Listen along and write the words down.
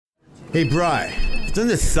Hey, Bri, doesn't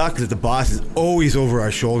it suck that the boss is always over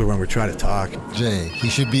our shoulder when we're trying to talk? Jay, he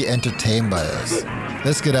should be entertained by us.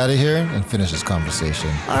 Let's get out of here and finish this conversation.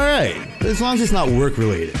 All right, as long as it's not work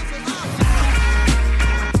related.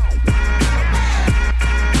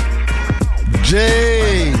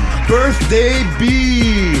 Jay! Birthday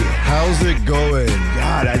B! How's it going?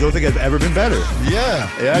 God, I don't think I've ever been better.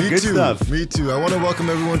 Yeah, me good too. stuff. Me too. I want to welcome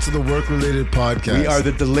everyone to the Work Related Podcast. We are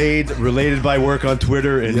the delayed, related by work on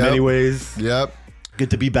Twitter in many ways. Yep.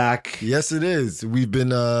 Good to be back. Yes, it is. We've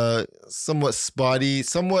been somewhat spotty.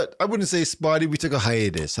 I wouldn't say spotty. We took a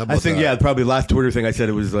hiatus. How about I think, that? probably last Twitter thing I said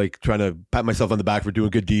it was like trying to pat myself on the back for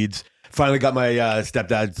doing good deeds. Finally got my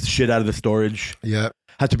stepdad's shit out of the storage. Yeah.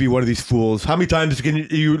 Had to be one of these fools. How many times can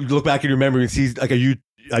you look back in your memory and see like a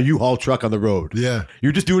U-Haul truck on the road? Yeah.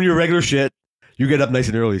 You're just doing your regular shit. You get up nice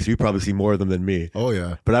and early, so you probably see more of them than me. Oh,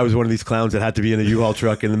 yeah. But I was one of these clowns that had to be in a U-Haul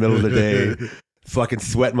truck in the middle of the day, fucking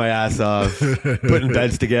sweating my ass off, putting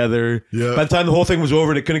beds together. Yeah. By the time the whole thing was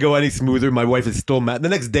over and it couldn't go any smoother, my wife is still mad. The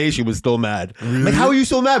next day, she was still mad. Really? Like, how are you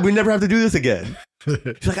so mad? We never have to do this again. She's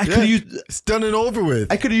like, I could have used... It's done and over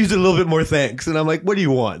with. I could have used a little bit more thanks. And I'm like, what do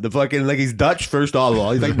you want? The fucking, like, he's Dutch, first of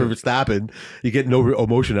all. He's like Verstappen. You get no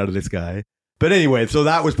emotion out of this guy. But anyway, so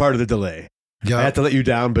that was part of the delay. Yeah. I had to let you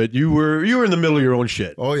down, but you were in the middle of your own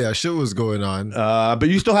shit. Oh, yeah. Shit was going on. But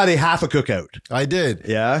you still had a half a cookout. I did.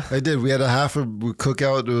 Yeah? I did. We had a half a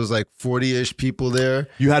cookout. There was like 40-ish people there.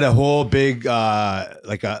 You had a whole big,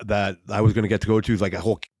 that I was going to get to go to, like a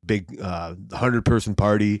whole big 100-person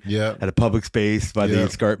party Yeah. at a public space by the Yeah.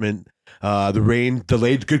 escarpment. The rain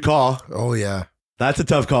delayed. Good call. Oh, yeah. That's a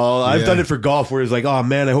tough call. I've Yeah. done it for golf where it's like, oh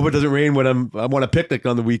man, I hope it doesn't rain when I want a picnic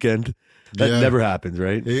on the weekend. That Yeah. never happens,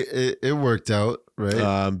 right? It worked out,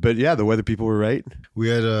 right? But yeah, the weather people were right. We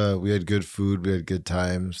had good food. We had good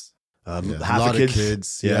times. Yeah. Half a lot the of kids.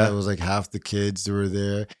 kids. Yeah, it was like half the kids that were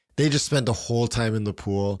there. They just spent the whole time in the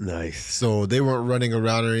pool. Nice. So they weren't running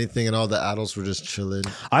around or anything, and all the adults were just chilling.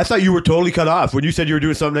 I thought you were totally cut off when you said you were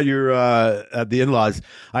doing something at your at the in-laws.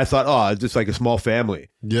 I thought, oh, it's just like a small family.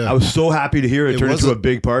 Yeah. I was so happy to hear it turned into wasn't- a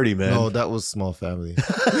big party, man. No, that was small family.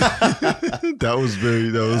 that was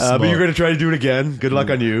small. But you're going to try to do it again. Good luck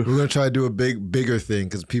on you. We're gonna try to do a bigger thing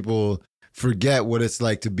because people forget what it's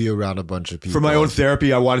like to be around a bunch of people. For my own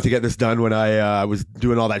therapy, I wanted to get this done when I was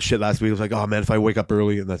doing all that shit last week. I was like, oh man, if I wake up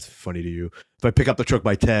early, and that's funny to you, if I pick up the truck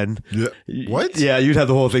by 10. Yeah. What? Yeah, you'd have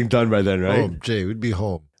the whole thing done by then, right? Oh, Jay, we'd be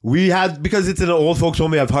home. We had, because it's an old folks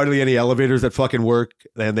home, they have hardly any elevators that fucking work,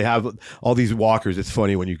 and they have all these walkers. It's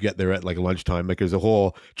funny when you get there at like lunchtime, like there's a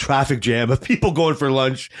whole traffic jam of people going for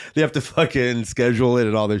lunch. They have to fucking schedule it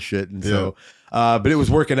and all this shit. And so, but it was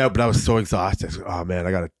working out, but I was so exhausted. I was like, oh man,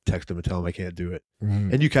 I got to text him and tell him I can't do it.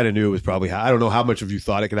 Mhm. And you kind of knew it was probably, I don't know how much of you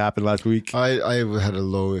thought it could happen last week. I had a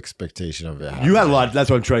low expectation of it. You had a lot. That's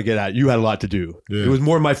what I'm trying to get at. You had a lot to do. Yeah. It was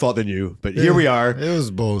more my fault than you, but here we are. It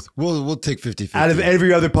was both. We'll take 50-50. Out of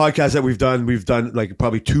every other podcast that we've done like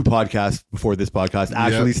probably 2 podcasts before this podcast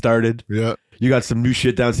actually started. Yeah. You got some new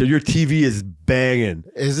shit downstairs. Your TV is banging.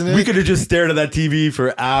 Isn't it? We could have just stared at that TV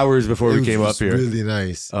for hours before It we came up was here. really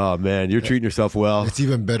nice. Oh man, you're treating yourself well. It's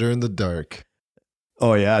even better in the dark.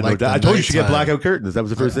 Oh yeah, no like doubt. the I told you you should get nighttime. blackout curtains. That was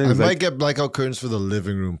the first thing. I It's might like, get blackout curtains for the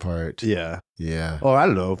living room part. yeah. Yeah. Oh, I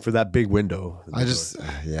don't know, for that big window. It's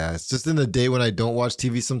just in the day when I don't watch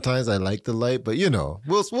TV sometimes I like the light, but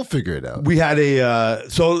we'll figure it out. We had a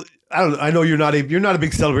so I know you're not a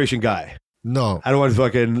big celebration guy. No. I don't want to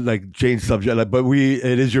fucking like change subject, like, but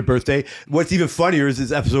it is your birthday. What's even funnier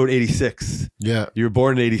is episode 86. Yeah. You were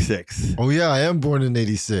born in 86. Oh yeah, I am born in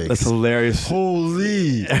 86. That's hilarious.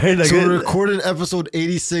 Holy. Like, So we're recording episode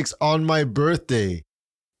 86 on my birthday.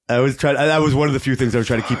 that was one of the few things I was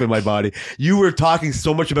trying to keep in my body. You were talking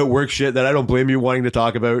so much about work shit that I don't blame you wanting to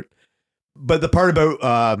talk about. But the part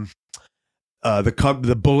about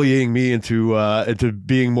the bullying me into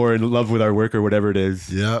being more in love with our work or whatever it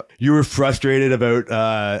is. Yeah. You were frustrated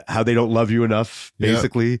about how they don't love you enough, Yeah.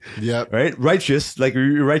 basically. Yeah. Right? Righteous, like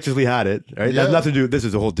you righteously had it. Right? Yeah. That's nothing to do. This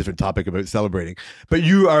is a whole different topic about celebrating. But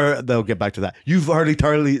they'll get back to that. You've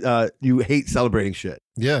you hate celebrating shit.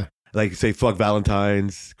 Yeah. Like say fuck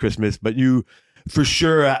Valentine's, Christmas, but you for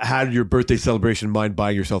sure had your birthday celebration in mind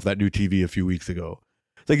buying yourself that new TV a few weeks ago.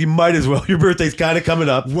 It's like you might as well. Your birthday's kind of coming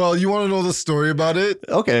up. Well, you want to know the story about it?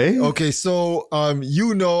 Okay. Okay, so I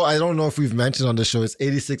don't know if we've mentioned on the show, it's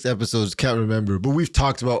 86 episodes, can't remember, but we've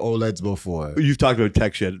talked about OLEDs before. You've talked about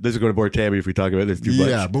tech shit. This is going to bore Tammy if we talk about this too much.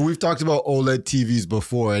 Yeah, but we've talked about OLED TVs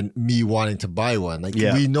before and me wanting to buy one. Like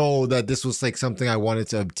Yeah. we know that this was like something I wanted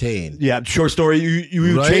to obtain. Yeah, short story.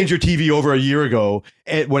 You Right? changed your TV over a year ago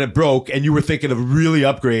when it broke, and you were thinking of really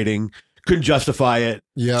upgrading couldn't justify it.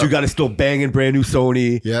 Yeah. So you got to still bang in brand new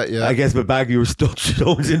Sony. Yeah. I guess, but back you were still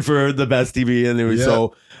chosen for the best TV, and it was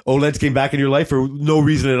so OLEDs came back in your life for no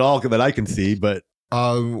reason at all that I can see. But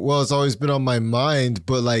well, it's always been on my mind,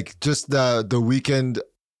 but like just the weekend,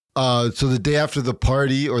 so the day after the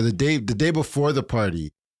party or the day before the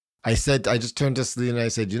party, I just turned to Celine and I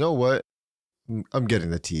said, you know what? I'm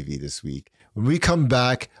getting the TV this week. When we come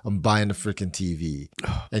back, I'm buying the freaking TV.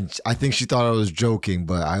 And I think she thought I was joking,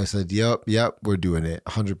 but I said, yep, we're doing it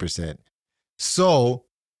 100%. So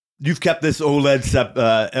you've kept this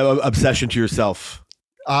OLED obsession to yourself.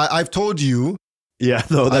 I've told you. Yeah,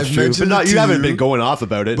 no, that's true. But you haven't been going off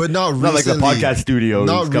about it. But not recently. Not like the podcast studio.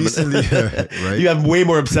 Not recently, right? You have way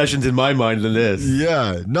more obsessions in my mind than this.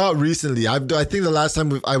 Yeah, not recently. I think the last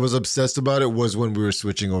time I was obsessed about it was when we were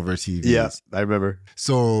switching over TVs. Yeah, I remember.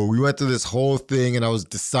 So we went through this whole thing, and I was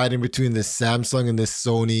deciding between this Samsung and this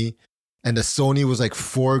Sony, and the Sony was like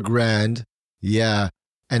 $4,000. Yeah.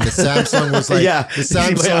 And the Samsung was like, the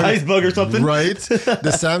Samsung ice bug or something, right?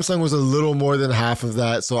 The Samsung was a little more than half of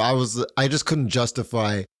that, so I just couldn't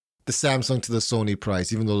justify the Samsung to the Sony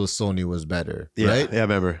price, even though the Sony was better, right? Yeah, I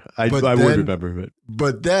remember. I would remember it.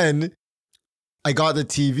 But then I got the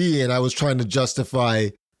TV, and I was trying to justify: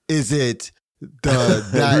 is it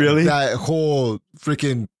that whole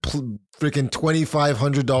freaking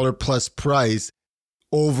 $2,500 plus price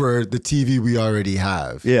over the TV we already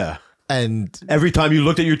have? Yeah. And every time you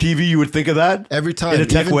looked at your TV, you would think of that? Every time. In a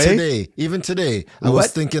tech way? Even today, I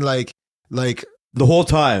was thinking like the whole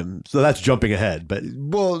time. So that's jumping ahead. But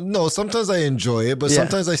well, no, sometimes I enjoy it, but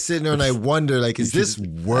sometimes I sit there and I wonder, like, is this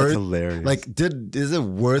worth? That's hilarious. Like, is it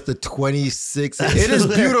worth a 26? It is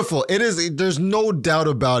beautiful. It is. There's no doubt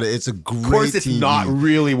about it. It's a great. Of course, it's TV. not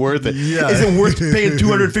really worth it. Yeah. Is it worth paying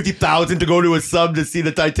 $250,000 to go to a sub to see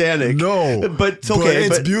the Titanic? No, but it's okay.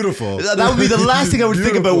 But it's beautiful. That would be the last thing I would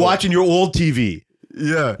think about watching your old TV.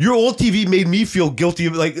 Yeah, your old TV made me feel guilty.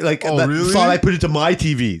 Like that really? thought I put into my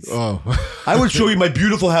TVs. Oh, I would show you my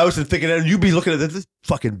beautiful house and thinking, and you'd be looking at this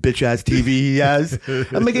fucking bitch ass TV he has.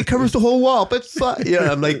 I'm like, it covers the whole wall, but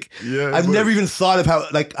I'm like, I've never even thought of how.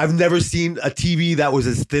 Like, I've never seen a TV that was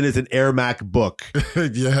as thin as an Air Mac book.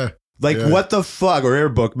 Yeah. Like, what the fuck? Or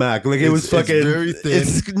AirBook Mac. Like, it was fucking. It's very thin.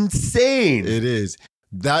 It's insane. It is.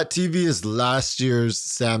 That TV is last year's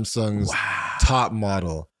Samsung's top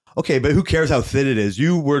model. Okay, but who cares how thin it is?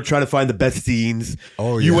 You were trying to find the best scenes.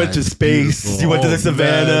 Oh, you went to space. Beautiful. You went to the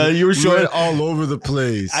savannah. Man. You were showing all over the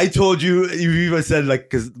place. I told you. You even said like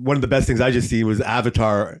because one of the best things I just seen was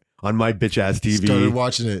Avatar on my bitch ass TV. Started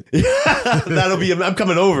watching it. That'll be. I'm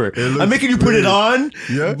coming over. I'm making you put it on.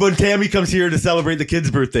 Yeah. When Tammy comes here to celebrate the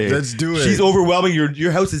kid's birthday, let's do it. She's overwhelming.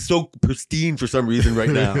 Your house is so pristine for some reason right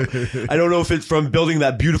now. I don't know if it's from building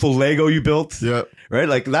that beautiful Lego you built. Yeah. Right.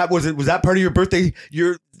 Like that was that part of your birthday?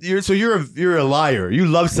 You're a liar. You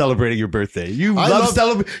love celebrating your birthday. You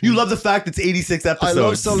love the fact it's 86 episodes. I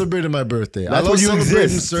love celebrating my birthday. That's I love celebrating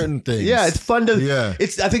exist. certain things. Yeah, it's fun to. Yeah.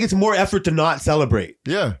 I think it's more effort to not celebrate.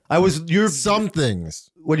 Yeah. Some things.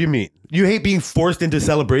 What do you mean? You hate being forced into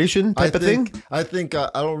celebration type of thing? I think I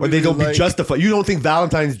don't really or they don't be justified. You don't think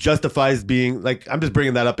Valentine's justifies being like, I'm just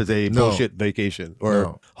bringing that up as a bullshit vacation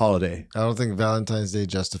or holiday. I don't think Valentine's Day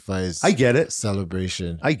justifies I get it.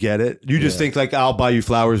 Celebration. I get it. You just think like, I'll buy you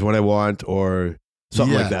flowers when I want or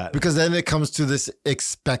something like that. Because then it comes to this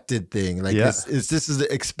expected thing. Like this is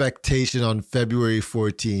the expectation on February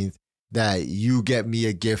 14th that you get me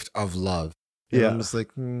a gift of love. And I'm just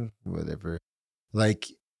like, whatever. Like,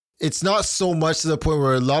 it's not so much to the point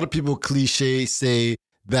where a lot of people cliche say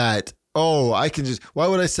that, why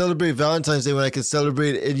would I celebrate Valentine's Day when I can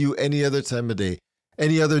celebrate any other time of day,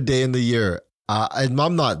 any other day in the year? And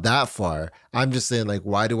I'm not that far. I'm just saying, like,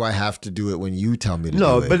 why do I have to do it when you tell me to do it?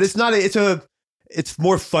 No, but it's not, it's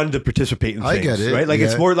more fun to participate in things. I get it. Right? Like,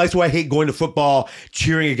 it's more, that's why I hate going to football,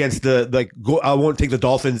 cheering against I won't take the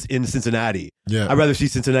Dolphins in Cincinnati. Yeah. I'd rather see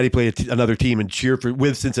Cincinnati play another team and cheer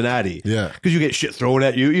with Cincinnati. Yeah. Because you get shit thrown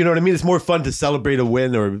at you. You know what I mean? It's more fun to celebrate a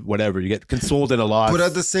win or whatever. You get consoled in a loss. But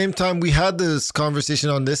at the same time, we had this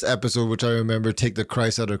conversation on this episode, which I remember, Take the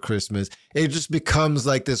Christ Out of Christmas. It just becomes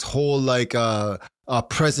like this whole like a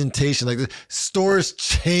presentation. Like, stores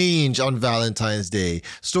change on Valentine's Day.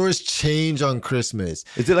 Stores change on Christmas.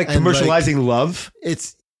 Is it like commercializing love?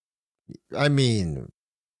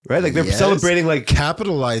 Right? Like they're celebrating, like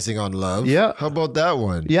capitalizing on love. Yeah. How about that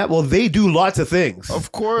one? Yeah. Well, they do lots of things.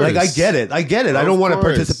 Of course. Like, I get it. I don't want to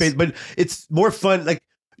participate, but it's more fun. Like,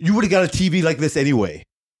 you would have got a TV like this anyway.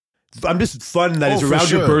 I'm just fun that it's for around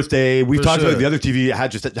your sure. birthday. We've For talked sure. about the other TV.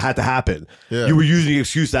 It had to happen. Yeah. You were using the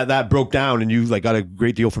excuse that broke down, and you like got a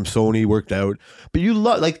great deal from Sony, worked out. But you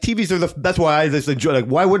love like TVs are that's why I just enjoy. Like,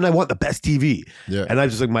 why wouldn't I want the best TV? Yeah. And I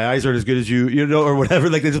just like my eyes aren't as good as you know, or whatever.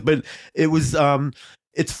 Like, but it was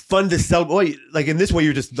it's fun to sell. Like in this way,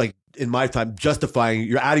 you're just like in my time justifying.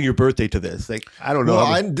 You're adding your birthday to this. Like I don't know.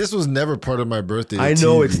 Well, this was never part of my birthday. I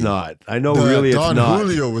know TV. it's not. I know really Don it's not.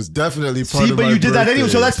 Julio was definitely part See, of but my you did that birthday. anyway,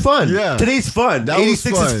 so that's fun. Yeah. Today's fun. That was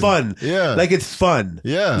 86 is fun. Yeah. Like it's fun.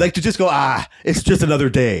 Yeah. Like to just go, it's just another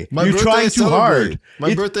day. My You're birthday trying is too hard.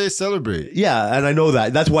 My birthday is celebrate. Yeah, and I know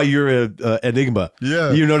that. That's why you're a enigma.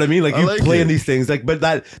 Yeah. You know what I mean? Like I you like play in it. these things. Like, but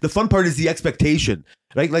the fun part is the expectation.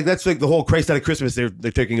 Like that's like the whole Christ out of Christmas. They're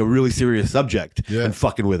taking a really serious subject and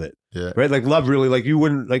fucking with it. Yeah. Right? Like love really, like you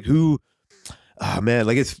wouldn't like who. Oh man,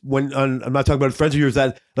 like it's when I'm not talking about friends of yours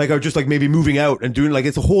that like are just like maybe moving out and doing like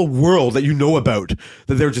it's a whole world that you know about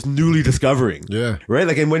that they're just newly discovering. Yeah. Right.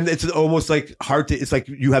 Like, and when it's almost like hard to, it's like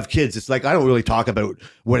you have kids. It's like I don't really talk about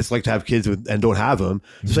what it's like to have kids and don't have them.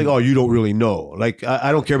 It's like, oh, you don't really know. Like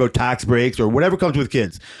I don't care about tax breaks or whatever comes with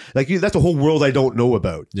kids. Like that's a whole world I don't know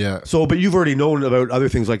about. Yeah. So, but you've already known about other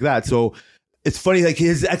things like that. So. It's funny, like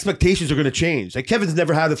his expectations are going to change. Like Kevin's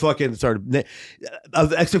never had the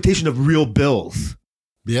expectation of real bills.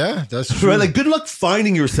 Yeah, that's true. Right? Like, good luck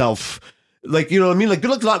finding yourself. Like, you know what I mean? Like,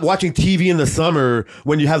 good luck not watching TV in the summer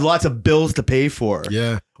when you have lots of bills to pay for.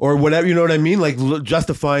 Yeah. Or whatever, you know what I mean? Like,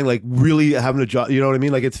 justifying, like, really having a job. You know what I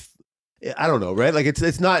mean? Like, it's, I don't know, right? Like,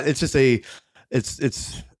 it's not, it's just it's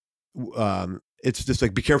just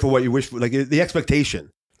like, be careful what you wish for. Like, the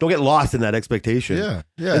expectation. Don't get lost in that expectation. Yeah,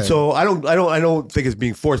 yeah. And so I don't think it's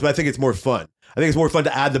being forced, but I think it's more fun. I think it's more fun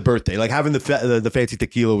to add the birthday. Like having the fancy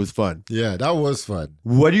tequila was fun. Yeah, that was fun.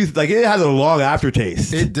 What do you like? It had a long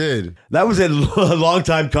aftertaste. It did. That was a long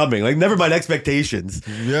time coming. Like never mind expectations.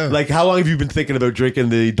 Yeah. Like how long have you been thinking about drinking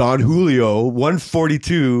the Don Julio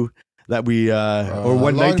 142 that we or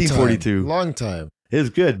 1942? Long time. It's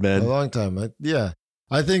good, man. A long time. Yeah.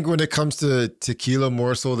 I think when it comes to tequila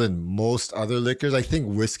more so than most other liquors, I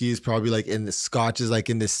think whiskey is probably like Scotch is like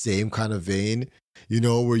in the same kind of vein, you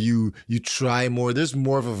know, where you try more. There's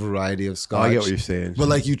more of a variety of Scotch. I get what you're saying. But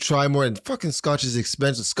like you try more, and fucking Scotch is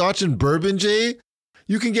expensive. Scotch and bourbon, Jay,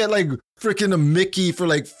 you can get like freaking a Mickey for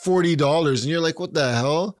like $40, and you're like, what the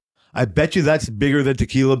hell? I bet you that's bigger than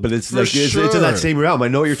tequila, but it's For like it's in that same realm. I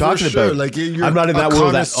know what you're talking about. Like I'm not in that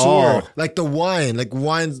world at all. Like the wine's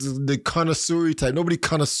the connoisseur type. Nobody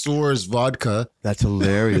connoisseurs vodka. That's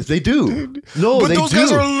hilarious. They do. No, but they those do.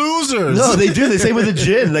 guys are losers. No, they do. The same with the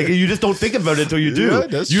gin. Like you just don't think about it until you do. Yeah,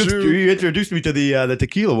 that's true. You introduced me to the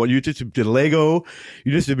tequila one. You just did Lego.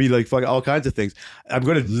 You used to be like fucking all kinds of things. I'm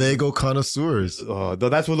gonna Lego connoisseurs. Oh,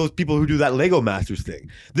 that's one of those people who do that Lego Masters thing.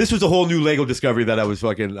 This was a whole new Lego discovery that I was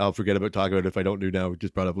fucking. I'll forget about talking about it if I don't do now. We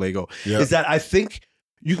just brought up Lego. Yeah. Is that I think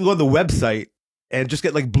you can go on the website and just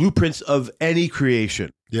get like blueprints of any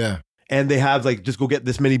creation. Yeah. And they have like, just go get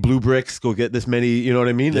this many blue bricks, go get this many, you know what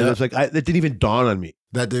I mean? And Yeah. it's like, that didn't even dawn on me.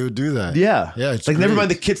 That they would do that. Yeah. Yeah. It's Like, never great.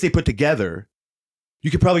 mind the kits they put together.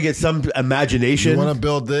 You could probably get some imagination. You want to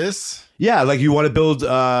build this? Yeah. Like, you want to build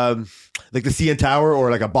like the CN Tower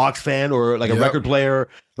or like a box fan or like a Yep. record player,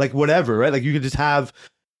 like whatever, right? Like, you could just have,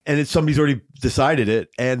 and it's somebody's already decided it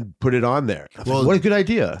and put it on there. Well, Like, what a good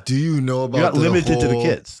idea. Do you know about You're not limited to the whole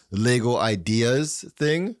kits. Lego ideas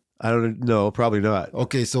thing? I don't know. Probably not.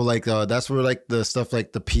 Okay, so like that's where like the stuff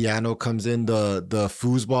like the piano comes in. The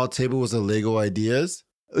foosball table was a Lego ideas.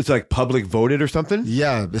 It's like public voted or something.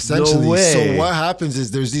 Yeah, essentially. No way. So what happens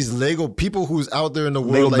is there's these Lego people who's out there in the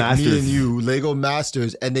Lego world, like me masters. and you, Lego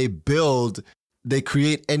masters, and they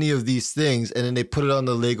create any of these things, and then they put it on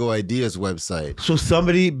the Lego Ideas website. So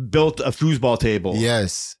somebody built a foosball table.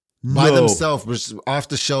 Yes, by No. themselves, with off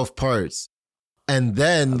the shelf parts. And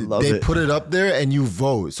then love they it. put it up there and you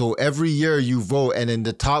vote. So every year you vote, and in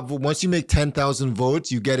the top, once you make 10,000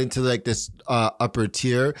 votes, you get into like this upper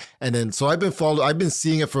tier. And then, so I've been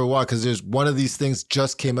seeing it for a while because there's one of these things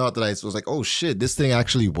just came out that I was like, oh shit, this thing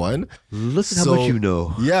actually won. Look at how So- much you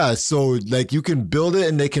know. Yeah, so like you can build it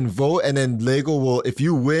and they can vote, and then Lego will, if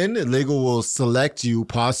you win, Lego will select you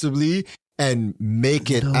possibly and make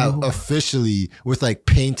it out officially with like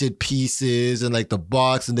painted pieces and like the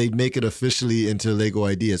box, and they make it officially into Lego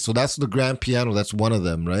Ideas. So that's the grand piano. That's one of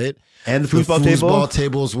them, right? And the foosball table. Foosball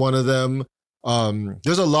table is one of them.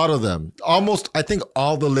 There's a lot of them. Almost, I think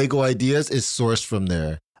all the Lego Ideas is sourced from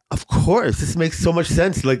there. Of course, this makes so much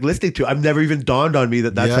sense. Like listening to, I've never even dawned on me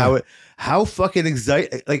that that's Yeah. how fucking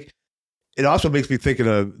exciting. Like, it also makes me think in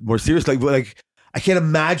a more serious, like I can't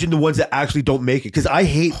imagine the ones that actually don't make it because I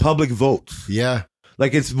hate public votes. Yeah.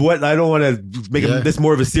 Like it's what I don't want to make this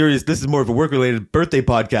more of a serious. This is more of a work related birthday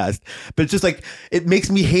podcast, but it's just like it makes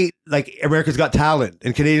me hate like America's Got Talent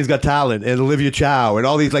and Canadians Got Talent and Olivia Chow and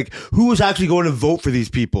all these like who is actually going to vote for these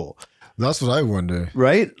people. That's what I wonder.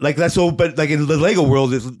 Right? Like that's so, but like in the Lego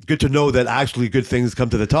world, it's good to know that actually good things come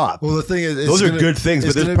to the top. Well, the thing is, those are good things,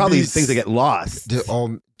 but there's probably things that get lost.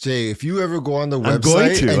 Jay, if you ever go on the website, I'm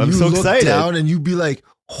going to. And I'm you so look excited. down and you be like,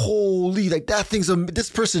 holy, like that thing's this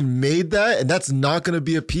person made that, and that's not gonna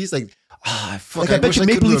be a piece. Like, fuck. Like I bet you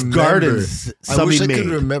Maple Leaf Gardens. I wish I could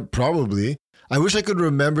remember. Probably. I wish I could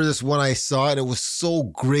remember this when I saw it. It was so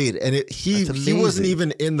great, and he wasn't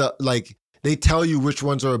even in the like. They tell you which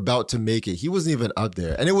ones are about to make it. He wasn't even up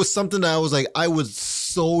there, and it was something that I was like, I would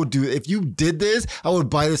so do. If you did this, I would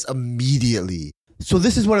buy this immediately. So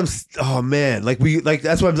this is what I'm. Oh man,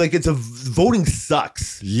 that's why I'm like. It's voting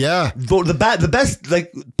sucks. Yeah, the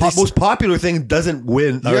best most popular thing doesn't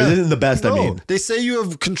win or isn't the best. No, I mean, they say you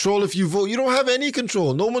have control if you vote. You don't have any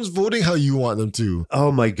control. No one's voting how you want them to.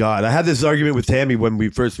 Oh my god, I had this argument with Tammy when we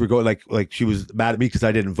first were going. Like she was mad at me because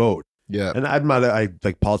I didn't vote. Yeah, and I'm not. I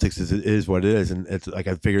like politics is what it is, and it's like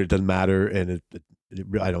I figured it doesn't matter, and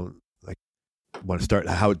I don't like want to start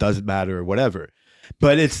how it doesn't matter or whatever.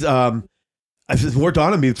 But it's It's more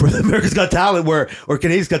dawned on me for America's Got Talent or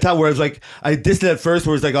Canadians Got Talent, where I was like, I dissed it at first,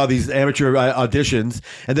 where it's like all these amateur auditions,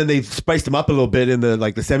 and then they spiced them up a little bit in the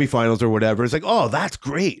semifinals or whatever. It's like, oh, that's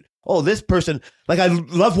great. Oh, this person, like I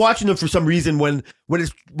love watching them for some reason when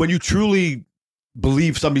you truly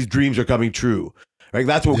believe somebody's dreams are coming true. Right,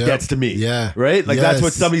 that's what gets to me. Yeah, right. Like that's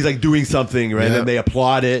what somebody's like doing something, right, and they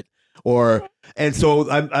applaud it. And so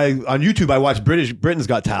I on YouTube I watch Britain's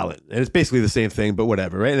Got Talent, and it's basically the same thing, but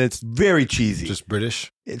whatever, right? And it's very cheesy. Just British.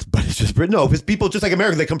 It's just Britain. No, it's people just like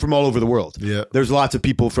America. They come from all over the world. Yeah, there's lots of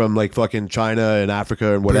people from like fucking China and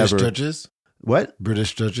Africa and whatever. British judges. What?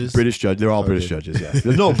 British judges? British judge. They're all British judges, yeah.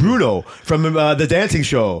 No, Bruno from the dancing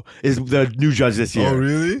show is the new judge this year. Oh,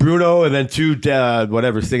 really? Bruno, and then two,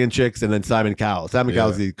 singing chicks, and then Simon Cowell. Simon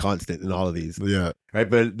Cowell's the constant in all of these. Yeah. Right?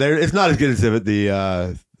 But it's not as good as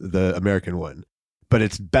the American one. But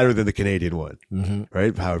it's better than the Canadian one,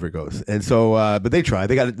 right? However it goes. And so, but they try.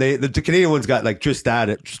 The Canadian one's got like Trish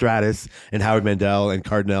Stratus and Howard Mandel and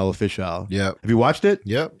Cardinal Official. Yeah. Have you watched it?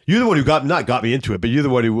 Yep. You're the one who got me into it, but you're the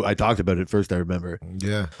one who I talked about it first, I remember.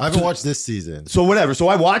 Yeah. I haven't watched this season. So whatever. So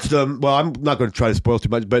I watched them. Well, I'm not going to try to spoil too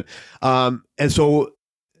much, but, and so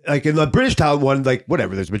like in the British Talent one, like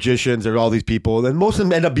whatever, there's magicians, there are all these people, and most of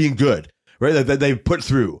them end up being good, right? That they put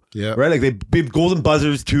through. Yeah. Right? Like they give golden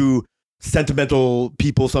buzzers to sentimental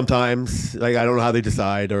people sometimes. Like I don't know how they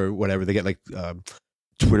decide or whatever. They get like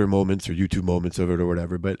Twitter moments or YouTube moments of it or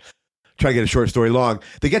whatever. But try to get a short story long.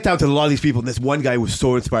 They get down to a lot of these people, and this one guy was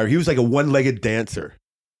so inspired. He was like a one-legged dancer.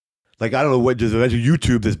 Like I don't know what. Just eventually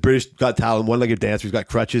YouTube, this British Got Talent one-legged dancer. He's got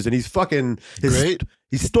crutches, and he's fucking great.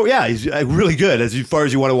 He's really good as far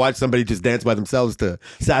as you want to watch somebody just dance by themselves to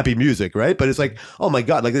sappy music, right? But it's like, oh my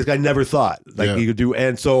god, like this guy never thought like he could do,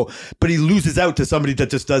 and so, but he loses out to somebody that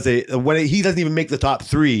just does when he doesn't even make the top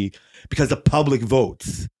 3 because the public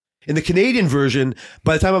votes. In the Canadian version,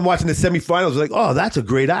 by the time I'm watching the semifinals, it's like, oh, that's a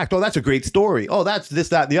great act. Oh, that's a great story. Oh, that's this,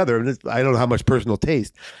 that, and the other. And I don't know how much personal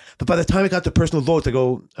taste. But by the time I got to personal votes, I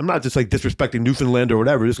go, I'm not just like disrespecting Newfoundland or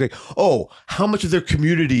whatever. Just like, oh, how much of their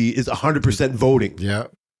community is 100% voting? Yeah.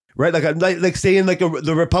 Right? Like saying like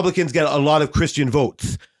the Republicans get a lot of Christian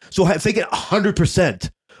votes. So if they get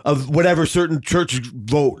 100% of whatever certain church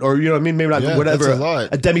vote, or, you know what I mean? Maybe not whatever, that's a lot.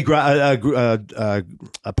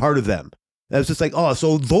 A part of them. And it's just like, oh,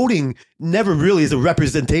 so voting never really is a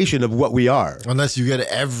representation of what we are. Unless you get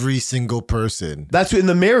every single person. That's in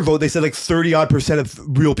the mayor vote. They said like 30% of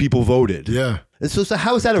real people voted. Yeah. And so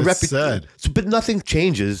how is that a representation? So, but nothing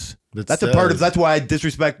changes. That's a part of. That's why I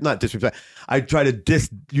not disrespect. I try to diss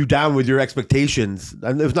you down with your expectations.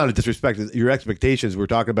 And it's not a disrespect. Your expectations. We're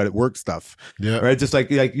talking about at work stuff. Yeah. Right. Just like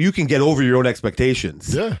you can get over your own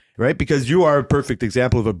expectations. Yeah. Right. Because you are a perfect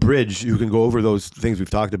example of a bridge who can go over those things we've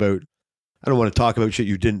talked about. I don't want to talk about shit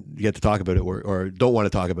you didn't get to talk about at work or don't want to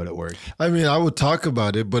talk about at work. I mean, I would talk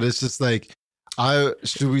about it, but it's just like, should I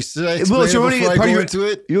explain before I go into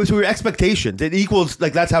it? You know, so your expectations, it equals,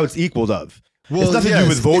 like that's how it's equaled of. Well, it's nothing to do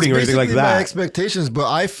with voting or anything like that. My expectations,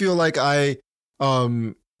 but I feel like I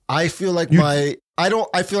don't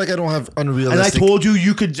have unrealistic. And I told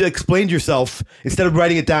you could explain to yourself instead of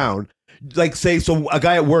writing it down. Like say, so a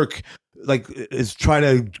guy at work like is trying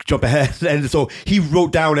to jump ahead, and so he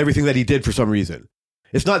wrote down everything that he did for some reason.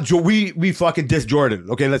 It's not we fucking diss Jordan.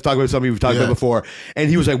 Okay, let's talk about something we've talked about before.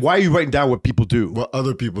 And he was like, "Why are you writing down what people do? What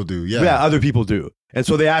other people do? Yeah, yeah, other people do." And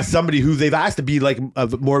so they asked somebody who they've asked to be like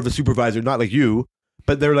more of a supervisor, not like you,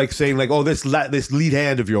 but they're like saying like, oh, this lead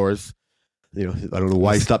hand of yours. You know, I don't know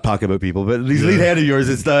why he stopped talking about people, but his lead hand of yours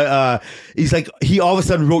is he's like, he all of a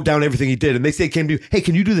sudden wrote down everything he did. And they say, hey,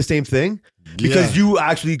 can you do the same thing? Because you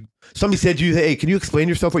actually, somebody said to you, hey, can you explain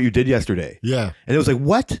yourself what you did yesterday? Yeah. And it was like,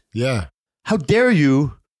 what? Yeah. How dare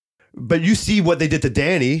you? But you see what they did to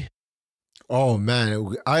Danny. Oh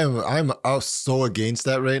man, I'm so against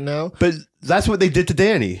that right now. But that's what they did to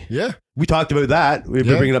Danny. Yeah. We talked about that. We've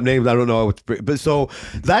been bringing up names. I don't know. But so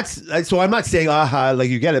I'm not saying, like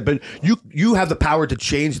you get it, but you have the power to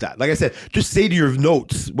change that. Like I said, just say to your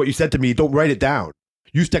notes what you said to me. Don't write it down.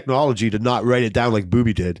 Use technology to not write it down like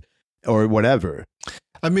Booby did or whatever.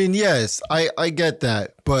 I mean, yes, I get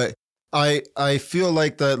that. But I feel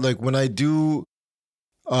like that, like when I do,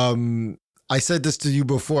 I said this to you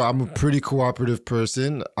before, I'm a pretty cooperative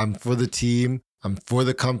person. I'm for the team. I'm for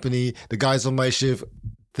the company. The guys on my shift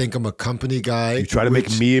think I'm a company guy. You try to make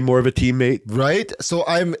me more of a teammate. Right? So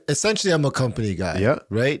I'm a company guy. Yeah.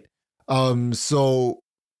 Right? So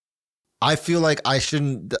I feel like I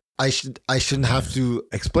shouldn't have to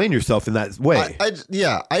explain yourself in that way.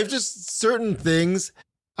 I've just certain things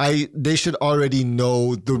they should already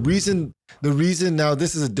know. The reason now,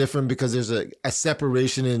 this is different because there's a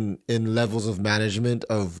separation in levels of management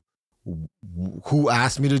of who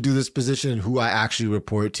asked me to do this position and who I actually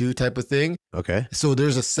report to, type of thing. Okay. So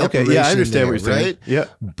there's a separation. Okay, yeah, I understand what you're saying. Right? Yeah.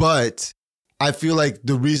 But I feel like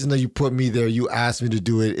the reason that you put me there, you asked me to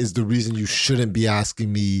do it, is the reason you shouldn't be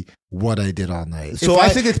asking me what I did all night. So I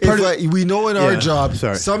think it's part of... we know in our job,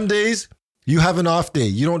 some days you have an off day.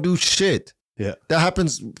 You don't do shit. Yeah. That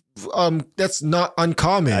happens. That's not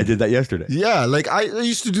uncommon. I did that yesterday. Yeah. Like I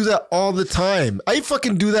used to do that all the time. I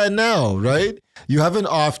fucking do that now, right? You have an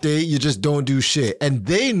off day, you just don't do shit. And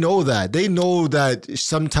they know that. They know that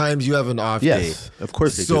sometimes you have an off day. Yes, of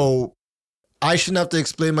course they do. So I shouldn't have to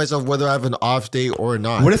explain myself whether I have an off day or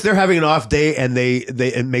not. What if they're having an off day and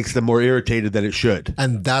it makes them more irritated than it should?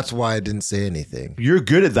 And that's why I didn't say anything. You're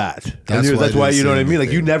good at that. That's why you know what I mean?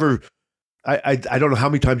 Like you never... I don't know how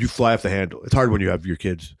many times you fly off the handle. It's hard when you have your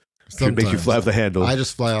kids. Sometimes. It makes you fly off the handle. I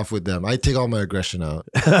just fly off with them. I take all my aggression out.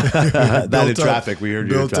 That in traffic. We heard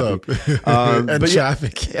you in traffic. And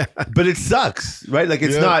traffic, yeah. But it sucks, right? Like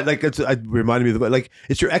it's not like it reminded me of like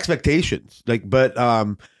it's your expectations. Like, but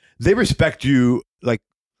they respect you. Like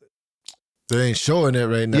they ain't showing it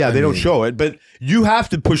right now. Yeah, they don't show it, but you have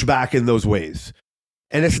to push back in those ways.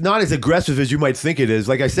 And it's not as aggressive as you might think it is.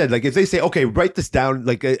 Like I said, like if they say, okay, write this down,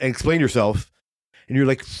 like and explain yourself. And you're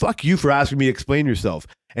like, fuck you for asking me to explain yourself.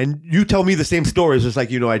 And you tell me the same stories. It's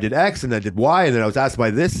like, I did X and I did Y and then I was asked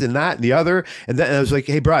by this and that and the other. And then I was like,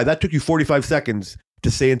 hey, Brian, that took you 45 seconds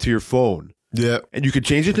to say into your phone. Yeah. And you could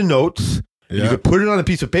change it to notes. Yeah. And you could put it on a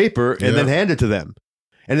piece of paper and then hand it to them.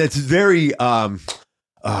 And it's very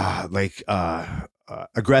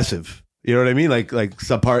aggressive. You know what I mean? Like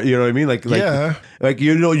subpart, you know what I mean?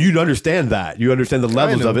 You'd understand that. You understand the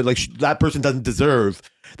levels of it. Like that person doesn't deserve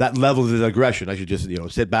that level of aggression. I should just,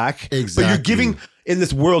 sit back. Exactly. But you're giving in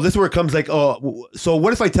this world, this is where it comes like, oh, so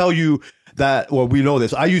what if I tell you that, well, we know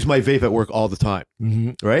this. I use my vape at work all the time,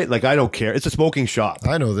 right? Like I don't care. It's a smoking shop.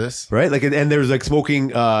 I know this. Right? Like, and there's like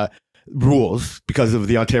smoking rules because of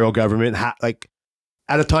the Ontario government. Like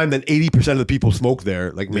at a time that 80% of the people smoke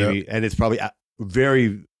there, like maybe, and it's probably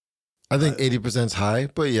very... I think 80% is high,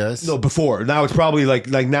 but yes. No, before. Now it's probably in my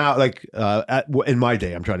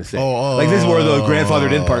day, I'm trying to say. Like this is where the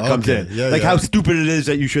grandfathered in part comes in. Yeah, how stupid it is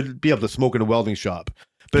that you should be able to smoke in a welding shop.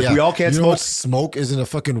 But if we all can't smoke. Smoke is in a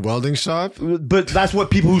fucking welding shop? But that's what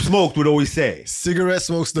people who smoked would always say. Cigarette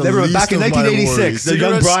smoke's the least back in of 1986, the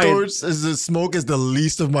young Brian. Smoke is the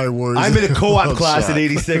least of my worries. I'm in a co-op class in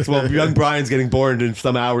 86 while young Brian's getting born in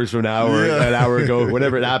some hours from now or an hour ago,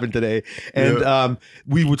 whatever it happened today. And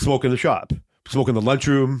we would smoke in the shop, smoke in the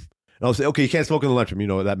lunchroom. And I'll say, okay, you can't smoke in the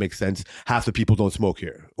lunchroom. That makes sense. Half the people don't smoke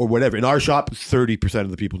here or whatever. In our shop, 30% of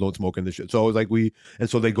the people don't smoke in the shit. So it was like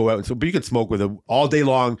so they go out. But you can smoke all day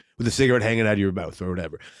long with a cigarette hanging out of your mouth or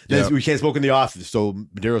whatever. Then we can't smoke in the office. So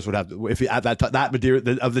Medeiros would have to, if at that Madeira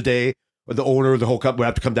of the day, or the owner of the whole cup would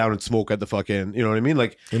have to come down and smoke at the fucking, you know what I mean?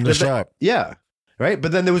 Like in the shop. Yeah. Right.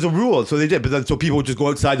 But then there was a rule. So they did. But then, so people would just go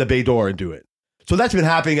outside the bay door and do it. So that's been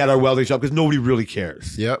happening at our welding shop because nobody really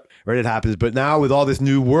cares. Yep. Right. It happens. But now with all this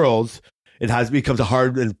new world, it becomes a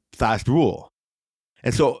hard and fast rule.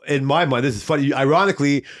 And so in my mind, this is funny.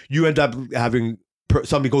 Ironically, you end up having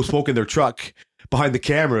somebody go smoke in their truck behind the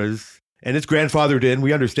cameras and it's grandfathered in.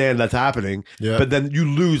 We understand that's happening. Yeah. But then you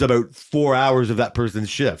lose about 4 hours of that person's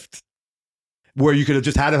shift where you could have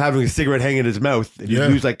just had him having a cigarette hanging in his mouth and you'd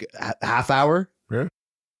lose like a half hour. Yeah.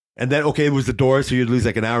 And then, okay, it was the door. So you'd lose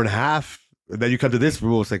like an hour and a half. And then you come to this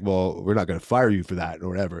rule, it's like, well, we're not going to fire you for that or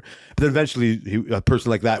whatever. But then eventually a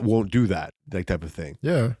person like that won't do that type of thing.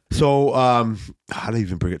 Yeah. So how do I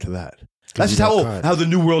even bring it to that? That's just how the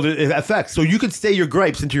new world affects. So you could say your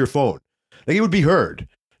gripes into your phone. Like it would be heard.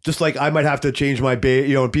 Just like I might have to change my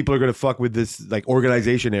and people are going to fuck with this like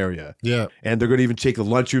organization area. Yeah. And they're going to even take the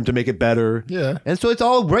lunchroom to make it better. Yeah. And so it's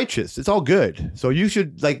all righteous. It's all good. So you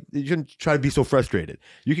shouldn't try to be so frustrated.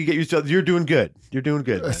 You can get yourself, you're doing good. You're doing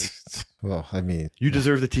good, man. Well, I mean, you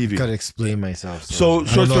deserve the TV. I gotta explain myself. So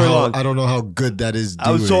short story long. I don't know how good that is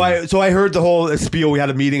doing. So I heard the whole spiel. We had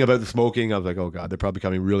a meeting about the smoking. I was like, oh God, they're probably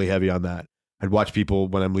coming really heavy on that. I'd watch people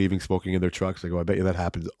when I'm leaving smoking in their trucks. I go, I bet you that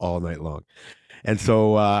happens all night long. And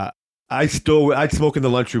so I'd smoke in the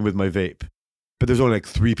lunchroom with my vape, but there's only like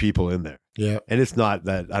 3 people in there. Yeah. And it's not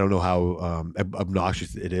that, I don't know how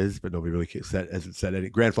obnoxious it is, but nobody really hasn't said any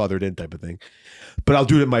grandfathered in type of thing. But I'll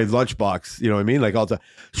do it in my lunchbox. You know what I mean? Like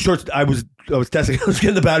I was testing, I was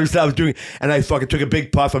getting the batteries that I was doing, and I fucking took a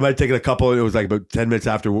big puff. I might have taken a couple, and it was like about 10 minutes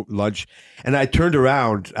after lunch. And I turned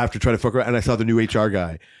around after trying to fuck around, and I saw the new HR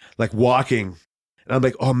guy like walking. And I'm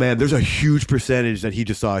like, oh man, there's a huge percentage that he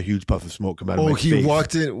just saw a huge puff of smoke come out of my face. Oh, he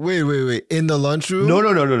walked in. Wait. In the lunchroom?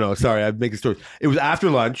 No. Sorry, I'm making stories. It was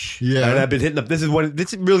after lunch. Yeah. And I've been hitting up. This is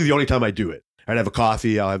really the only time I do it. I'd have a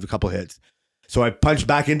coffee. I'll have a couple hits. So I punched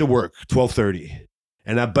back into work 12:30.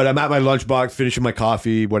 But I'm at my lunchbox, finishing my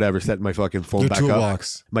coffee, whatever, setting my fucking phone back up.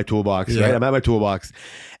 My toolbox, yeah. Right? I'm at my toolbox,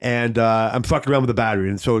 and I'm fucking around with the battery,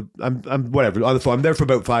 and so I'm whatever on the phone. I'm there for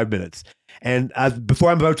about 5 minutes, and before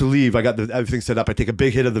I'm about to leave, I got everything set up. I take a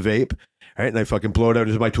big hit of the vape, right, and I fucking blow it out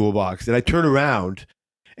into my toolbox, and I turn around,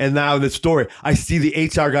 and now in the story, I see the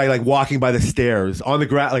HR guy like walking by the stairs on the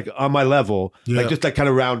ground, like on my level, like just like kind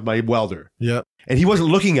of around my welder. Yeah. And he wasn't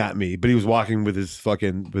looking at me, but he was walking with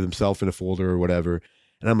himself in a folder or whatever.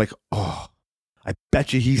 And I'm like, oh, I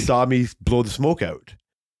bet you he saw me blow the smoke out.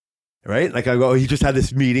 Right? Like I go, he just had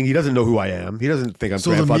this meeting. He doesn't know who I am. He doesn't think I'm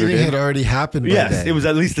grandfathered in. So the meeting had already happened by Yes, then. it was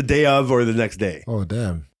at least the day of or the next day. Oh,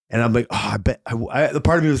 damn. And I'm like, oh, I bet. The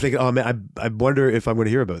part of me was thinking, oh man, I wonder if I'm going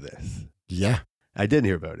to hear about this. Yeah. I didn't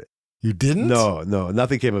hear about it. You didn't? No,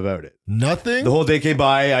 nothing came about it. Nothing? The whole day came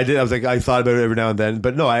by. I was like, I thought about it every now and then,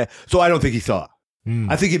 but no, so I don't think he saw.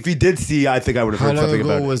 I think if he did see, I think I would have heard something about it. How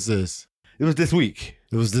long ago was this? It was this week.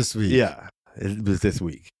 It was this week? Yeah, it was this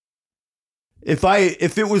week. If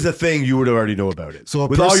it was a thing, you would already know about it. So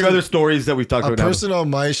with all your other stories that we've talked about. A person on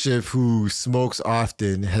my shift who smokes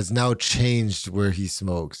often has now changed where he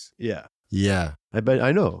smokes. Yeah. Yeah.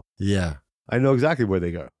 I know. Yeah. I know exactly where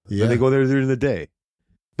they go. Yeah. They go there during the day.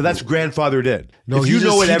 But that's grandfathered in. No, if you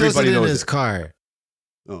know it, everybody knows in his car.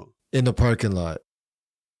 Oh. In the parking lot.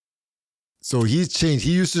 So he's changed.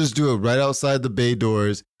 He used to just do it right outside the bay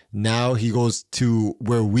doors. Now he goes to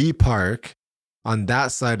where we park on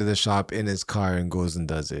that side of the shop in his car and goes and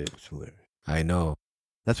does it. I know.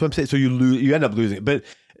 That's what I'm saying. So you end up losing it, but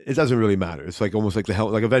it doesnn't really matter. It's like almost like the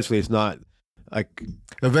help. Like eventually, it's not like.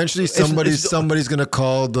 Eventually, somebody's gonna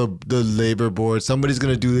call the labor board. Somebody's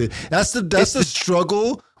gonna do it. That's the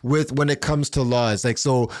struggle with when it comes to laws. Like,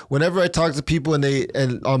 so whenever I talk to people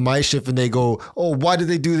and on my shift and they go, oh, why do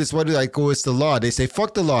they do this? Why do I go, it's the law? They say,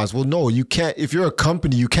 fuck the laws. Well, no, you can't. If you're a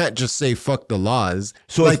company, you can't just say fuck the laws.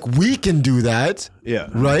 So like we can do that. Yeah.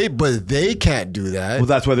 Right. But they can't do that. Well,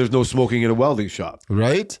 that's why there's no smoking in a welding shop.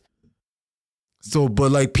 Right. So,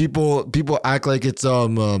 but like people act like it's,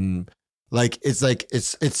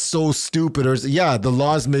 it's so stupid, or yeah, the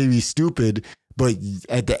laws may be stupid, but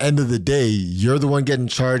at the end of the day, you're the one getting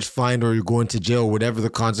charged, fined, or you're going to jail, whatever the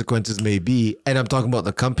consequences may be. And I'm talking about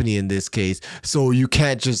the company in this case. So you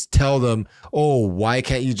can't just tell them, oh, why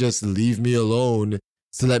can't you just leave me alone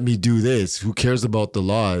to let me do this? Who cares about the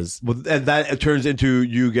laws? Well, and that turns into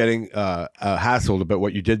you getting hassled about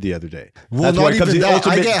what you did the other day. Well, not even that.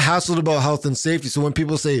 I get hassled about health and safety. So when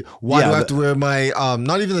people say, why do I have to wear my,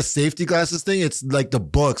 not even the safety glasses thing, it's like the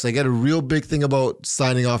books. I get a real big thing about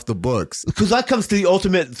signing off the books. Because that comes to the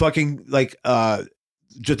ultimate fucking, like,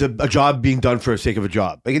 just a job being done for the sake of a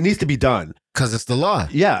job. Like, it needs to be done. Because it's the law.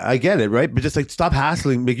 Yeah, I get it, right? But just like stop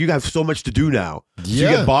hassling. Like, you have so much to do now. So you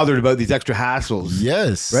get bothered about these extra hassles.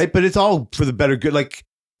 Yes. Right? But it's all for the better good. Like,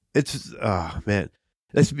 it's, man.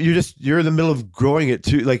 You're in the middle of growing it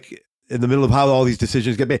too. Like, in the middle of how all these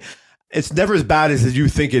decisions get made. It's never as bad as you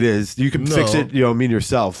think it is. You can fix it,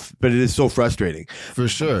 yourself. But it is so frustrating. For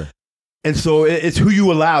sure. And so it's who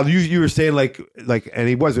you allow. You were saying like, and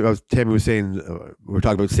he wasn't. Tammy was saying we were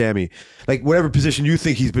talking about Sammy, like whatever position you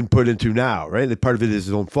think he's been put into now, right? And part of it is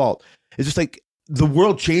his own fault. It's just like the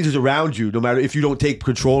world changes around you, no matter if you don't take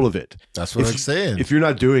control of it. That's what I'm saying. If you're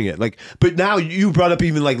not doing it, like, but now you brought up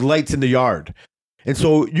even like lights in the yard. And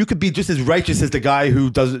so you could be just as righteous as the guy who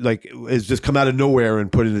doesn't like is just come out of nowhere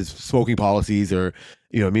and put in his smoking policies or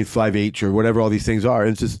 5H or whatever all these things are.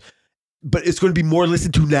 And it's just, but it's going to be more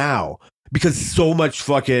listened to now because so much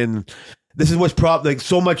fucking. This is what's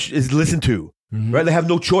so much is listened to, right? They have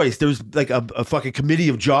no choice. There's like a fucking committee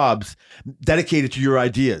of jobs dedicated to your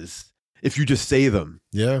ideas if you just say them.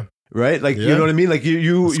 Yeah. Right? Like, you know what I mean? Like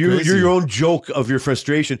you're your own joke of your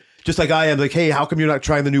frustration. Just like I am. Like, hey, how come you're not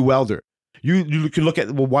trying the new welder? You can look at,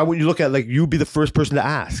 well, why wouldn't you look at, like, you be the first person to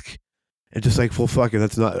ask? And just like, well, fuck it,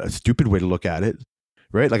 that's not a stupid way to look at it,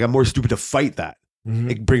 right? Like, I'm more stupid to fight that.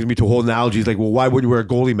 It brings me to whole analogies like, well, why would you wear a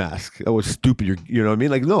goalie mask? That was stupid. You know what I mean?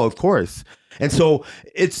 Like, no, of course. And so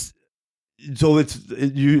it's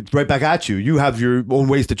right back at you. You have your own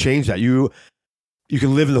ways to change that. You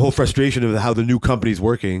can live in the whole frustration of how the new company's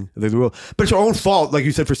working. But it's your own fault, like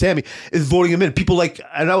you said, for Sammy, is voting him in. People like,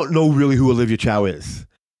 I don't know really who Olivia Chow is.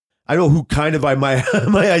 I know who kind of my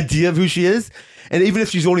idea of who she is. And even if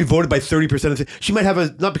she's only voted by 30% of the, she might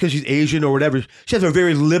have not because she's Asian or whatever, she has a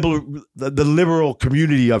very liberal, the liberal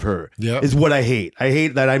community of her is what I hate. I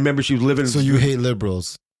hate that. I remember she was living. So you hate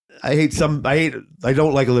liberals. I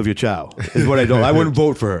don't like Olivia Chow is what I don't. I wouldn't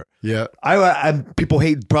vote for her. Yeah. People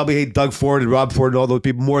probably hate Doug Ford and Rob Ford and all those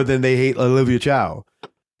people more than they hate Olivia Chow.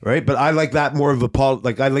 Right. But I like that more of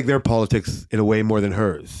I like their politics in a way more than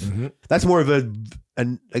hers. That's more of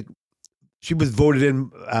like, she was voted in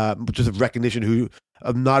just of recognition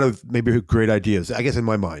not of maybe her great ideas, I guess, in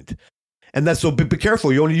my mind. And that's so, be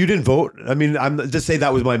careful. You didn't vote. I mean, I'm just say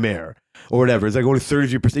that was my mayor or whatever. It's like only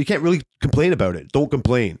 33%. You can't really complain about it. Don't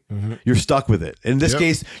complain. You're stuck with it. In this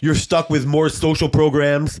case, you're stuck with more social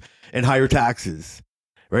programs and higher taxes.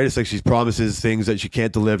 Right? It's like she promises things that she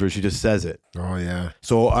can't deliver. She just says it. Oh, yeah.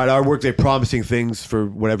 So at our work, they're promising things for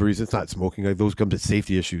whatever reason. It's not smoking. Like, those come to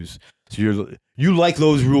safety issues. So you like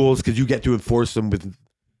those rules because you get to enforce them with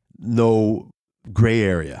no gray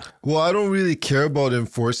area. Well, I don't really care about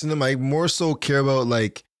enforcing them. I more so care about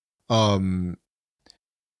like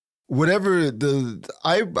whatever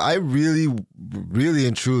I really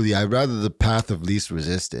and truly, I'd rather the path of least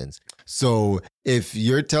resistance. So if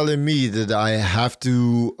you're telling me that I have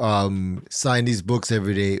to sign these books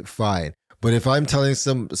every day, fine. But if I'm telling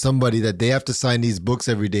somebody that they have to sign these books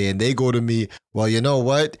every day and they go to me, well, you know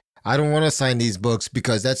what? I don't want to sign these books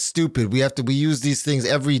because that's stupid. We use these things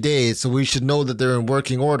every day, so we should know that they're in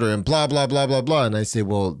working order and blah, blah, blah, blah, blah. And I say,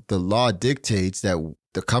 well, the law dictates that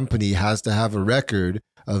the company has to have a record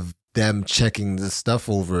of them checking the stuff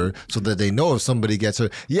over so that they know if somebody gets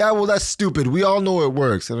hurt. Yeah, well, that's stupid. We all know it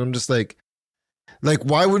works. And I'm just like,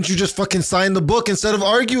 why wouldn't you just fucking sign the book instead of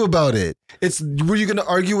argue about it? Were you going to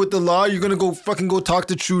argue with the law? You're going to go talk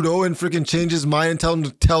to Trudeau and freaking change his mind and tell him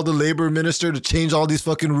to tell the labor minister to change all these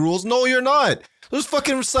fucking rules? No, you're not. Just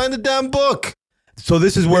fucking sign the damn book. So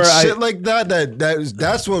this is where shit like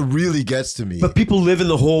that's what really gets to me. But people live in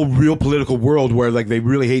the whole real political world where like they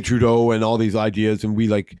really hate Trudeau and all these ideas, and we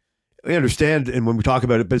understand, and when we talk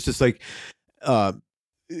about it, but it's just like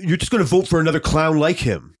you're just going to vote for another clown like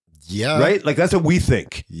him. Yeah. Right? Like, that's what we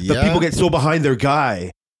think. Yeah. But people get so behind their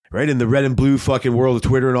guy, right? In the red and blue fucking world of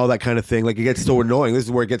Twitter and all that kind of thing. Like, it gets so annoying. This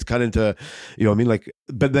is where it gets kind of into, what I mean? Like,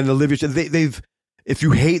 but then Olivia, if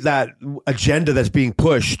you hate that agenda that's being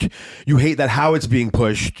pushed, you hate that how it's being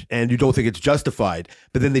pushed, and you don't think it's justified.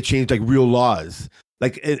 But then they change like real laws.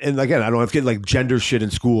 Like, and again, I don't have to get like gender shit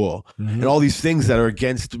in school and all these things that are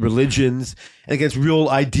against religions and against real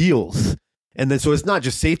ideals. And then, so it's not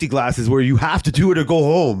just safety glasses where you have to do it or go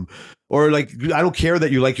home, or like, I don't care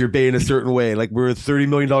that you like your bay in a certain way. Like, we're a $30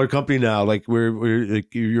 million company now. Like,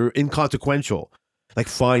 you're inconsequential. Like,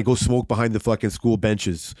 fine, go smoke behind the fucking school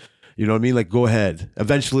benches. You know what I mean? Like, go ahead.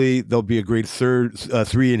 Eventually, there'll be a grade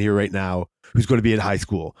 3 in here right now who's going to be in high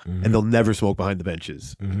school, and they'll never smoke behind the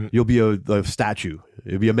benches. You'll be a statue.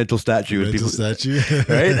 You'll be a mental statue. Statue.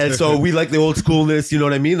 Right? And so we like the old schoolness, you know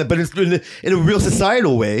what I mean? But it's in a real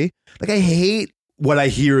societal way. Like, I hate what I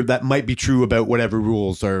hear that might be true about whatever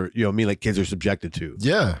rules are, like kids are subjected to.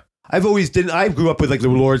 Yeah. I grew up with like the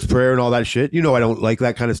Lord's Prayer and all that shit. I don't like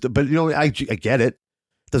that kind of stuff, but I get it.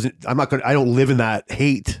 I don't live in that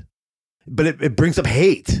hate, but it brings up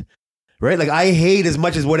hate, right? Like, I hate as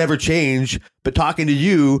much as whatever change, but talking to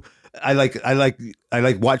you, I like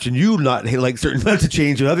watching you not like certain amounts of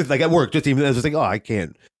change and other, like at work, just even, I was like, oh, I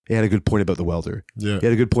can't. He had a good point about the welder. Yeah. He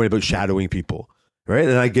had a good point about shadowing people. Right,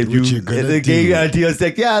 and I give you the gay ideas.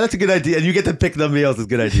 Like, yeah, that's a good idea, and you get to pick somebody else's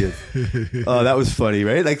good ideas. Oh, that was funny,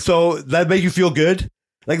 right? Like, so that make you feel good.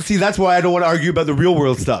 Like, see, that's why I don't want to argue about the real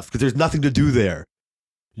world stuff, because there's nothing to do there.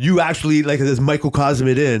 You actually like this microcosm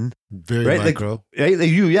it in, very right? micro. Like, right? Like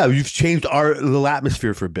you've changed our little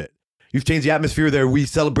atmosphere for a bit. You've changed the atmosphere there. We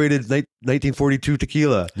celebrated 1942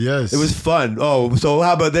 tequila. Yes. It was fun. Oh, so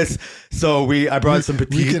how about this? So I brought some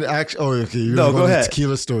petite. We can actually. Oh, okay. You're No, go ahead.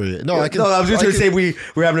 Tequila story. No, I can. No, I was just going to say we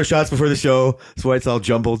were having our shots before the show. That's why it's all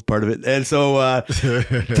jumbled, part of it. And so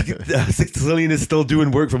Cillian is still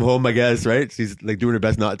doing work from home, I guess, right? She's like doing her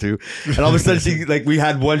best not to. And all of a sudden, we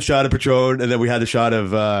had one shot of Patron, and then we had the shot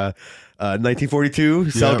of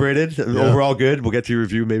 1942 celebrated. Overall good. We'll get to your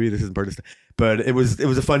review. Maybe this isn't part of the stuff. But it was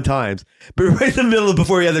a fun times. But right in the middle,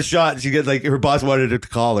 before we had the shot, she get her boss wanted her to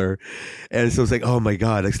call her, and so it's like, oh my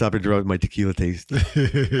god, I stopped interrupting my tequila taste.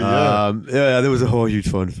 There was a whole huge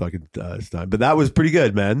fun fucking time. But that was pretty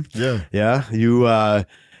good, man. Yeah.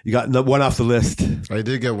 You got one off the list. I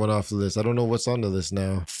did get one off the list. I don't know what's on the list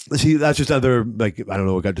now. See, that's just another, I don't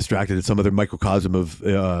know, got distracted. It's some other microcosm of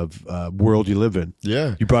world you live in.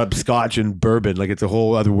 Yeah. You brought up scotch and bourbon. Like, it's a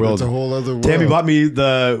whole other world. It's a whole other world. Tammy bought me we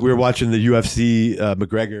were watching the UFC,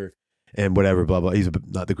 McGregor and whatever, blah, blah. He's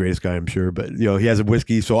not the greatest guy, I'm sure, but, he has a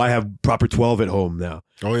whiskey, so I have proper 12 at home now.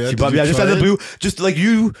 Oh, yeah? She bought me, just out of the blue, just like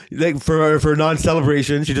you, for a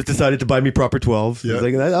non-celebration, she just decided to buy me proper 12. Yeah.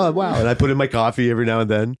 Like, oh, wow. And I put in my coffee every now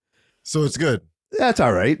and then. So it's good. That's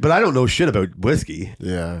all right, but I don't know shit about whiskey.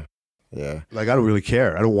 Yeah. Like, I don't really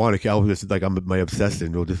care. I don't want to. I'll just, I'm my obsessed,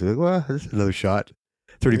 and we'll just be like, well, this is another shot.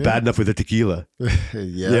 It's already bad enough with the tequila.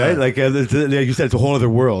 Yeah. Like you said, it's a whole other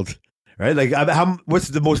world, right? Like, what's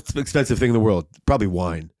the most expensive thing in the world? Probably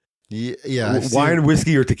wine. Yeah. Wine,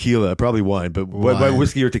 whiskey, or tequila? Probably wine, but why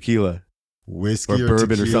whiskey or tequila? Whiskey or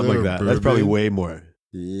bourbon or something like that. Bourbon? That's probably way more.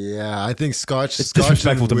 Yeah, I think scotch. It's scotch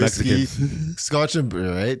disrespectful and to whiskey, Mexicans. Scotch and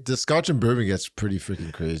right, the scotch and bourbon gets pretty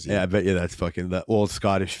freaking crazy. Yeah, I bet you that's fucking that old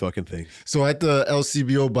Scottish fucking thing. So at the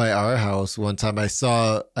LCBO by our house one time, I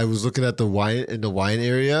was looking at the wine in the wine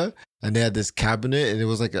area, and they had this cabinet, and it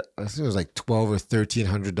was like I think it was like $1,200 or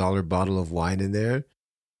 $1,300 bottle of wine in there,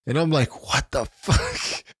 and I'm like, what the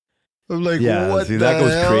fuck? I'm like, what? See, that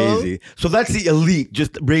goes crazy. So that's the elite,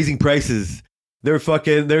 just raising prices. They're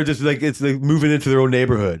just like, it's like moving into their own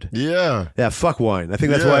neighborhood. Yeah. Yeah, fuck wine. I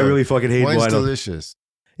think that's why I really fucking hate wine. Wine's delicious.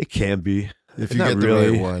 It can be. If you get the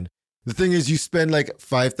right one. The thing is, you spend like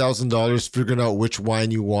 $5,000 figuring out which wine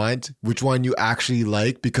you want, which wine you actually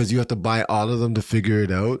like, because you have to buy all of them to figure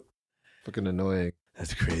it out. Fucking annoying.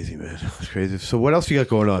 That's crazy, man. That's crazy. So what else you got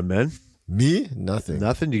going on, man? Me? Nothing.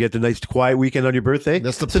 Nothing? You get the nice quiet weekend on your birthday?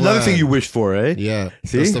 That's the plan. Another thing you wish for, eh? Yeah.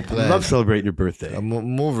 See? That's the plan. I love celebrating your birthday.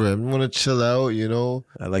 I'm over it. I want to chill out, I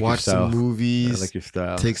like watch your style. some movies. I like your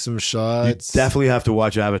style. Take some shots. You definitely have to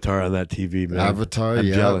watch Avatar on that TV, man. Avatar, I'm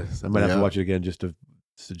jealous. I might have to watch it again just to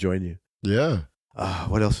join you. Yeah.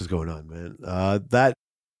 What else is going on, man?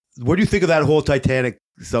 What do you think of that whole Titanic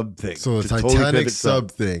sub thing? So the Titanic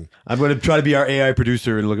sub thing. I'm going to try to be our AI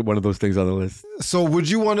producer and look at one of those things on the list. So do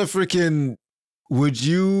you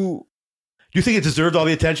think it deserved all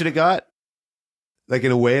the attention it got? Like,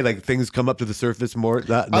 in a way, like things come up to the surface more?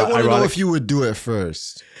 I want to know if you would do it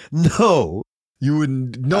first. No. You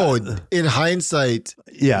wouldn't. No, in hindsight.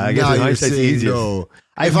 Yeah, I guess in hindsight it's easier. No.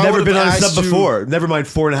 I've never been on a sub before. Never mind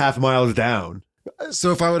 4.5 miles down.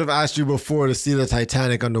 So if I would have asked you before to see the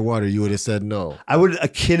Titanic underwater, you would have said no. I would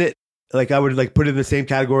akin it, I would put it in the same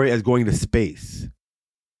category as going to space.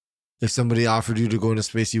 If somebody offered you to go into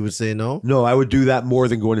space, you would say no? No, I would do that more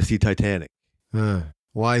than going to see Titanic.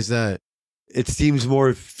 Why is that? It seems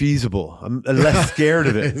more feasible. I'm less scared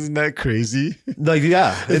of it. Isn't that crazy? Like,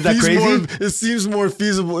 yeah. Isn't that crazy? It seems more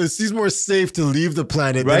feasible. It seems more safe to leave the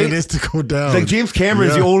planet than it is to go down. Like, James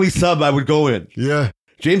Cameron's the only sub I would go in. Yeah.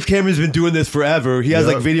 James Cameron's been doing this forever. He has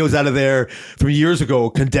videos out of there from years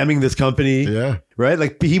ago condemning this company. Yeah. Right?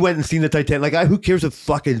 Like, he went and seen the Titanic. Like, who cares a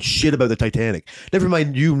fucking shit about the Titanic? Never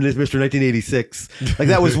mind you, Mr. 1986. Like,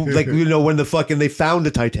 that was like, when they found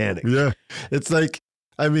the Titanic. Yeah. It's like,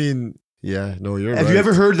 I mean, yeah, no, you're right. Have you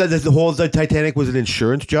ever heard that the whole Titanic was an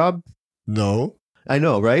insurance job? No. I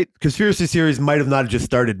know, right? Conspiracy theories might have not just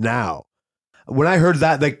started now. When I heard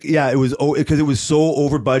that, it was because it was so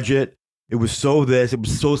over budget. It was so it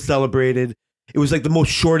was so celebrated. It was like the most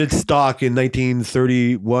shorted stock in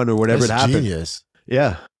 1931 or whatever it happened. Genius.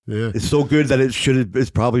 Yeah. Yeah. It's so good that it's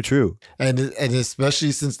probably true. And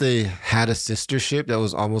especially since they had a sister ship that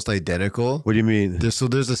was almost identical. What do you mean? There's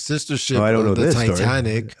a sister ship I don't know the this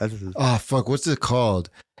Titanic. Oh, fuck. What's it called?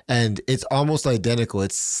 And it's almost identical.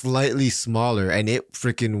 It's slightly smaller, and it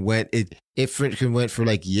freaking went. It freaking went for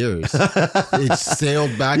like years. It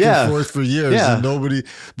sailed back and forth for years. Yeah. And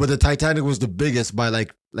but the Titanic was the biggest by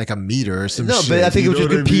like a meter or some shit. No, but I think it was just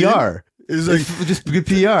good PR. It's like just good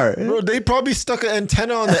PR. Bro, they probably stuck an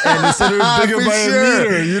antenna on the end instead of bigger by a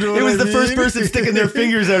meter. You know, it was the first person sticking their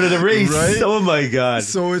fingers out of the race. Right? Oh my god!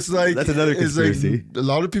 So it's like that's another conspiracy. Like, a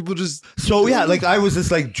lot of people just like I was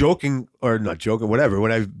just like joking or not joking, whatever.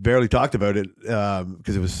 When I barely talked about it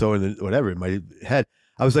because it was so in my head.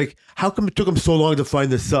 I was like, how come it took them so long to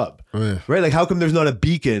find the sub? Right? Like, how come there's not a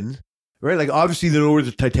beacon? Right? Like, obviously they know where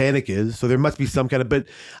the Titanic is, so there must be some kind of. But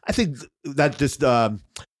I think that just disrespects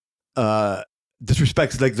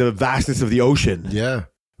like the vastness of the ocean. Yeah.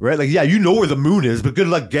 Right? Like, yeah, you know where the moon is, but good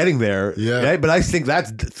luck getting there. Yeah. Right? But I think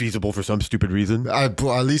that's feasible for some stupid reason. At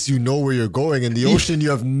least you know where you're going. In the ocean, you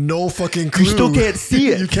have no fucking clue. You still can't see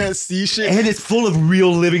it. You can't see shit. And it's full of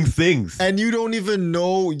real living things. And you don't even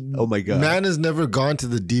know. Oh my God. Man has never gone to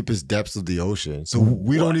the deepest depths of the ocean. So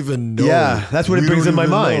we don't even know. Yeah, that's what it brings in my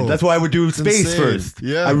mind. That's why I would do space first.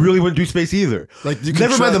 Yeah. I really wouldn't do space either. Like, you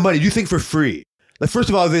never mind the money. You think for free. Like, first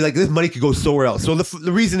of all, this money could go somewhere else. So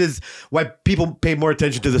the reason is why people pay more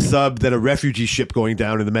attention to the sub than a refugee ship going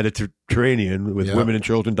down in the Mediterranean with women and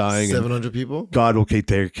children dying. 700 people? God will take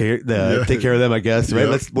care of them, I guess, right?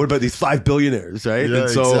 What about these 5 billionaires, right? Yeah, and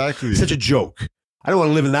so exactly. Such a joke. I don't want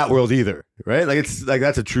to live in that world either, right? Like, it's like,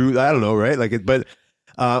 that's a true, I don't know, right? Like, but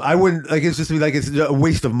I wouldn't, like, it's just like, it's a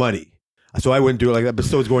waste of money. So I wouldn't do it like that, but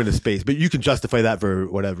so it's going to space. But you can justify that for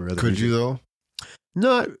whatever. Could you, though?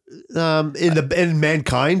 Not in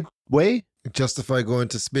mankind way. Justify going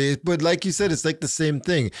to space, but like you said, it's like the same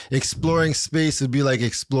thing. Exploring space would be like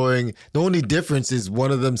exploring. The only difference is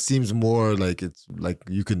one of them seems more like it's like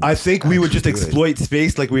you can. I think we would just exploit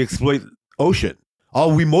space like we exploit ocean.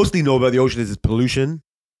 All we mostly know about the ocean is pollution,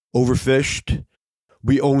 overfished.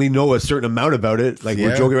 We only know a certain amount about it. Like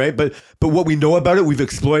we're joking, right? But what we know about it, we've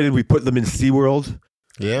exploited. We put them in SeaWorld.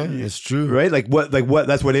 Yeah, it's true. Right? Like what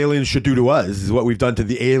that's what aliens should do to us, is what we've done to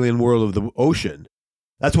the alien world of the ocean.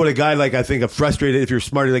 That's what a guy like, I think, a frustrated, if you're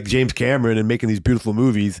smart like James Cameron and making these beautiful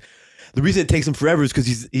movies, the reason it takes him forever is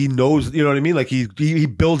because he knows, you know what I mean? Like he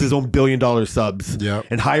builds his own $1 billion subs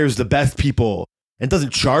and hires the best people and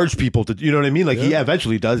doesn't charge people to, you know what I mean? Like he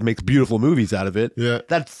eventually does, makes beautiful movies out of it. Yeah.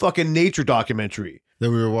 That fucking nature documentary that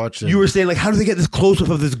we were watching. You were saying, like, how do they get this close up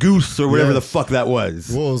of this goose or whatever the fuck that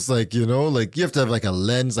was? Well, it's like, you know, like you have to have like a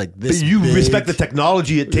lens like this. But you big. respect the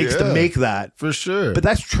technology it takes to make that. For sure. But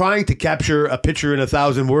that's trying to capture a picture in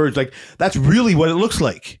 1,000 words. Like, that's really what it looks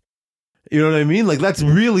like. You know what I mean? Like, that's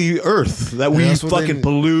really Earth that we fucking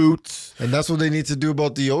pollute. And that's what they need to do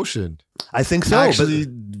about the ocean. I think so. Actually,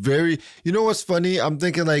 you know what's funny? I'm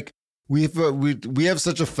thinking like, we have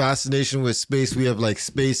such a fascination with space. We have like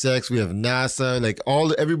SpaceX, we have NASA, like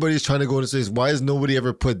everybody's trying to go into space. Why has nobody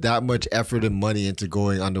ever put that much effort and money into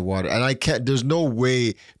going underwater? And there's no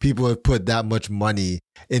way people have put that much money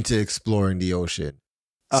into exploring the ocean.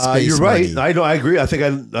 You're right. I know. I agree. I think I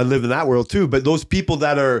live in that world too. But those people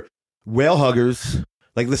that are whale huggers,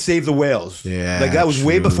 like the Save the Whales, like that was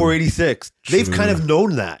way before '86. They've kind of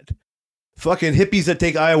known that. Fucking hippies that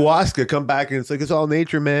take ayahuasca come back and it's like, it's all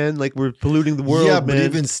nature, man. Like, we're polluting the world, man. But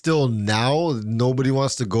even still now, nobody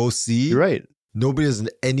wants to go see. You're right. Nobody has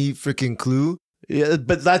any freaking clue. Yeah,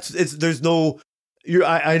 but there's no,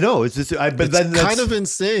 I know. It's just, but it's then kind of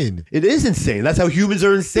insane. It is insane. That's how humans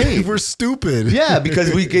are insane. We're stupid. Yeah,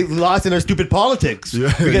 because we get lost in our stupid politics.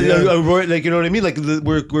 Like, you know what I mean? Like,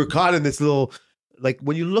 we're caught in this little, like,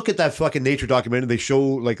 when you look at that fucking nature documentary, they show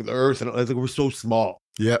like the Earth and like we're so small.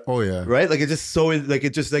 Yeah. Oh yeah. Right. Like, it's just so like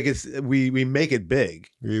it's just like it's we make it big.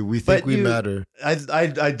 We think we matter.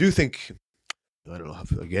 I do think. I don't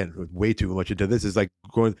know. Again, way too much into this is like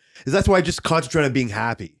going. Is that's why I just concentrate on being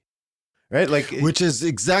happy. Right. Like, which is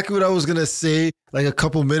exactly what I was gonna say. Like a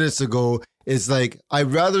couple minutes ago, is like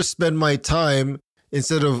I'd rather spend my time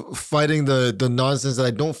instead of fighting the nonsense that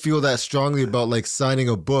I don't feel that strongly about, like signing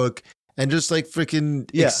a book. And just like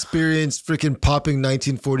freaking experience freaking popping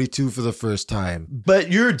 1942 for the first time.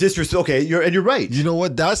 But you're okay, you're right. You know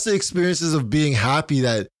what? That's the experiences of being happy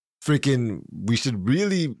that freaking we should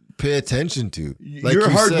really pay attention to. Like your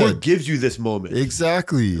hard work gives you this moment.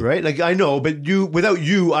 Exactly. Right? Like, I know, but without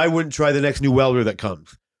you, I wouldn't try the next new welder that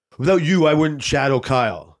comes. Without you, I wouldn't shadow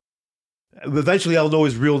Kyle. Eventually, I'll know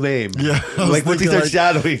his real name. Yeah. Like, once he starts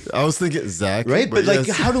shadowing. I was thinking Zach. Right? But like,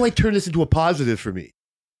 how do I turn this into a positive for me?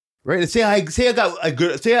 Right. Say I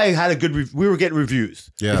had a good. We were getting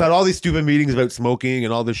reviews. Yeah. We've had all these stupid meetings about smoking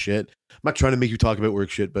and all this shit. I'm not trying to make you talk about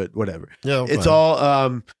work shit, but whatever. Yeah. It's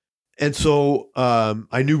all. And so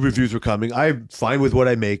I knew reviews were coming. I'm fine with what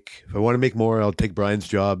I make. If I want to make more, I'll take Brian's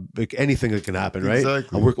job. Like, anything that can happen, right?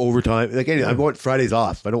 Exactly. I'll work overtime. Like, anything. I want Fridays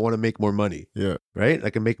off. I don't want to make more money. Yeah. Right.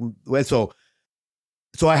 I can make. And so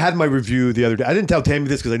So I had my review the other day. I didn't tell Tammy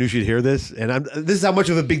this because I knew she'd hear this, and this is how much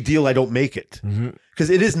of a big deal I don't make it, because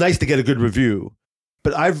it is nice to get a good review.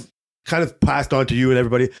 But I've kind of passed on to you and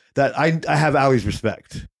everybody that I have Ali's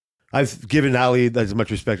respect. I've given Ali as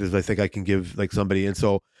much respect as I think I can give like somebody, and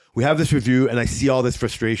so we have this review, and I see all this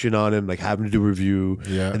frustration on him, like having to do a review,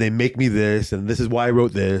 and they make me this, and this is why I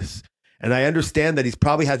wrote this, and I understand that he's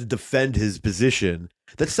probably had to defend his position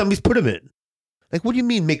that somebody's put him in. Like, what do you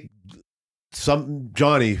mean make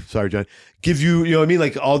Johnny, give you, you know what I mean?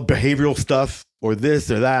 Like all behavioral stuff or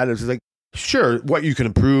this or that. It's just like, sure, what you can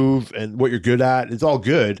improve and what you're good at, it's all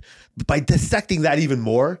good. But by dissecting that even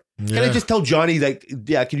more, can I just tell Johnny, like,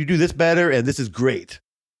 yeah, can you do this better? And this is great.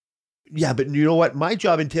 Yeah, but you know what? My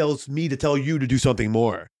job entails me to tell you to do something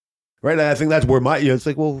more. Right? And I think that's where it's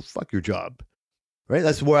like, well, fuck your job. Right?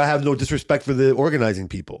 That's where I have no disrespect for the organizing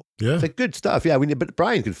people. Yeah. It's like, good stuff. Yeah, but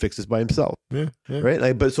Brian can fix this by himself. Yeah. Right?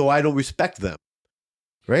 Like, but so I don't respect them.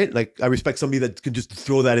 Right? Like, I respect somebody that can just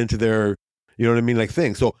throw that into their, you know what I mean? Like,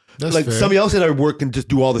 thing. So, that's like, fair. Somebody else in our work can just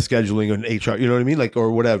do all the scheduling and HR, you know what I mean? Like,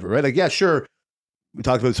 or whatever. Right? Like, yeah, sure. We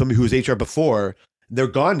talked about somebody who was HR before. They're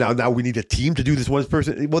gone now. Now we need a team to do this one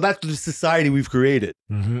person. Well, that's the society we've created.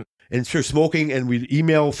 And sure, smoking, and we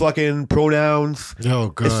email fucking pronouns. Oh,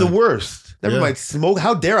 God. It's the worst. Never mind smoke.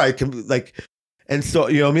 How dare I and so,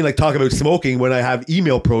 you know what I mean? Like, talk about smoking when I have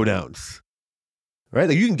email pronouns. Right?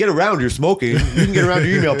 Like, you can get around your smoking. You can get around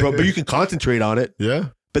your email but you can concentrate on it. Yeah.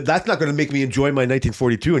 But that's not going to make me enjoy my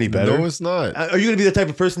 1942 any better. No, it's not. Are you going to be the type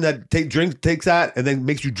of person that takes that and then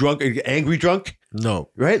makes you drunk, or angry drunk? No.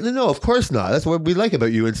 Right? No, of course not. That's what we like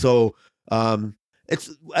about you. And so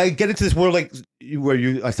I get into this world like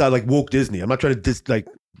where I sound like woke Disney. I'm not trying to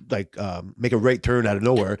make a right turn out of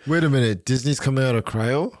nowhere. Wait a minute. Disney's coming out of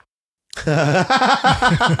cryo?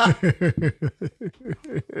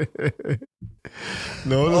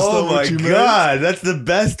 No, that's not what you meant. Oh my God, that's the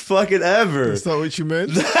best fucking ever. That's not what you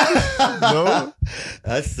meant? No?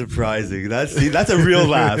 That's surprising. That's a real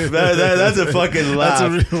laugh. That's a fucking laugh.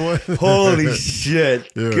 That's a real one. Holy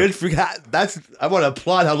shit. Yeah. Good for I want to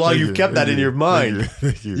applaud how long you've kept that in your mind.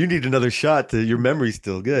 Thank you. You need another shot. Your memory's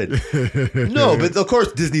still good. No, but of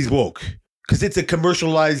course Disney's woke because it's a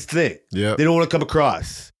commercialized thing. Yeah. They don't want to come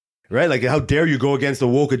across. Right? Like, how dare you go against the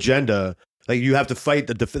woke agenda? Like, you have to fight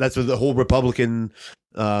that's the whole Republican,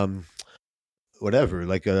 whatever,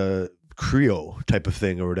 like a Creo type of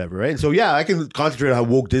thing or whatever, right? And so, yeah, I can concentrate on how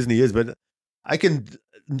woke Disney is, but I can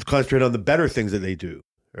concentrate on the better things that they do,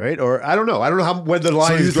 right? Or I don't know when the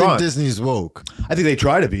line is drawn. So you think Disney's woke? I think they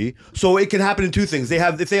try to be. So it can happen in two things.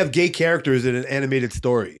 If they have gay characters in an animated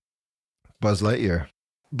story. Buzz Lightyear.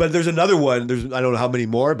 But there's another one. I don't know how many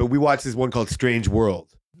more, but we watched this one called Strange World.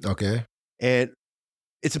 Okay. And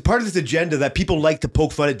it's a part of this agenda that people like to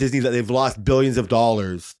poke fun at Disney that they've lost billions of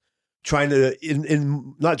dollars trying to,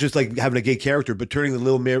 in not just like having a gay character, but turning the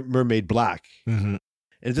Little Mermaid black. And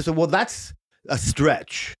it's just, well, that's a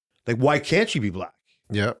stretch. Like, why can't she be black?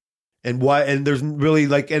 Yeah. And why, and there's really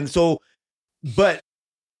like, and so, but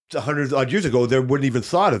 100 odd years ago, they wouldn't even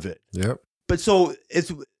thought of it. Yep. But so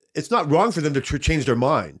it's not wrong for them to change their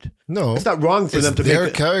mind. No. It's not wrong for them to their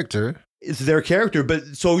character. It's their character, but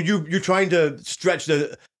so you're trying to stretch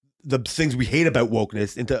the things we hate about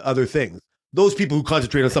wokeness into other things. Those people who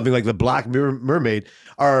concentrate on something like the Black Mermaid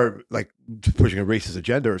are like pushing a racist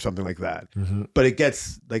agenda or something like that. But it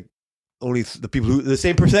gets like only the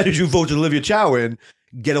same percentage who voted Olivia Chow in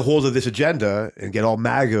get a hold of this agenda and get all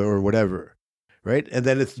MAGA or whatever, right? And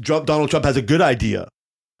then if Donald Trump has a good idea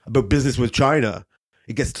about business with China,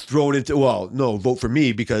 it gets thrown into, well, no, vote for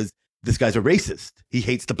me because this guy's a racist. He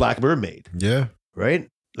hates the Black Mermaid. Yeah. Right?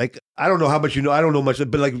 Like, I don't know how much you know. I don't know much,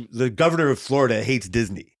 but like the governor of Florida hates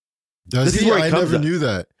Disney. Does he? I never knew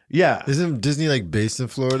that. Yeah. Isn't Disney like based in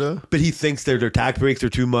Florida? But he thinks their tax breaks are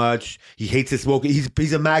too much. He hates his smoking.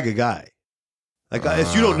 He's a MAGA guy. Like,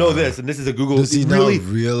 if you don't know this, and this is a Google. Does he really not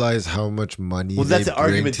realize how much money that's the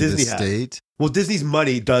argument to Disney the state? Has. Well, Disney's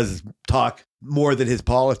money does talk more than his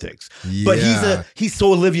politics. Yeah. But he's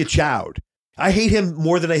so Olivia Chow'd. I hate him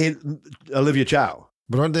more than I hate Olivia Chow.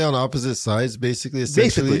 But aren't they on opposite sides, basically?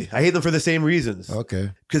 Basically, I hate them for the same reasons.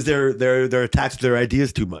 Okay, because they're attached to their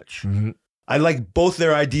ideas too much. I like both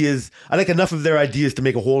their ideas. I like enough of their ideas to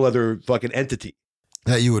make a whole other fucking entity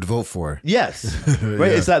that you would vote for. Yes,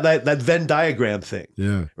 right. Yeah. It's that Venn diagram thing.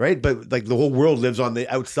 Yeah, right. But like the whole world lives on the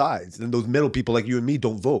outsides, and those middle people like you and me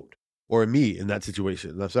don't vote, or me in that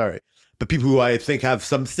situation. I'm sorry, but people who I think have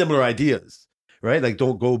some similar ideas. Right? Like,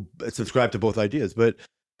 don't go subscribe to both ideas. But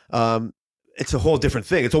it's a whole different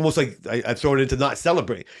thing. It's almost like I throw it into not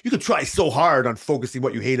celebrating. You could try so hard on focusing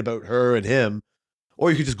what you hate about her and him, or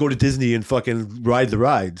you could just go to Disney and fucking ride the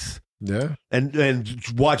rides. Yeah. And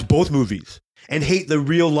watch both movies and hate the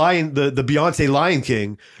real Lion, the Beyonce Lion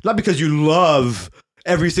King, not because you love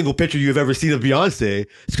every single picture you've ever seen of Beyonce.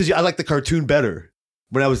 It's because I like the cartoon better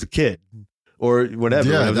when I was a kid or whatever.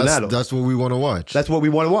 Yeah, when I was an adult. That's what we want to watch. That's what we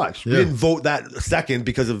want to watch. Yeah. We didn't vote that second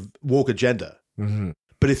because of woke agenda. Mm-hmm.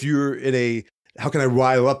 But if you're in a, how can I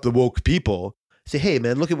rile up the woke people? Say, hey,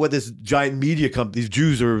 man, look at what this giant media company, these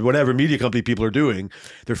Jews or whatever media company people are doing.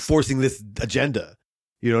 They're forcing this agenda.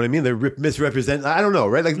 You know what I mean? They're misrepresenting. I don't know,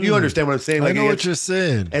 right? Like, you understand what I'm saying? Like, I know what you're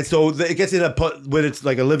saying. And so it gets in when it's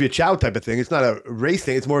like Olivia Chow type of thing. It's not a race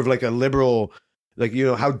thing. It's more of like a liberal, like,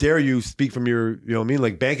 how dare you speak from your, you know what I mean?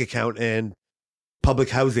 Like bank account and public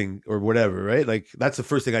housing or whatever, right? Like, that's the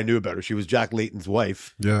first thing I knew about her. She was Jack Layton's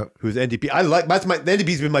wife. Yeah. Who's NDP. The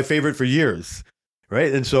NDP's been my favorite for years.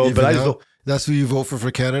 Right. And so, Even now, that's who you vote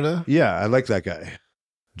for Canada? Yeah. I like that guy.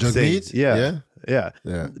 Jagmeet?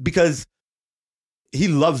 Yeah. Because he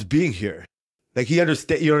loves being here. Like, he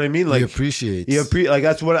understands, you know what I mean? Like, he appreciates. Like,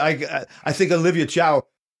 that's what I think Olivia Chow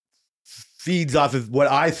feeds off of what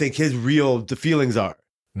I think his the feelings are.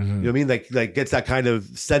 Mm-hmm. You know what I mean? Like gets that kind of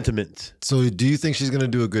sentiment. So do you think she's going to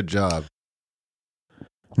do a good job?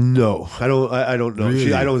 No, I don't know.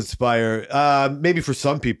 Really? I don't inspire. Maybe for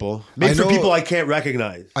some people. Maybe for people I can't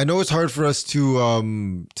recognize. I know it's hard for us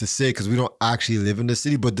to say because we don't actually live in the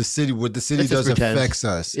city, but what the city does affects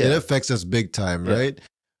us. Yeah. It affects us big time, right?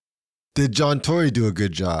 Did John Tory do a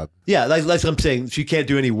good job? Yeah, like I'm saying, she can't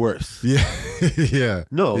do any worse. Yeah, yeah.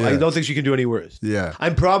 No, yeah. I don't think she can do any worse. Yeah,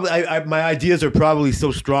 I'm probably. My ideas are probably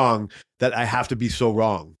so strong that I have to be so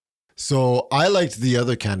wrong. So I liked the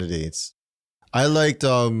other candidates. I liked.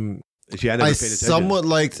 I somewhat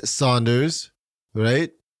liked Saunders,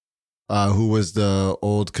 right? Who was the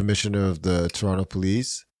old commissioner of the Toronto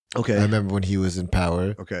Police? Okay, I remember when he was in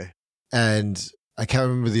power. Okay, and I can't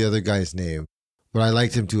remember the other guy's name, but I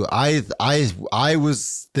liked him too. I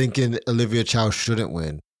was thinking Olivia Chow shouldn't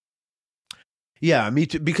win. Yeah, me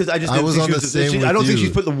too. Because I just I was on the same. I don't think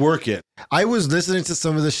she's put the work in. I was listening to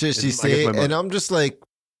some of the shit she said, and I'm just like,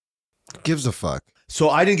 gives a fuck. So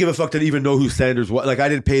I didn't give a fuck to even know who Sanders was. Like, I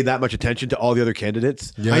didn't pay that much attention to all the other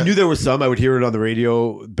candidates. Yeah. I knew there was some. I would hear it on the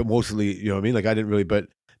radio, but mostly, you know what I mean? Like, I didn't really, but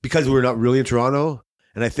because we're not really in Toronto,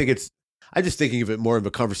 and I think I'm just thinking of it more of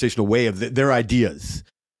a conversational way of their ideas.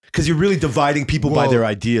 Because you're really dividing people by their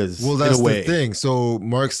ideas. Well, that's in a way. The thing. So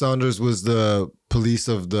Mark Saunders was the police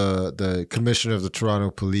of the commissioner of the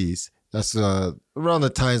Toronto Police. That's around the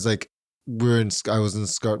times like I was in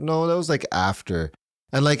Scarborough. No, that was like after.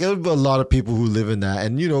 And like a lot of people who live in that,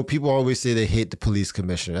 and people always say they hate the police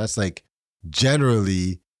commissioner. That's like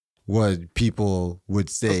generally what people would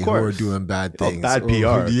say who are doing bad things. Bad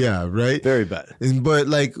PR. Yeah, right? Very bad. But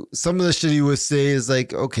like some of the shit he would say is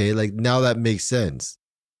like, okay, like now that makes sense.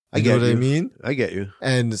 You know what I mean? I get you.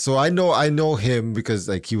 And so I know him because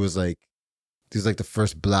like he was like the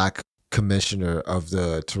first black commissioner of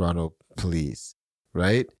the Toronto Police,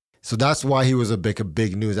 right? So that's why he was a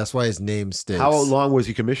big news. That's why his name sticks. How long was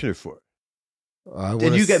he commissioner for?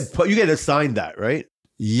 And you get assigned that, right?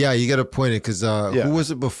 Yeah, you get appointed because who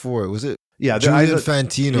was it before? Was it Julian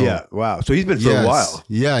Fantino? Yeah, wow. So he's been for a while.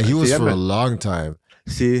 Yeah, he was for a long time.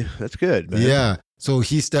 See, that's good, man. Yeah. So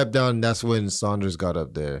he stepped down, and that's when Saunders got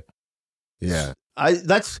up there. Yeah.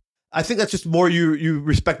 I think that's just more you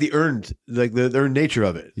respect the earned, like the earned nature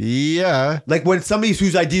of it. Yeah. Like when somebody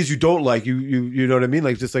whose ideas you don't like, you know what I mean?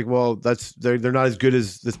 Like just like, well, they're not as good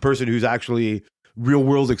as this person who's actually real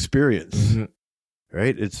world experience. Mm-hmm.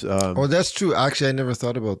 Right? It's oh, that's true. Actually, I never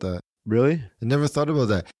thought about that. Really? I never thought about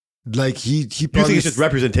that. Like he probably. You think it's just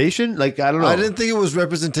representation? Like I don't know. I didn't think it was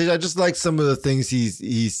representation. I just like some of the things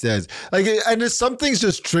he says. Like, and some things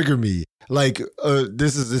just trigger me. Like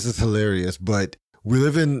this is hilarious, but we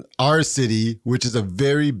live in our city, which is a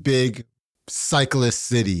very big cyclist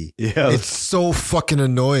city. Yeah. It's so fucking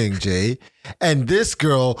annoying, Jay. And this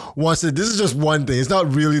girl wants to, this is just one thing. It's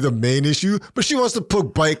not really the main issue, but she wants to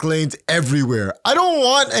put bike lanes everywhere. I don't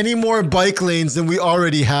want any more bike lanes than we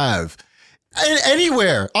already have.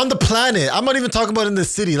 Anywhere on the planet. I'm not even talking about in the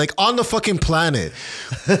city, like on the fucking planet.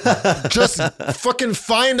 Just fucking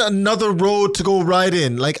find another road to go right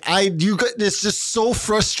in. Like it's just so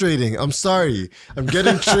frustrating. I'm sorry. I'm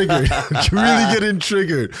getting triggered. I'm really getting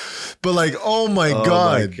triggered. But like, oh my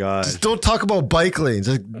God. Just don't talk about bike lanes.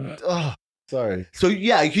 Like, oh. Sorry. So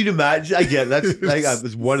yeah, can you imagine? I get that's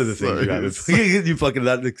that's one of the things you have. You fucking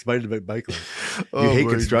that explained about bike lanes. You hate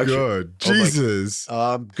construction. God. Jesus.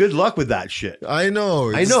 Good luck with that shit. I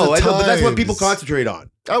know, but that's what people concentrate on.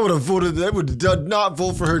 I would have voted. I would not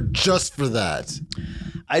vote for her just for that.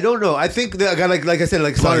 I don't know. I think that like I said,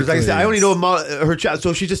 like Saunders, like I said, I only know her child.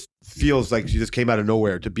 So she just feels like she just came out of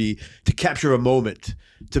nowhere to capture a moment,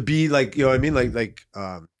 to be like, you know what I mean?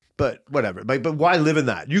 But whatever. But why live in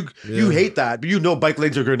that? You hate that, but you know bike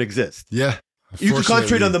lanes are going to exist. Yeah. You can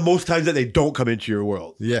concentrate on the most times that they don't come into your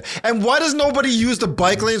world. Yeah. And why does nobody use the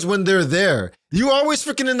bike lanes when they're there? You always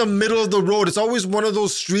freaking in the middle of the road. It's always one of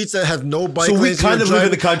those streets that have no bike lanes. So we kind of live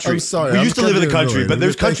in the country. I'm sorry. We used to live in the country, but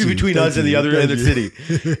there's country between us and the other end of the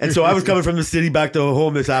city. And so I was coming from the city back to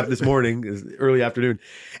home this morning, early afternoon.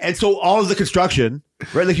 And so all of the construction,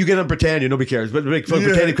 right? Like you get on Britannia, nobody cares, but like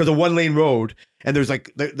Britannia because of 1 lane road. And there's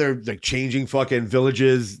like, they're like changing fucking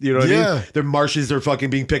villages, you know what I mean? Their marshes are fucking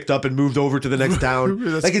being picked up and moved over to the next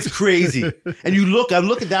town. Like it's crazy. And I'm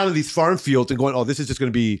looking down at these farm fields and going, oh, this is just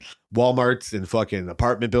going to be Walmarts and fucking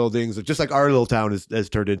apartment buildings, just like our little town has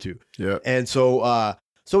turned into. Yeah. And so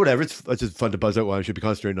whatever, it's just fun to buzz out while I should be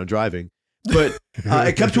concentrating on driving. But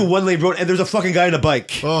it comes to a 1 lane road and there's a fucking guy on a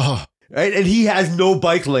bike. Oh. Right? And he has no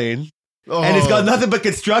bike lane. Oh. And it's got nothing but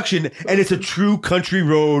construction, and it's a true country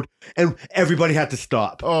road, and everybody had to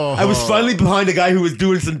stop. Oh. I was finally behind a guy who was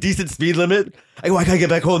doing some decent speed limit. I go, I gotta get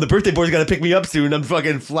back home. The birthday boy's gotta pick me up soon. I'm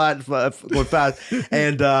fucking going fast.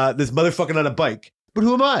 And this motherfucking on a bike. But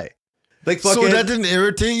who am I? Like fucking, so that didn't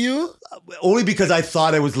irritate you? Only because I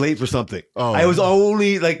thought I was late for something. Oh. I was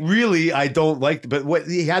only like, really, I don't like, but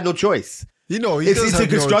he had no choice. You know, it's a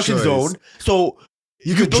construction zone, so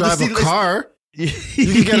you could drive a car. You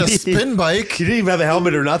can get a spin bike. You didn't even have a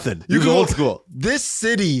helmet or nothing. You go old school. This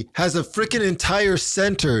city has a freaking entire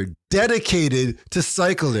center dedicated to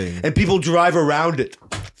cycling, and people drive around it.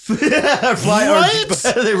 Right?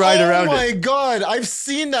 They ride around it. Oh my god, I've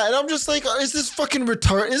seen that, and I'm just like, is this fucking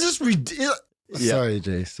retarded? Is this ridiculous? Yeah. Sorry,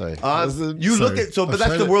 Jay. Sorry. Look at but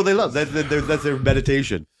that's the world they love. That's their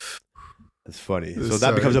meditation. That's funny. So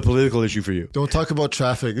that becomes a political issue for you. Don't talk about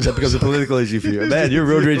traffic. That becomes a political issue for you. Man, your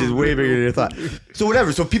road rage is way bigger than you thought. So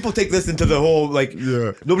whatever. So people take this into the whole, like,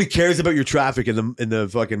 nobody cares about your traffic in the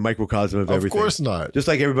fucking microcosm of everything. Of course not. Just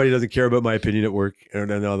like everybody doesn't care about my opinion at work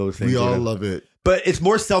and all those things. We all love it. But it's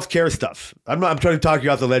more self-care stuff. I'm trying to talk you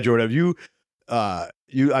off the ledge or whatever.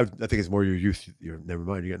 I think it's more your youth. Never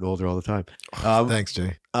mind. You're getting older all the time. Thanks,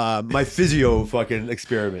 Jay. My physio fucking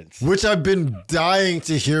experiments, which I've been dying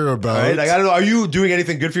to hear about. Right? Like, I don't know. Are you doing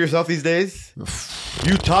anything good for yourself these days?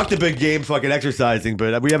 You talked a big game, fucking exercising,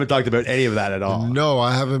 but we haven't talked about any of that at all. No,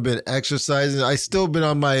 I haven't been exercising. I still been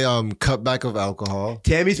on my cutback of alcohol.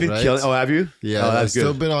 Tammy's been killing. Oh, have you? Yeah, I've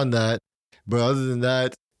still been on that. But other than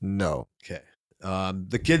that, no. Okay.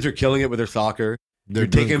 The kids are killing it with their soccer. You're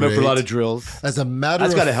taking them up for a lot of drills. As a matter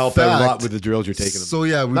of fact, that's got to help out a lot with the drills you're taking them. So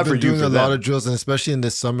yeah, we've been doing a lot of drills, and especially in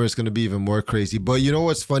this summer, it's going to be even more crazy. But you know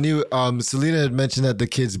what's funny? Selena had mentioned that the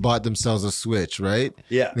kids bought themselves a Switch, right?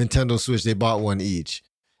 Yeah. Nintendo Switch. They bought one each,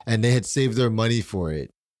 and they had saved their money for it.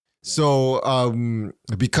 So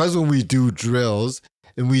because when we do drills,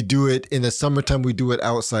 and we do it in the summertime, we do it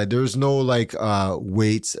outside. There's no like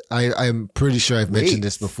weights. I'm pretty sure I've mentioned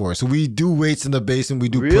this before. So we do weights in the basement. We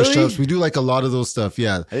do push-ups. We do like a lot of those stuff.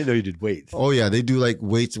 Yeah. I didn't know you did weights. Oh yeah, they do like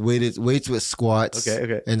weights with squats.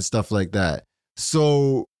 Okay. And stuff like that.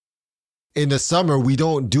 So in the summer, we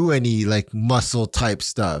don't do any like muscle type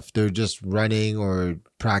stuff. They're just running or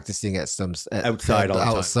practicing at outside all the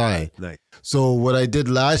outside. Nice. So what I did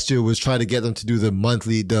last year was try to get them to do the month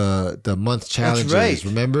challenges. That's right.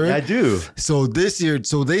 Remember? I do. So this year,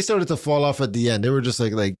 they started to fall off at the end. They were just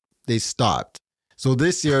like they stopped. So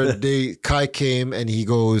this year, Kai came and he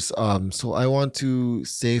goes, so I want to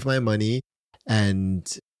save my money and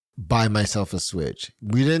buy myself a Switch.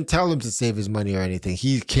 We didn't tell him to save his money or anything.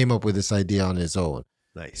 He came up with this idea on his own.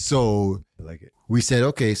 Nice. So I like it. We said,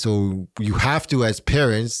 okay, so you have to, as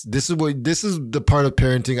parents, this is the part of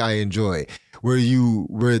parenting I enjoy, where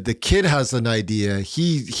the kid has an idea,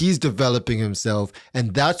 he's developing himself,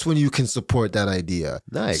 and that's when you can support that idea.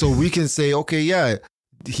 Nice. So we can say, okay, yeah,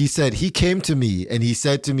 he came to me and he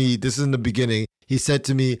said to me, this is in the beginning, he said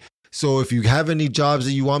to me, so if you have any jobs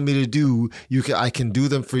that you want me to do, I can do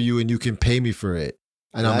them for you and you can pay me for it.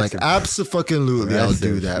 And I'm like, absolutely, I'll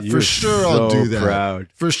do that. For sure, I'll do that. Proud.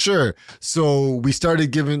 For sure. So we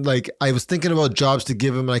started giving, I was thinking about jobs to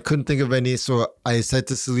give him, and I couldn't think of any. So I said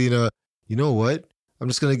to Selena, you know what? I'm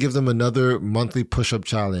just going to give them another monthly push-up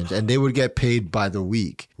challenge, and they would get paid by the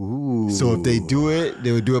week. Ooh. So if they do it,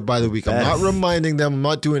 they would do it by the week. I'm not reminding them. I'm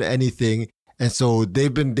not doing anything. And so they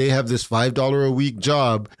have this $5 a week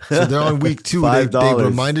job. So they're on week 2. They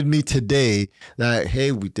reminded me today that,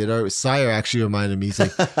 hey, our sire actually reminded me. He's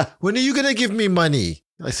like, when are you going to give me money?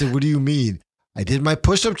 I said, what do you mean? I did my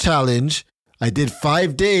push-up challenge. I did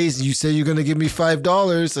 5 days. You said you're going to give me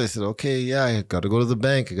 $5. I said, okay, yeah, I got to go to the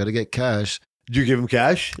bank. I got to get cash. Did you give them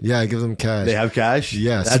cash? Yeah, I give them cash. They have cash?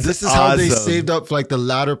 Yeah. So That's this is awesome. how they saved up for like the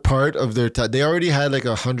latter part of their time. They already had like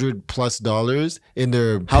 $100+ in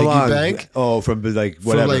their piggy bank. Oh, from like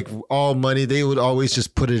whatever. For like all money. They would always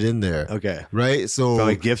just put it in there. Okay. Right? So for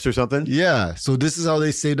like gifts or something? Yeah. So this is how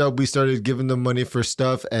they saved up. We started giving them money for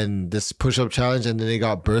stuff and this push-up challenge, and then they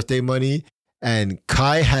got birthday money. And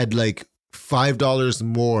Kai had like $5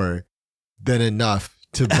 more than enough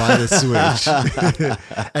to buy the Switch.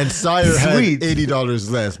 And Sire had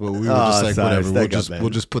 $80 less, but we were just like, whatever, we'll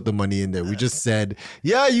just put the money in there. We just said,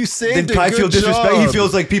 yeah, you saved. Did Kai feel disrespect? He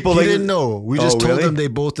feels like people he didn't know. We just told them they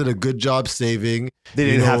both did a good job saving. They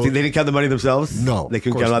didn't have to. They didn't count the money themselves. No, they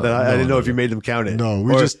couldn't count that. I didn't know if you made them count it. No,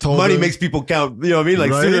 we just told money them, makes people count. You know what I mean?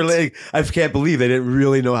 Like sooner or later, I can't believe they didn't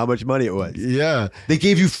really know how much money it was. Yeah, they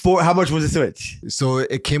gave you how much was the Switch? So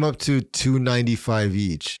it came up to $295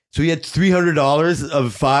 each. So he had $300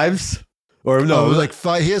 of fives. Or no, it was like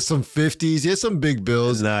five. He has some 50s. He has some big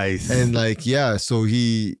bills. Nice. And like, yeah, so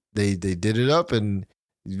they did it up, and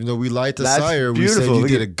even though we lied to Sire, beautiful. We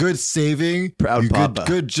said you did a good saving. Proud Papa.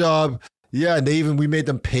 Good job. Yeah, and we made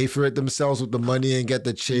them pay for it themselves with the money and get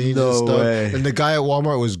the change no and stuff. Way. And the guy at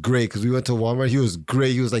Walmart was great because we went to Walmart. He was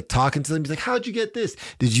great. He was like talking to them. He's like, "How'd you get this?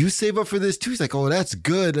 Did you save up for this too?" He's like, "Oh, that's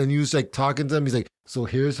good." And he was like talking to them. He's like, "So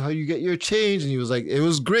here's how you get your change." And he was like, "It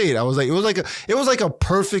was great." I was like, it was like a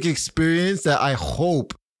perfect experience that I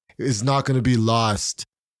hope is not going to be lost.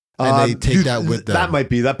 And they take that with them. That might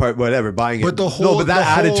be that part, whatever, buying it. But the whole,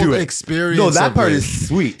 added to it. Experience. No, that part is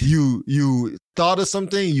sweet. You thought of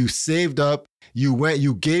something, you saved up,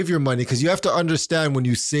 you gave your money, because you have to understand when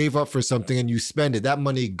you save up for something and you spend it, that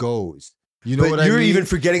money goes. You know what I mean? You're even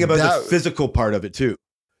forgetting about the physical part of it too.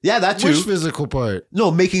 Yeah, that too. Which physical part?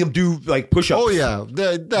 No, making them do like push-ups. Oh yeah,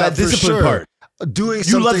 that discipline part. Doing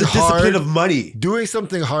something hard. You love the discipline of money. Doing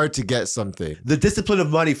something hard to get something. The discipline of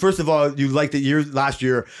money. First of all, you liked it last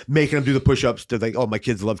year making them do the push-ups to like, oh, my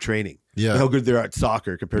kids love training. Yeah. How good they're at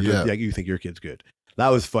soccer compared to like you think your kid's good. That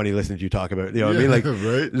was funny listening to you talk about it. You know what I mean? Like,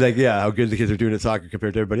 right? Like, yeah, how good the kids are doing at soccer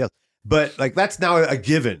compared to everybody else. But like that's now a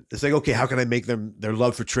given. It's like, okay, how can I make them their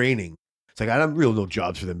love for training? It's like I don't really know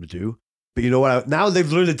jobs for them to do. But you know what? Now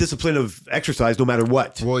they've learned the discipline of exercise no matter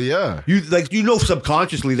what. Well, yeah. You know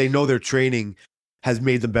subconsciously they know their training has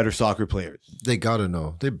made them better soccer players. They gotta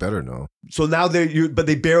know. They better know. So now but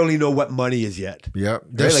they barely know what money is yet. Yeah,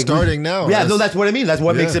 they're starting now. Yeah, no, that's what I mean. That's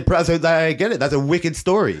what makes it. I get it. That's a wicked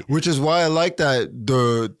story. Which is why I like that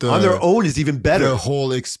the on their own is even better. The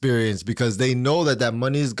whole experience, because they know that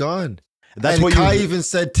money is gone. That's and what Kai even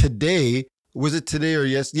said today. Was it today or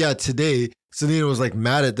yes? Yeah, today. Selena was like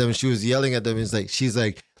mad at them. She was yelling at them. It's like she's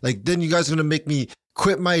like then you guys are gonna make me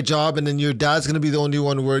quit my job, and then your dad's gonna be the only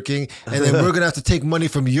one working, and then we're gonna have to take money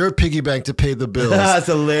from your piggy bank to pay the bills. That's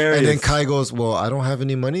hilarious. And then Kai goes, "Well, I don't have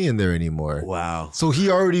any money in there anymore." Wow. So he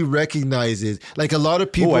already recognizes, like a lot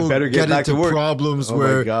of people get into problems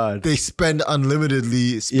where they spend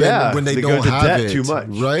unlimitedly when they don't have it too much,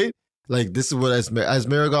 right? Like this is what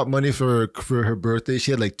Asmara got money for her birthday.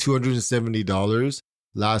 She had like $270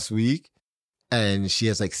 last week, and she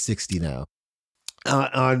has like 60 now.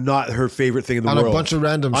 On not her favorite thing in the world. On a bunch of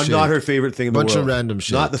random shit. Not her favorite thing in the world. Bunch of random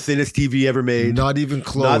shit. Not the thinnest TV ever made. Not even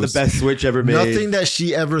close. Not the best Switch ever made. Nothing that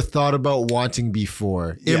she ever thought about wanting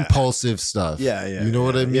before. Yeah. Impulsive stuff. Yeah. You know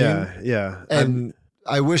what I mean? Yeah. And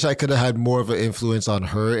I wish I could have had more of an influence on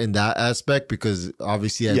her in that aspect, because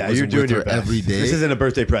obviously I wasn't with her every day. This isn't a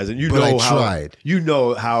birthday present. Tried. You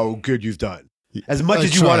know how good you've done. As much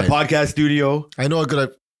as you want a podcast studio. I know how good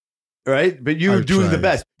I've... Right? But you're doing the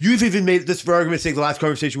best. You've even made this, for argument's sake, the last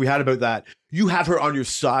conversation we had about that, you have her on your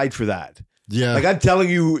side for that. Yeah. Like I'm telling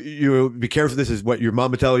you, be careful. This is what your mom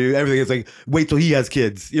would tell you. Everything is like, wait till he has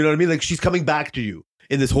kids. You know what I mean? Like she's coming back to you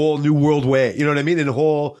in this whole new world way. You know what I mean? In a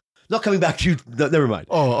whole, not coming back to you. No, never mind.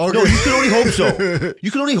 Oh, okay. No, you can only hope so. You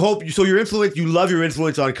can only hope. So your influence, you love your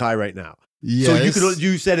influence on Kai right now. Yes. So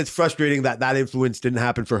you said it's frustrating that influence didn't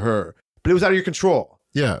happen for her, but it was out of your control.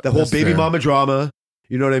 Yeah. The whole baby mama drama.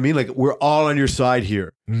 You know what I mean? Like we're all on your side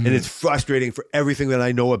here, and it's frustrating for everything that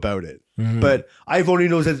I know about it. But I've only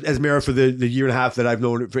known Asmara for the year and a half that I've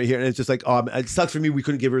known it for here, and it's just like, it sucks for me. We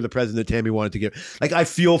couldn't give her the present that Tammy wanted to give. Like I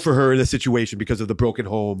feel for her in this situation because of the broken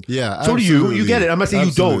home. Yeah, so absolutely. Do you. You get it. I'm not saying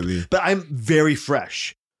you don't, but I'm very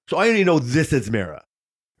fresh, so I only know this Asmara,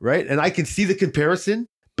 right? And I can see the comparison,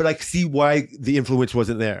 but I can see why the influence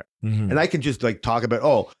wasn't there, and I can just like talk about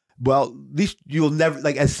well, at least you'll never,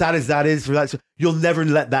 like, as sad as that is for that, you'll never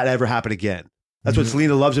let that ever happen again. That's what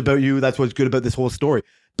Selena loves about you. That's what's good about this whole story.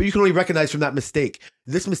 But you can only recognize from that mistake.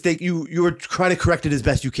 This mistake, you were trying to correct it as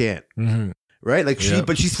best you can. right? Like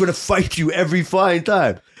but she's going to fight you every fine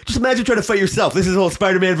time. Just imagine trying to fight yourself. This is all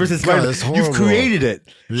Spider-Man versus Spider-Man. You've created it.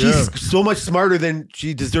 Yeah. She's so much smarter than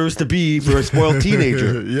she deserves to be for a spoiled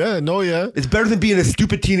teenager. It's better than being a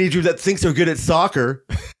stupid teenager that thinks they're good at soccer,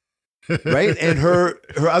 right? And her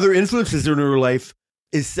other influences in her life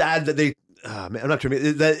is sad that they, I'm not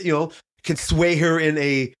trying that can sway her in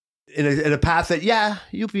a path that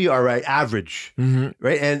you'll be all right, average,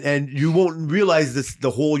 right? And you won't realize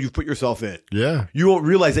the hole you've put yourself in. Yeah, you won't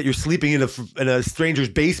realize that you're sleeping in a stranger's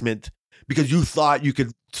basement because you thought you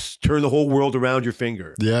could turn the whole world around your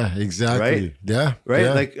finger. Yeah, exactly. Right? Yeah, right.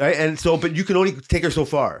 Yeah. Like, right? And so, but you can only take her so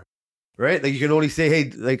far. Right, like you can only say,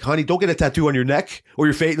 "Hey, like, honey, don't get a tattoo on your neck or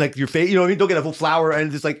your face, like your face. You know what I mean? Don't get a full flower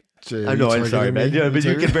and just like." I know, I'm sorry, man. Yeah, but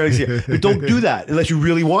you can barely see it. But don't do that unless you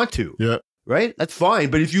really want to. Yeah. Right? That's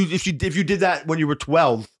fine. But if you did that when you were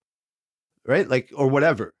 12, right? Like, or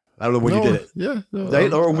whatever. I don't know when you did it. Yeah. No,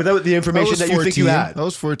 right? Or without the information that you think you had. I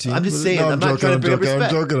was 14. I'm just saying, I'm not trying to bring up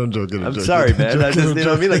respect. I'm joking. I'm sorry, man. You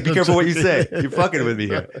know what I mean? Like, be careful what you say. You're fucking with me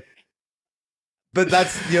here. But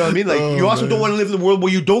that's, you know what I mean? Like, you also don't want to live in a world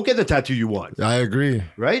where you don't get the tattoo you want. I agree.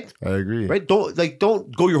 Right? I agree. Right? Don't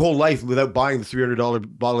go your whole life without buying the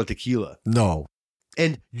 $300 bottle of tequila. No.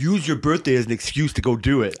 And use your birthday as an excuse to go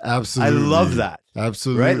do it. Absolutely. I love that.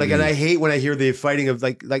 Absolutely. Right? Like, and I hate when I hear the fighting of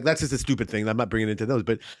like that's just a stupid thing. I'm not bringing it into those,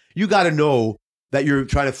 but you got to know that you're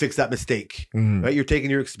trying to fix that mistake, right? You're taking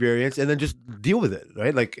your experience and then just deal with it,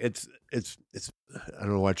 right? Like it's I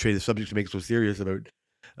don't know why I trade the subject to make it so serious about.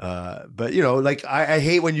 But like I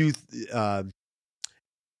hate when you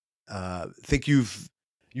think you've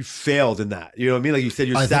failed in that. You know what I mean? Like you said,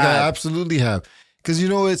 you're sad. I think I absolutely have. Because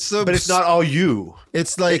but it's not all you.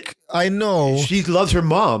 It's like I know she loves her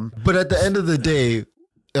mom, but at the end of the day,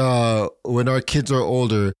 when our kids are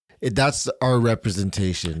older, that's our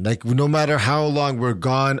representation. Like no matter how long we're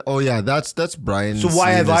gone, that's Brian. So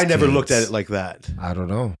why have I never looked at it like that? I don't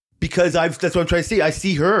know. Because that's what I'm trying to see. I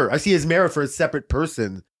see her. I see Esmera for a separate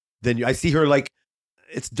person than you. I see her like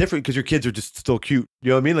it's different because your kids are just still cute. You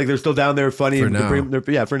know what I mean? Like they're still down there funny. For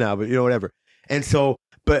now. For now, but whatever. And so,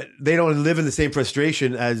 but they don't live in the same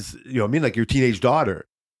frustration as, like your teenage daughter.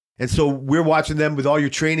 And so we're watching them with all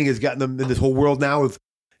your training has gotten them in this whole world now of,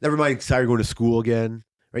 never mind, sorry, going to school again,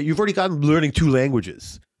 right? You've already gotten learning 2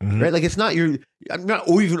 languages, right? Like it's not I'm not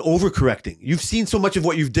even overcorrecting. You've seen so much of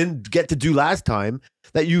what you didn't get to do last time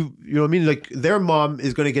that you know what I mean? Like their mom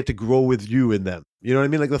is going to get to grow with you in them. You know what I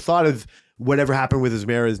mean? Like the thought of whatever happened with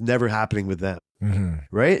Esmera is never happening with them,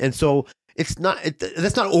 right? And so that's not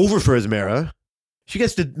over for Esmera. She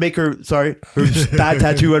gets to make her bad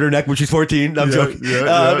tattoo on her neck when she's 14. I'm joking. You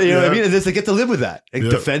know what I mean? And just like, get to live with that and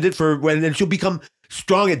defend it and she'll become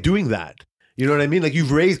strong at doing that. You know what I mean? Like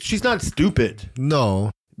she's not stupid.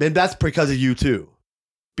 No. And that's because of you too.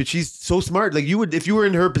 But she's so smart. Like if you were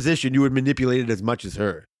in her position, you would manipulate it as much as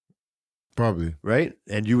her. Probably. Right?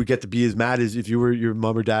 And you would get to be as mad as if you were your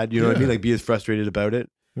mom or dad. You know what I mean? Like be as frustrated about it.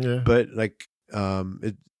 Yeah. But like,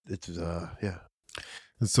 it's. And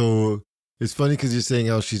so it's funny because you're saying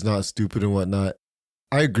how she's not stupid and whatnot.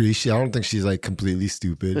 I agree. I don't think she's like completely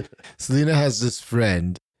stupid. Selena has this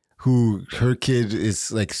friend who her kid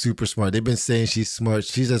is like super smart. They've been saying she's smart.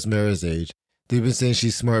 She's Esmera's age. They've been saying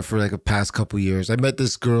she's smart for like the past couple years. I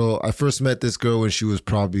first met this girl when she was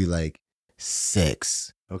probably like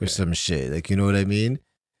 6 or some shit. Like, you know what I mean?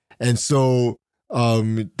 And so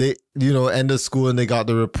they, end of school and they got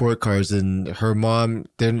the report cards and her mom,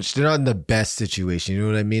 they're not in the best situation. You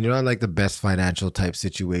know what I mean? They're not like the best financial type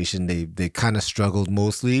situation. They kind of struggled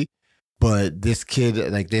mostly. But this kid,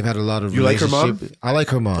 like they've had a lot of relationship. You like her mom? I like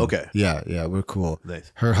her mom. Okay. Yeah, we're cool.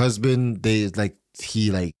 Nice. Her husband,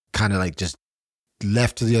 he kind of just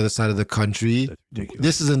left to the other side of the country.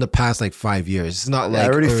 This is in the past like 5 years. It's not like I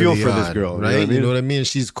already feel for this girl, right? You know what I mean?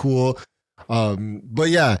 She's cool. But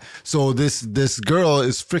yeah, so this girl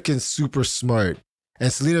is freaking super smart.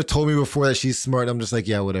 And Selena told me before that she's smart. I'm just like,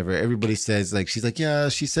 yeah, whatever. Everybody says she's like, yeah,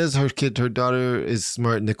 she says her daughter is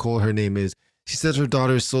smart. Nicole, her name is. She says her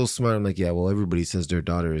daughter is so smart. I'm like, yeah, well, everybody says their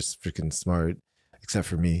daughter is freaking smart, except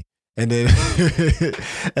for me. And then,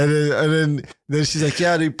 and then she's like,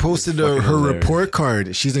 yeah, they posted her report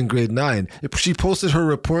card. She's in grade 9. She posted her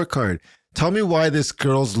report card. Tell me why this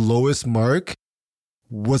girl's lowest mark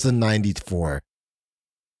was a 94.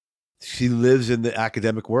 She lives in the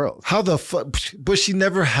academic world. How the fuck? But she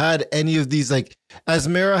never had any of these. Like,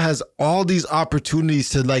 Esmera has all these opportunities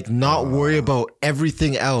to like not worry about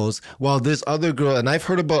everything else, while this other girl, and I've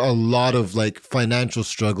heard about a lot of like financial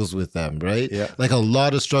struggles with them, right? Yeah. Like a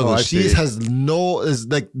lot of struggles. She has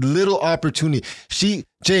little opportunity.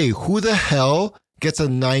 Jay, who the hell gets a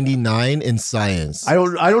 99 in science? I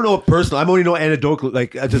don't know it personally. I'm only know anecdotal,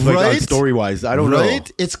 like just like story wise. I don't know.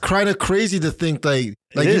 It's kind of crazy to think like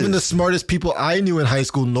even the smartest people I knew in high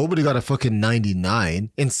school, nobody got a fucking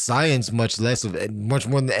 99 in science, much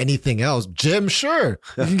more than anything else. Gym, sure,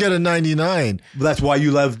 you can get a 99. But that's why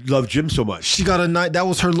you love gym so much. She got a 9. That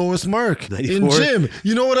was her lowest mark 94? In gym.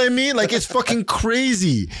 You know what I mean? Like, it's fucking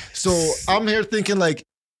crazy. So I'm here thinking like,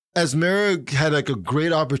 Asmara had like a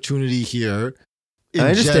great opportunity here. I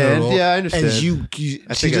understand. General, yeah, I understand.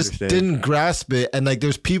 And she just didn't grasp it. And like,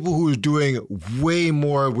 there's people who are doing way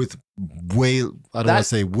more with I don't want to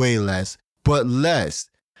say way less, but less.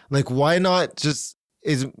 Like, why not just?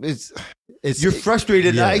 It's you're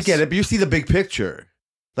frustrated. Yes. I get it, but you see the big picture.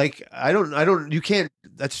 Like, I don't. You can't.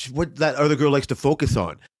 That's what that other girl likes to focus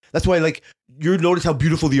on. That's why, like, you notice how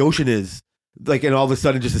beautiful the ocean is. Like, and all of a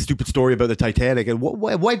sudden, just a stupid story about the Titanic. And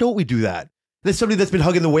why don't we do that? There's somebody that's been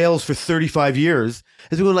hugging the whales for 35 years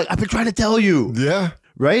is going like, I've been trying to tell you. Yeah.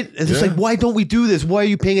 Right? And it's like, why don't we do this? Why are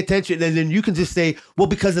you paying attention? And then you can just say, well,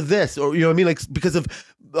 because of this, or, you know what I mean? Like, because of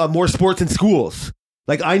more sports in schools.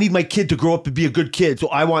 Like, I need my kid to grow up to be a good kid, so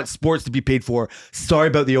I want sports to be paid for. Sorry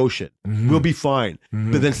about the ocean. Mm-hmm. We'll be fine.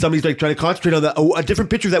 Mm-hmm. But then somebody's like trying to concentrate on a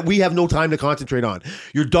different picture that we have no time to concentrate on.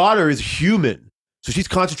 Your daughter is human. So she's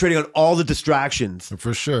concentrating on all the distractions.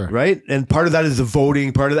 For sure. Right? And part of that is the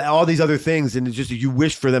voting, part of that, all these other things. And it's just, you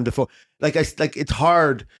wish for them to like it's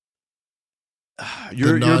hard.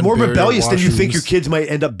 You're more rebellious than you think your kids might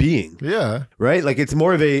end up being. Yeah. Right? Like, it's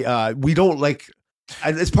more of a, we don't like,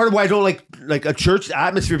 it's part of why I don't like a church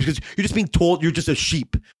atmosphere, because you're just being told, you're just a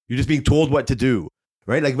sheep. You're just being told what to do.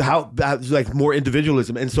 Right? Like, like more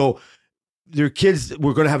individualism. And so your kids,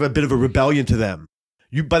 we're going to have a bit of a rebellion to them.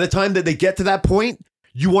 By the time that they get to that point,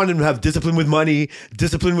 you want them to have discipline with money,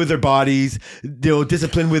 discipline with their bodies,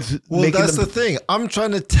 discipline with. Well, that's the thing. I'm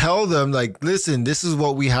trying to tell them, like, listen, this is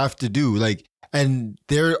what we have to do. Like, and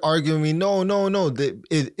they're arguing me, no.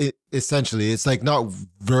 It essentially, it's like not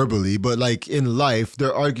verbally, but like in life,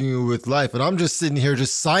 they're arguing with life. And I'm just sitting here,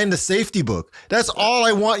 just sign the safety book. That's all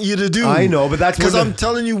I want you to do. I know, but that's because I'm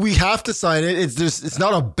telling you, we have to sign it. It's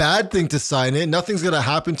not a bad thing to sign it. Nothing's going to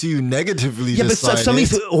happen to you negatively. Yeah, but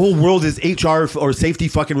somebody's whole world is HR or safety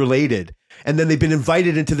fucking related. And then they've been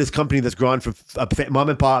invited into this company that's grown from mom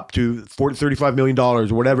and pop to $35 million or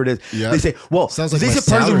whatever it is. Yeah. They say, well, sounds like these are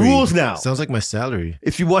part of the rules now. Sounds like my salary.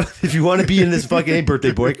 If you want to be in this fucking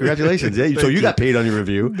birthday boy, congratulations. Yeah, so you got paid on your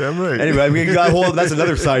review. Damn right. Anyway, that's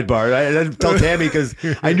another sidebar. I didn't tell Tammy because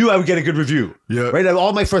I knew I would get a good review. Yeah. Right.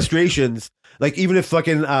 All my frustrations, like, even if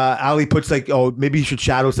fucking Ali puts like, oh, maybe he should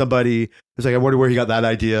shadow somebody. It's like, I wonder where he got that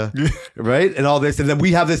idea, right? And all this. And then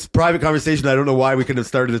we have this private conversation. I don't know why we couldn't have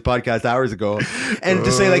started this podcast hours ago. And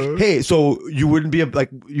to say like, hey, so you wouldn't be like,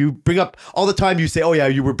 you bring up all the time, you say, oh yeah,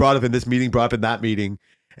 you were brought up in this meeting, brought up in that meeting.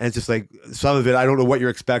 And it's just like, some of it, I don't know what you're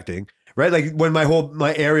expecting, right? Like, when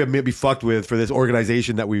my area may be fucked with for this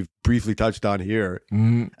organization that we've briefly touched on here.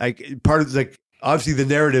 Mm-hmm. Like, part of like, obviously the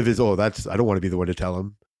narrative is, oh, I don't want to be the one to tell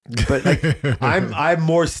him. But like, I'm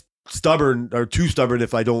more stubborn or too stubborn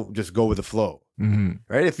if I don't just go with the flow. Mm-hmm.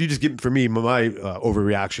 Right? If you just give, for me, my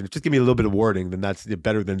overreaction, just give me a little bit of warning, then that's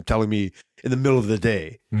better than telling me in the middle of the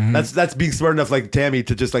day. Mm-hmm. That's being smart enough, like Tammy,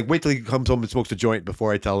 to just like wait till he comes home and smokes a joint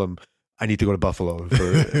before I tell him I need to go to Buffalo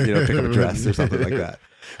for pick up a dress or something like that.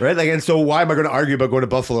 Right? Like, and so why am I going to argue about going to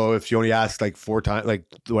Buffalo if she only asks like 4 times, like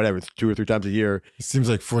whatever, 2 or 3 times a year? It seems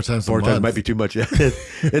like 4 times. 4 times might be too much. And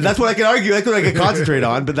that's what I can argue. That's what I can concentrate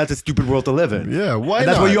on. But that's a stupid world to live in. Yeah, why? And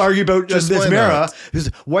that's why you argue about this Mara.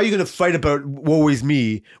 Why are you going to fight about woe is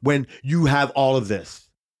me when you have all of this?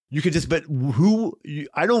 You could just, but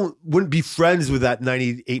wouldn't be friends with that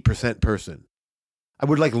 98% person. I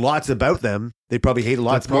would like lots about them. They'd probably hate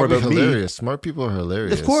lots more about hilarious. me. Smart people are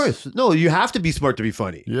hilarious. Of course. No, you have to be smart to be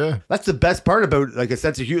funny. Yeah. That's the best part about like a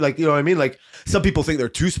sense of humor. Like, you know what I mean? Like, some people think they're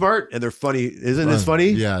too smart and they're funny. Isn't this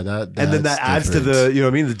funny? Yeah. And then that adds to the, you know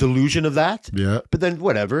what I mean? The delusion of that. Yeah. But then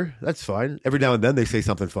whatever. That's fine. Every now and then they say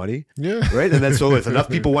something funny. Yeah. Right? And then so if enough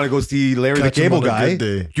people want to go see Larry the Cable Guy,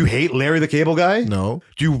 do you hate Larry the Cable Guy? No.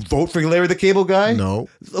 Do you vote for Larry the Cable Guy? No.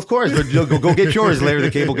 Of course. But go get yours, Larry the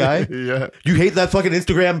Cable Guy. Yeah. You hate that fucking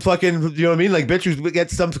Instagram fucking, you know what I mean? Like, bitch who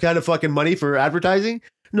gets some kind of fucking money for advertising.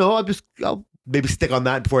 No, I'll maybe stick on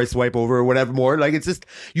that before I swipe over or whatever more. Like, it's just,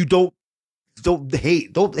 you don't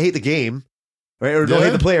hate the game, right? Or don't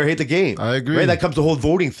hate the player, hate the game. I agree. Right? That comes the whole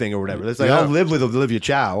voting thing or whatever. It's like, I'll live with Olivia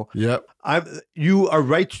Chow. Yep. You are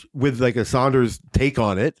right with like a Saunders take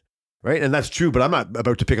on it. Right. And that's true, but I'm not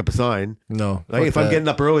about to pick up a sign. No. Like, if I'm getting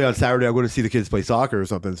up early on Saturday, I'll go to see the kids play soccer or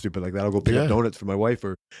something stupid like that. I'll go pick up donuts for my wife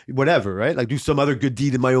or whatever. Right. Like, do some other good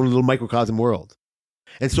deed in my own little microcosm world.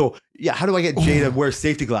 And so, yeah, how do I get Jay to wear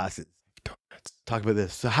safety glasses? Talk about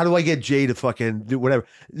this. So how do I get Jay to fucking do whatever?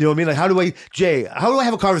 You know what I mean? Like, how do I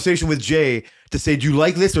have a conversation with Jay to say, do you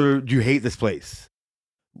like this or do you hate this place?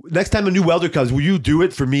 Next time a new welder comes, will you do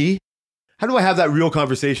it for me? How do I have that real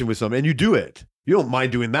conversation with someone? And you do it. You don't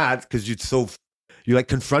mind doing that because you like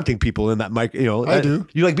confronting people in that mic. You know, I do.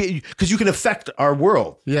 You like because you can affect our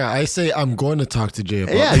world. Yeah, I say I'm going to talk to Jay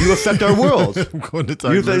about Yeah, you affect our world. I'm going to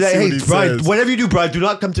talk. Hey, Brian, whatever you do, Brian, do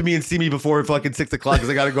not come to me and see me before fucking 6 o'clock because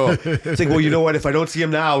I gotta go. It's like, well, you know what? If I don't see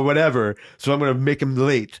him now, whatever, so I'm gonna make him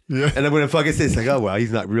late, and I'm gonna fucking say, it's like, oh well,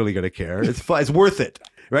 he's not really gonna care. It's fun. It's worth it,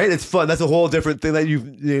 right? It's fun. That's a whole different thing that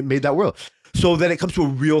you've made that world. So then it comes to a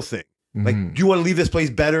real thing. Like, do you want to leave this place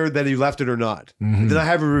better than you left it or not? And then I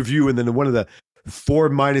have a review, and then one of the 4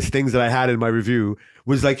 minus things that I had in my review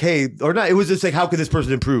was like, hey, or not. It was just like, how could this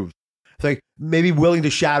person improve? It's like maybe willing to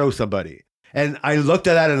shadow somebody. And I looked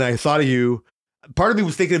at that and I thought of you. Part of me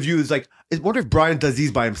was thinking of you as like, I wonder if Brian does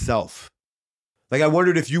these by himself. Like, I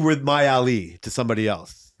wondered if you were my Ali to somebody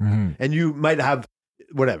else, and you might have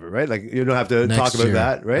whatever, right? Like, you don't have to talk about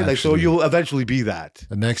that, right? Actually, like, so you'll eventually be that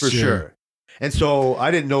next for year. Sure. And so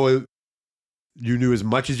I didn't know you knew as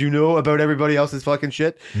much as you know about everybody else's fucking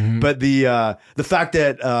shit. But the fact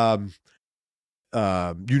that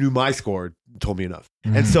you knew my score told me enough.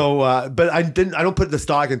 And so but I don't put the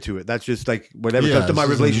stock into it. That's just like whatever comes to my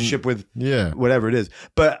relationship with whatever it is.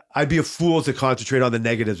 But I'd be a fool to concentrate on the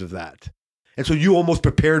negatives of that. And so you almost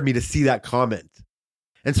prepared me to see that comment.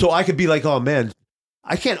 And so I could be like, oh man,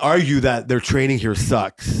 I can't argue that their training here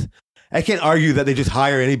sucks. I can't argue that they just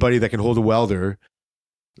hire anybody that can hold a welder.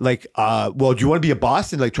 Like, well, do you want to be a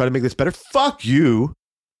boss and like try to make this better? Fuck you.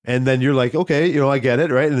 And then you're like, okay, you know, I get it,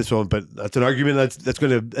 right? And so, but that's an argument that's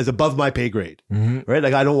is above my pay grade, right?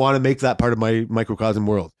 Like, I don't want to make that part of my microcosm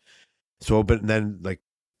world. So, but then like,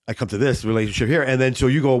 I come to this relationship here, and then so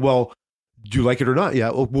you go, well, do you like it or not? Yeah.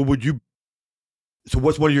 Well, would you? So,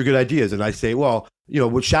 what's one of your good ideas? And I say, well, you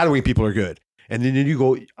know, shadowing people are good. And then you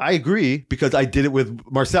go, I agree because I did it with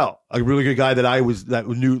Marcel, a really good guy that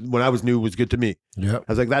knew when I was new was good to me. Yeah, I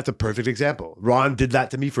was like, that's a perfect example. Ron did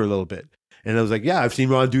that to me for a little bit, and I was like, yeah, I've seen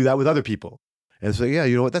Ron do that with other people. And so, yeah,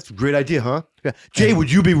 you know what? That's a great idea, huh? Yeah. Jay, would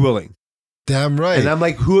you be willing? Damn right. And I'm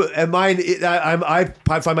like, who am I?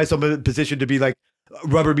 I find myself in a position to be like,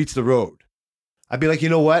 rubber meets the road. I'd be like, you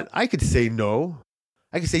know what? I could say no.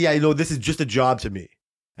 I could say, yeah, you know, this is just a job to me.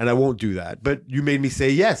 And I won't do that. But you made me say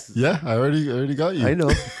yes. Yeah, I already got you. I know.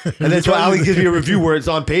 And then so Ali gives me a review where it's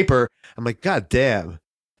on paper. I'm like, God damn.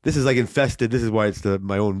 This is like infested. This is why it's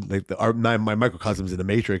my microcosm's in the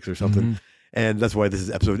Matrix or something. And that's why this is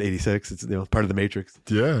episode 86. It's, you know, part of the Matrix.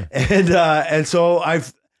 Yeah. And so I'm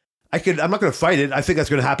not going to fight it. I think that's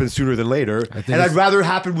going to happen sooner than later. And I'd rather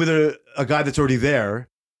happen with a guy that's already there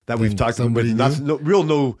that we've talked about.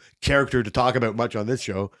 No character to talk about much on this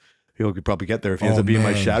show. He'll could probably get there if he ends up being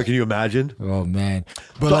my shadow. Can you imagine? Oh man!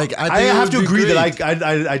 But so like, I have to agree that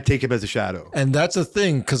I'd take him as a shadow. And that's a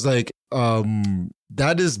thing, because like,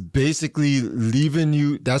 that is basically leaving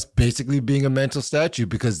you. That's basically being a mental statue.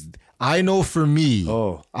 Because I know for me,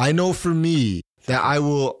 that I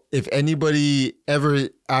will. If anybody ever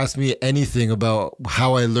asks me anything about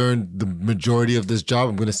how I learned the majority of this job,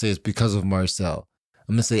 I'm going to say it's because of Marcel.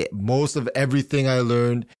 I'm going to say most of everything I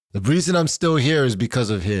learned. The reason I'm still here is because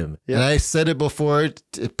of him. Yeah. And I said it before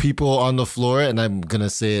to people on the floor, and I'm going to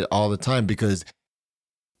say it all the time because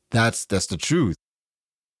that's the truth.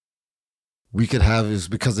 We could have is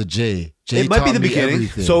because of Jay. Jay it might be the beginning.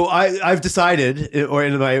 Everything. So I've decided, or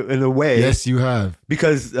in a way. Yes, you have.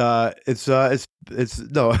 Because it's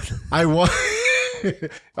no. I want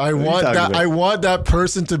that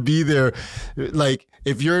person to be there. Like,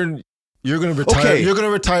 if you're going to retire, you're going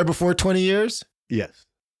to retire before 20 years? Yes.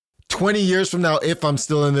 20 years from now, if I'm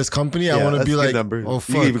still in this company, I want to be like, number. Oh,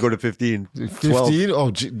 fuck. You can even go to 15. 15?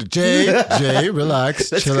 Oh, Jay, relax.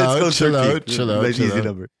 Chill out. Easy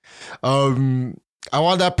number. I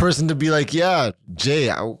want that person to be like, yeah, Jay,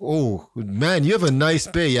 oh, man, you have a nice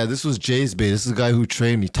bay. Yeah, this was Jay's bay. This is the guy who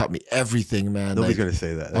trained me, taught me everything, man. Nobody's going to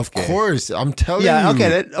say that. Of course. I'm telling you. Yeah, I'll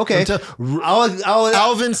get it. Okay.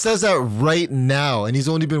 Alvin says that right now, and he's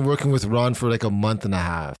only been working with Ron for like a month and a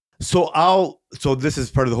half. So this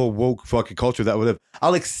is part of the whole woke fucking culture that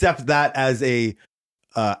I'll accept that as a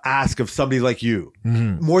ask of somebody like you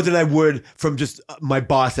more than I would from just my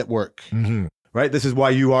boss at work. Right? This is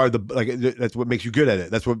why you are that's what makes you good at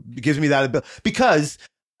it. That's what gives me that ability, because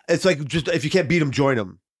it's like, just if you can't beat them, join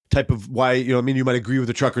them type of why, you know what I mean? You might agree with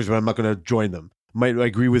the truckers, but I'm not going to join them. Might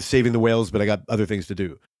agree with saving the whales, but I got other things to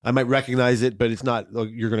do. I might recognize it, but it's not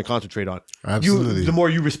you're going to concentrate on. Absolutely. The more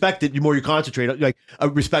you respect it, the more you concentrate on. Like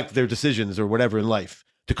respect their decisions or whatever in life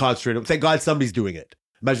to concentrate on. Thank God somebody's doing it.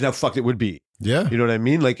 Imagine how fucked it would be. Yeah. You know what I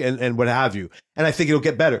mean? Like, and what have you. And I think it'll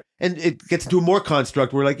get better. And it gets into a more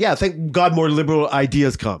construct where, like, yeah, thank God more liberal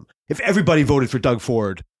ideas come. If everybody voted for Doug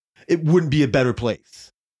Ford, it wouldn't be a better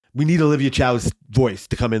place. We need Olivia Chow's voice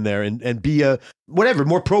to come in there and be whatever,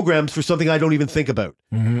 more programs for something I don't even think about.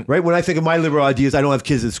 Mm-hmm. Right? When I think of my liberal ideas, I don't have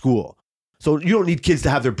kids at school. So you don't need kids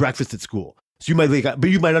to have their breakfast at school. So you might but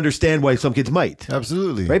you might understand why some kids might.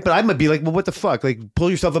 Absolutely. Right? But I might be like, well, what the fuck? Like,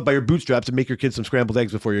 pull yourself up by your bootstraps and make your kids some scrambled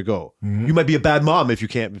eggs before you go. Mm-hmm. You might be a bad mom if you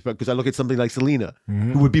can't, because I look at something like Selena,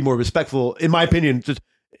 who would be more respectful, in my opinion, just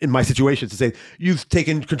in my situation, to say, you've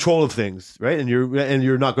taken control of things, right? And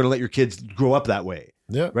you're not going to let your kids grow up that way.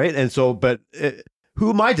 Yeah. Right? And so, but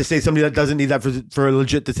who am I to say somebody that doesn't need that for a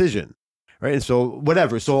legit decision? Right. And so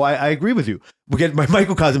whatever. So I agree with you. We get my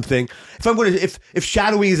microcosm thing. If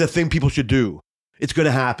shadowing is a thing people should do, it's going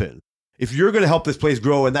to happen. If you're going to help this place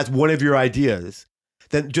grow and that's one of your ideas,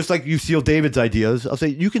 then just like you steal David's ideas, I'll say,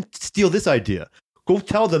 you can steal this idea. Go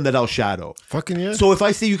tell them that I'll shadow. Fucking yeah. So if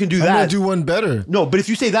I say you can do that. I'm going to do one better. No, but if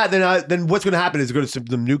you say that, then what's going to happen is going to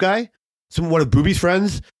some new guy, one of Booby's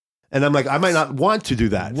friends. And I'm like, I might not want to do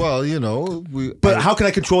that. Well, you know. But how can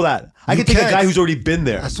I control that? I can take a guy who's already been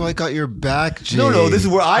there. That's why I got your back, Jay. No, this is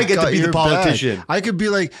where I get to be the politician. Back. I could be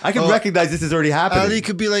like. I can recognize this is already happening. Ali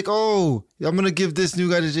could be like, oh, I'm going to give this new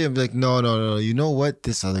guy to Jay. I'm like, no. You know what?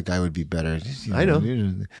 This other guy would be better. I know.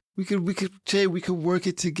 We could, Jay, we could work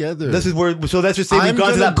it together. This is where, so that's just saying we've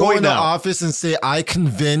gone to that point now. I'm going to go in the office and say, I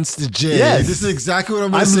convinced Jay. Yes. This is exactly what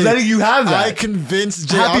I'm going to say. I'm letting you have that. I convinced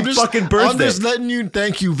Jay. Happy fucking birthday. I'm just letting you,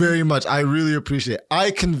 thank you very much. I really appreciate it.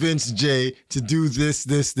 I convinced Jay to do this,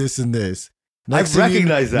 and this. I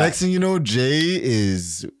recognize that. Next thing you know, Jay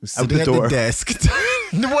is sitting at the desk.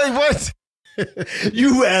 Wait, what?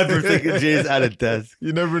 You ever think Jay's at a desk?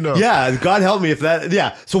 You never know. Yeah, God help me if that.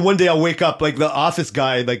 Yeah, so one day I'll wake up like the office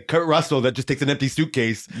guy, like Kurt Russell, that just takes an empty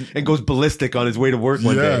suitcase and goes ballistic on his way to work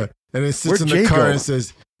one day. And it sits in the car and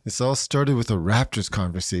says, "This all started with a Raptors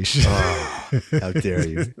conversation." Oh, how dare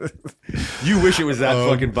you! You wish it was that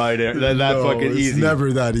fucking binary, that fucking easy. It's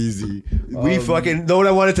never that easy. We fucking know what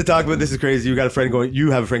I wanted to talk about. This is crazy. You have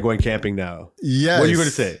a friend going camping now. Yes. What are you going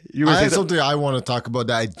to say? I have something I want to talk about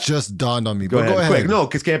that just dawned on me. Go ahead. Quick. No,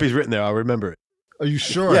 because camping's written there. I'll remember it. Are you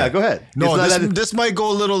sure? Yeah, go ahead. No, this might go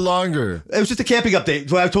a little longer. It was just a camping update.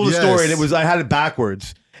 So I told a story, and I had it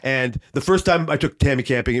backwards. And the first time I took Tammy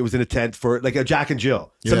camping, it was in a tent for like a Jack and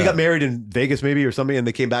Jill. Somebody got married in Vegas maybe or something, and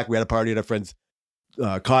they came back. We had a party at a friend's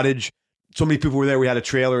cottage. So many people were there. We had a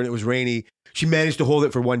trailer, and it was rainy. She managed to hold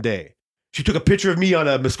it for one day. She took a picture of me on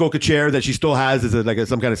a Muskoka chair that she still has as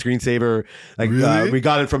some kind of screensaver. Like really? We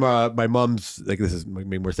got it from my mom's. Like this is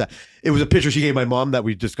maybe more sad. It was a picture she gave my mom that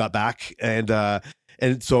we just got back, and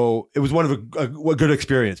so it was one of a good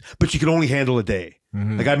experience. But she could only handle a day.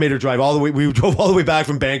 Mm-hmm. Like I made her drive all the way. We drove all the way back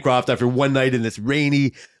from Bancroft after one night in this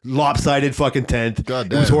rainy, lopsided fucking tent. God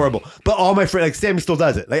damn. It was horrible. But all my friends, like Sammy still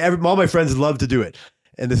does it. Like all my friends love to do it.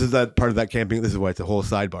 And this is that part of that camping. This is why it's a whole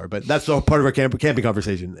sidebar. But that's all part of our camping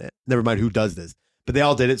conversation. Never mind who does this. But they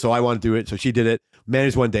all did it, so I want to do it. So she did it.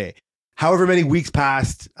 Managed one day. However many weeks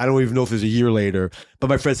passed, I don't even know if there's a year later. But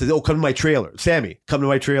my friend says, "Oh, come to my trailer, Sammy. Come to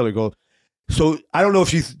my trailer." Go. So I don't know if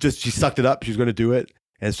she sucked it up. She's going to do it.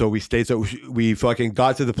 And so we stayed. So we fucking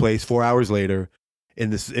got to the place 4 hours later.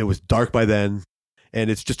 It was dark by then. And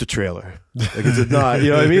it's just a trailer. Like it's not,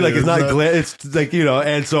 you know what I mean? Like it's not, it's like, you know,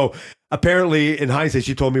 and so apparently in hindsight,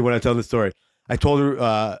 she told me when I tell the story, I told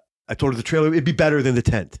her the trailer, it'd be better than the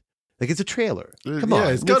tent. Like it's a trailer. Come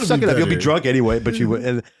on. It's gotta suck be it up. better. You'll be drunk anyway, but she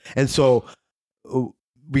would. And so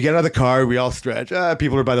we get out of the car, we all stretch.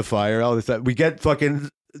 People are by the fire, all this stuff. We get fucking,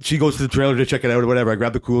 she goes to the trailer to check it out or whatever. I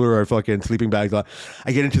grab the cooler or fucking sleeping bags. I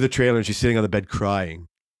get into the trailer and she's sitting on the bed crying.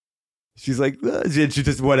 She's like, she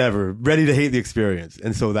just whatever, ready to hate the experience.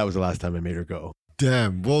 And so that was the last time I made her go.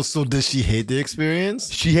 Damn. Well, so does she hate the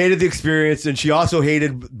experience? She hated the experience, and she also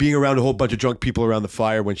hated being around a whole bunch of drunk people around the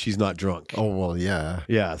fire when she's not drunk. Oh, well, yeah.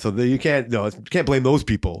 Yeah, so you can't blame those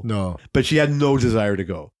people. No. But she had no desire to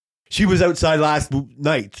go. She was outside last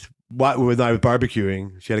night when I was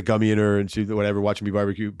barbecuing. She had a gummy in her and she watching me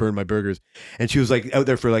barbecue, burn my burgers. And she was like out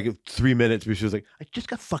there for like 3 minutes, but she was like, I just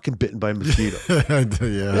got fucking bitten by a mosquito.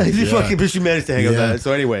 But she managed to hang out that.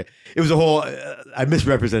 So anyway, it was a whole, I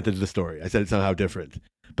misrepresented the story. I said it somehow different.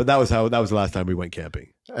 But that was the last time we went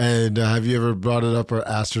camping. And have you ever brought it up or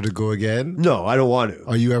asked her to go again? No, I don't want to.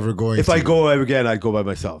 Are you ever going If to? I go again, I'd go by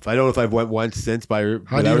myself. I don't know if I've went once since by her.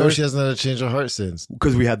 How do you know she hasn't had a change of heart since?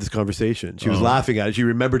 Because we had this conversation. She was laughing at it. She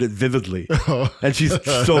remembered it vividly. Oh. And she's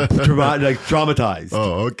so traumatized.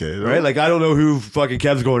 Oh, okay. Right? Like, I don't know who fucking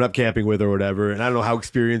Kev's going up camping with or whatever. And I don't know how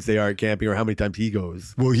experienced they are at camping or how many times he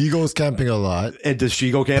goes. Well, he goes camping a lot. And does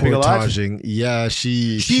she go camping a lot? Portaging. Yeah,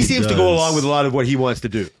 she seems to go along with a lot of what he wants to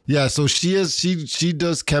do. Yeah, so she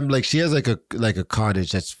does camp, like she has like a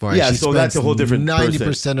cottage that's far. Yeah, she so that's a whole different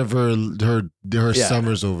 90% of her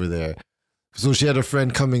summers over there. So she had a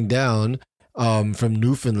friend coming down from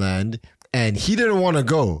Newfoundland, and he didn't want to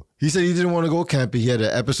go. He said he didn't want to go camping. He had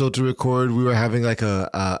an episode to record. We were having like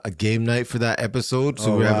a game night for that episode.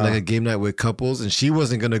 So we were having like a game night with couples, and she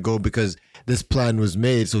wasn't gonna go because this plan was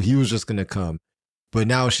made. So he was just gonna come. But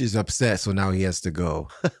now she's upset, so now he has to go.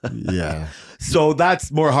 Yeah. So that's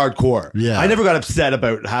more hardcore. Yeah. I never got upset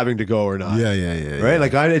about having to go or not. Yeah. Right?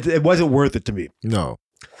 Like it wasn't worth it to me. No.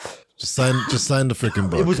 Just sign the freaking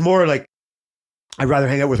book. It was more like I'd rather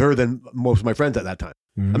hang out with her than most of my friends at that time.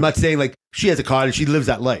 Mm-hmm. I'm not saying like she has a cottage, she lives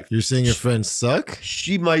that life. You're saying your friends suck?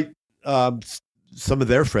 She might some of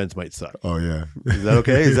their friends might suck. Oh yeah. Is that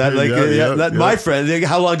okay? Is that like my friend? Like,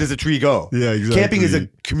 how long does a tree go? Yeah, exactly. Camping is a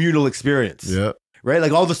communal experience. Yeah. Right?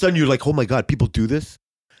 Like all of a sudden you're like, oh my God, people do this?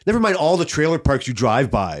 Never mind all the trailer parks you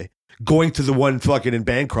drive by, going to the one fucking in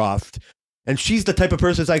Bancroft. And she's the type of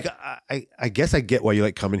person that's like, I guess I get why you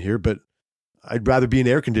like coming here, but I'd rather be in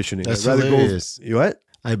air conditioning. That's I'd rather hilarious. go. You what?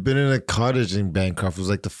 I've been in a cottage in Bancroft. It was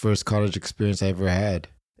like the first cottage experience I ever had.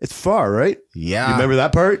 It's far, right? Yeah. You remember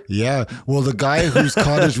that part? Yeah. Well, the guy whose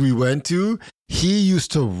cottage we went to, he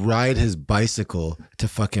used to ride his bicycle to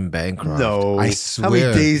fucking Bancroft. No. I swear. How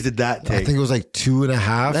many days did that take? I think it was like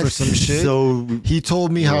 2.5 or some shit. So he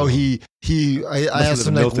told me how I asked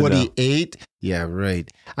him like what he ate. Yeah, right.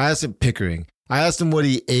 I asked him Pickering. I asked him what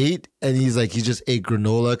he ate, and he's like, he just ate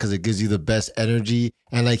granola because it gives you the best energy.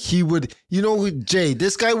 And like he would, Jay,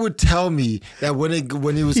 this guy would tell me that when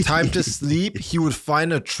it was time to sleep, he would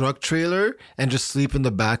find a truck trailer and just sleep in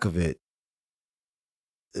the back of it.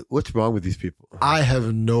 What's wrong with these people? I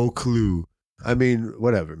have no clue. I mean,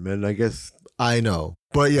 whatever, man. I guess I know,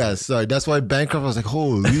 but yeah, sorry. That's why Bancroft. I was like,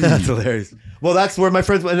 holy, that's hilarious. Well, that's where my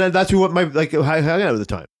friends, and that's who I hung out at the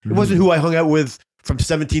time. It wasn't who I hung out with from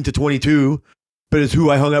 17 to 22. But it's who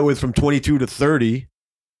I hung out with from 22 to 30,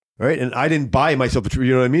 right? And I didn't buy myself a tree,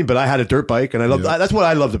 you know what I mean? But I had a dirt bike, and I loved that's what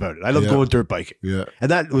I loved about it. I loved going dirt biking. Yeah.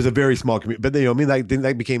 And that was a very small community. But,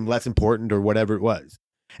 that became less important or whatever it was.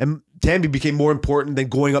 And Tammy became more important than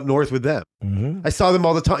going up north with them. Mm-hmm. I saw them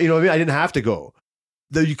all the time, you know what I mean? I didn't have to go.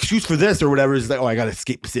 The excuse for this or whatever is like, oh, I got to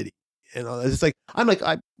escape the city. And it's just like, I'm like,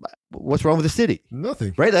 what's wrong with the city?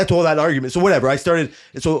 Nothing. Right? That's all that argument. So whatever. I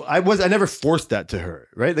never forced that to her,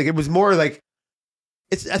 right? Like it was more like,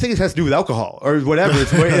 I think it has to do with alcohol or whatever.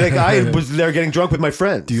 It's more, like I was there getting drunk with my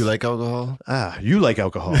friends. Do you like alcohol? You like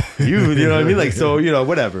alcohol. You know what I mean? Like, so,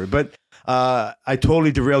 whatever. But I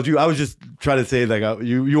totally derailed you. I was just trying to say, like,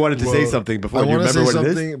 you wanted to say something before. You remember what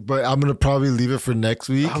it is? But I'm going to probably leave it for next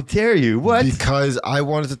week. How dare you? What? Because I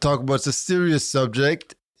wanted to talk about, it's a serious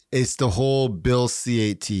subject. It's the whole Bill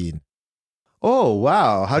C-18. Oh,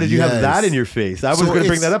 wow. How did you have that in your face? I was going to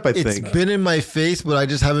bring that up, I think. It's been in my face, but I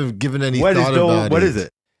just haven't given any thought about it. What is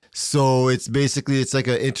it? So it's like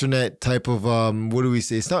an internet type of, what do we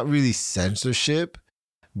say? It's not really censorship,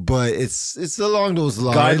 but it's along those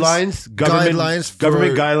lines. Government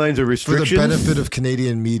guidelines or restrictions? For the benefit of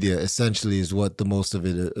Canadian media, essentially, is what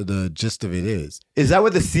the gist of it is. Is that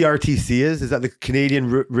what the CRTC is? Is that the Canadian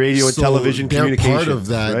Radio and Television Communications? They're part of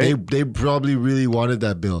that. Right? They probably really wanted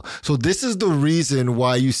that bill. So this is the reason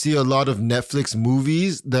why you see a lot of Netflix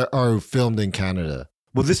movies that are filmed in Canada.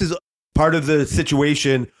 Well, this is part of the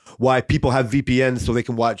situation why people have VPNs so they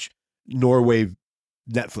can watch Norway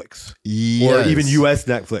Netflix, or even US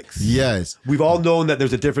Netflix. Yes. We've all known that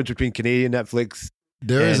there's a difference between Canadian Netflix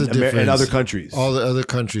and other countries. All the other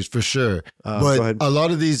countries, for sure. But a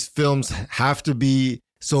lot of these films have to be,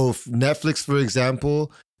 so Netflix, for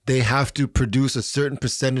example, they have to produce a certain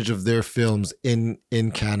percentage of their films in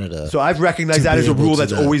Canada. So I've recognized that as a rule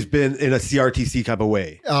that's always been in a CRTC type of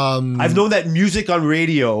way. I've known that music on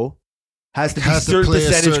radio has to be a certain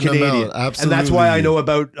percentage Canadian. Absolutely. And that's why I know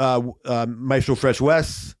about Maestro Fresh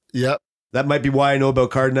West. Yep. That might be why I know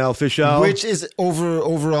about Cardinal Fischel. Which is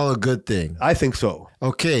overall a good thing. I think so.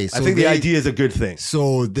 Okay. So I think the idea is a good thing.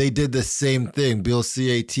 So they did the same thing. Bill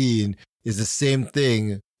C-18 is the same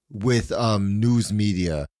thing with news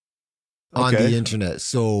media on the internet.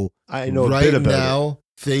 So I know right now,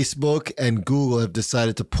 Facebook and Google have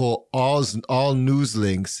decided to pull all news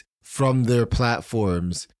links from their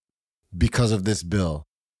platforms because of this bill.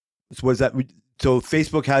 So what is that? So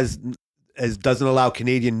Facebook doesn't allow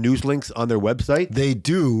Canadian news links on their website? They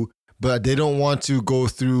do, but they don't want to go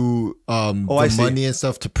through the money and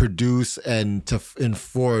stuff to produce and to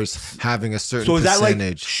enforce having a certain percentage. So is that like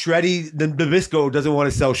Shreddy? The Nabisco doesn't want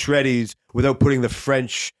to sell Shreddies without putting the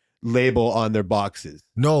French label on their boxes.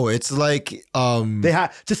 No, it's like they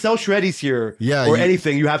have to sell Shreddies here, or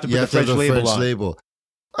anything. You have to put the French label on.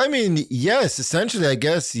 I mean, yes, essentially, I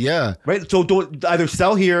guess, yeah. Right. So don't either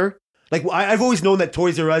sell here. Like I've always known that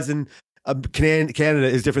Toys R Us in Canada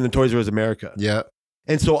is different than Toys R Us America. Yeah.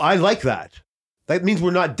 And so I like that. That means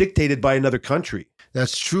we're not dictated by another country.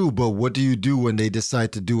 That's true, but what do you do when they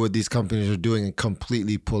decide to do what these companies are doing and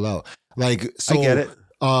completely pull out? Like, so I get it.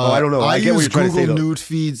 I don't know. I get what use you're trying Google to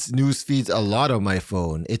say, news feeds a lot on my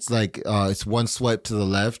phone. It's like it's one swipe to the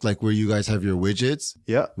left, like where you guys have your widgets.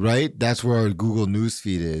 Yeah. Right? That's where our Google news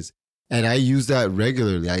feed is. And I use that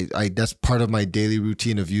regularly. I that's part of my daily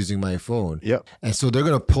routine of using my phone. Yeah. And so they're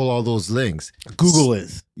gonna pull all those links. Google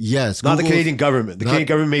is. Yes. Not the Canadian government. The Canadian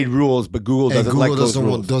government made rules, but Google doesn't like those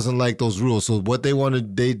rules. Doesn't like those rules. So what they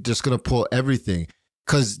wanted, they just gonna pull everything.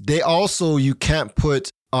 Because they also, you can't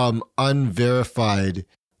put unverified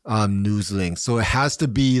news links. So it has to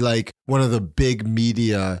be like one of the big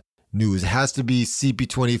media news. It has to be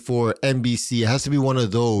CP24, NBC. It has to be one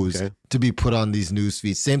of those to be put on these news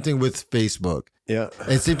feeds. Same thing with Facebook. Yeah.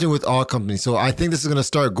 And same thing with all companies. So I think this is going to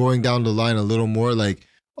start going down the line a little more, like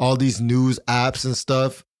all these news apps and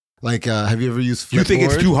stuff. Like, have you ever used Flipboard? You think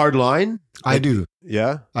it's too hard line? I do.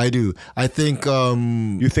 Yeah? I do. I think...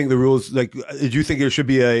 you think the rules, like, do you think there should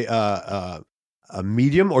be a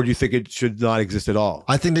medium, or do you think it should not exist at all?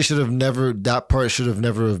 I think they should have never, that part should have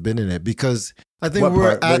never have been in it, because I think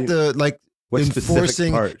we're at the, like,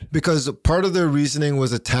 enforcing, because part of their reasoning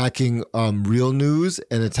was attacking real news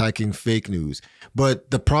and attacking fake news.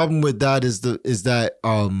 But the problem with that is that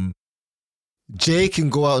Jay can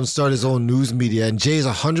go out and start his own news media, and Jay is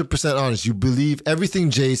 100% honest. You believe everything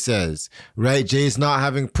Jay says, right? Jay is not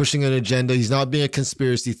pushing an agenda. He's not being a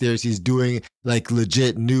conspiracy theorist. He's doing like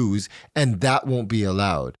legit news, and that won't be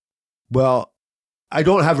allowed. Well, I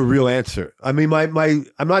don't have a real answer. I mean, I'm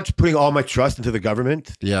not putting all my trust into the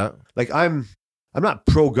government. Yeah. Like I'm not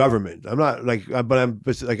pro-government. I'm not like, but I'm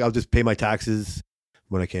just like, I'll just pay my taxes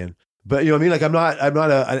when I can. But you know what I mean? Like I'm not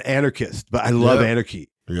an anarchist, but I love anarchy.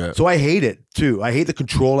 Yeah. So I hate it too. I hate the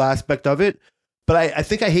control aspect of it, but I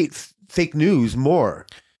think I hate fake news more.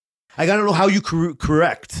 I don't know how you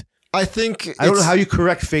correct. I don't know how you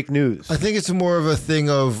correct fake news. I think it's more of a thing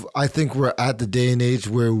of, I think we're at the day and age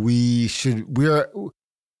where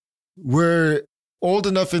we're old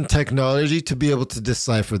enough in technology to be able to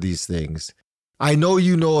decipher these things. I know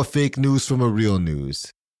you know a fake news from a real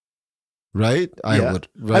news, right? Yeah.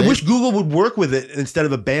 I wish Google would work with it instead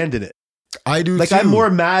of abandon it. I do. Like too. I'm more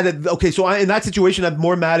mad at. So in that situation, I'm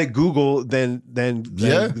more mad at Google than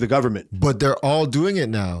the government. But they're all doing it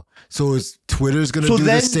now. So is Twitter's going to do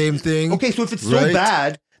the same thing? Okay, so if it's so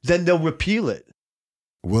bad, then they'll repeal it.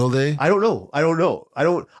 Will they? I don't know. I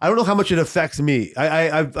don't know how much it affects me.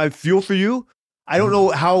 I feel for you. I don't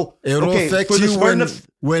know how it'll affect you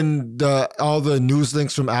when all the news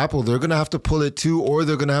links from Apple, they're going to have to pull it too, or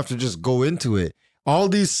they're going to have to just go into it. All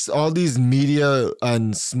these media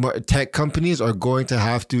and smart tech companies are going to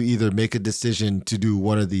have to either make a decision to do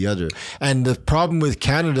one or the other. And the problem with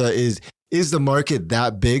Canada is the market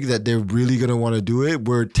that big that they're really going to want to do it?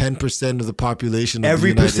 We're 10% of the population of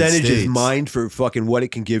every the United percentage States. Is mined for fucking what it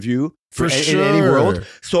can give you for sure. in any world.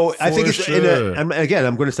 So I think it's again,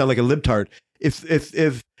 I'm going to sound like a libtard.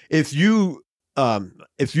 If you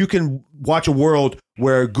can watch a world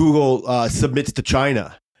where Google submits to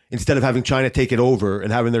China, instead of having China take it over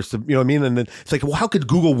and having their, you know what I mean? And then it's like, well, how could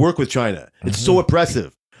Google work with China? It's so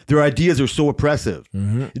oppressive. Their ideas are so oppressive.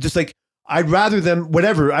 It's just like, I'd rather them,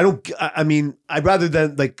 whatever. I'd rather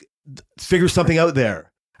than like figure something out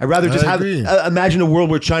there. I'd rather just imagine a world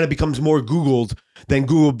where China becomes more Googled than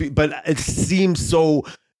Google, but it seems so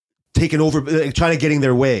taken over, like China getting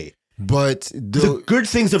their way. But the good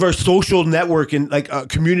things of our social network and like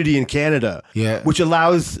community in Canada, which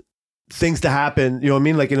allows things to happen, you know what I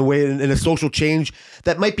mean? Like in a way, in a social change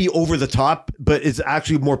that might be over the top, but is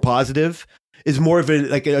actually more positive, is more of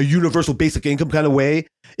a universal basic income kind of way.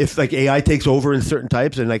 If like AI takes over in certain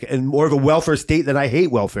types and more of a welfare state, that I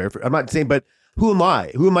hate welfare. I'm not saying, but who am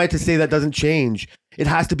I? Who am I to say that doesn't change? It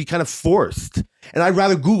has to be kind of forced. And I'd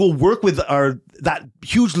rather Google work with that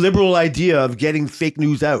huge liberal idea of getting fake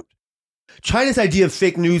news out. China's idea of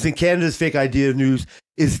fake news and Canada's fake idea of news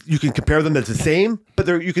is you can compare them as the same, but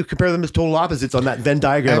you can compare them as total opposites on that Venn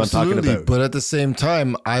diagram Absolutely, I'm talking about. But at the same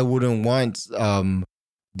time, I wouldn't want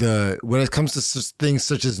when it comes to things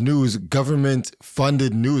such as news, government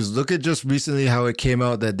funded news. Look at just recently how it came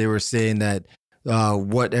out that they were saying that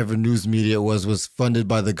whatever news media was funded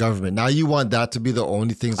by the government. Now you want that to be the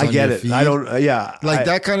only things on your feed? I don't.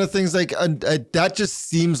 That kind of things. Like that just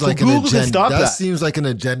seems like an Google can agenda. stop that. Seems like an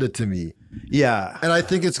agenda to me. Yeah, and I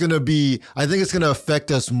think it's gonna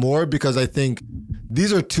affect us more because I think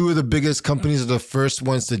these are two of the biggest companies, are the first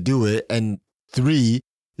ones to do it, and 3.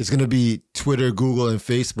 It's going to be Twitter, Google, and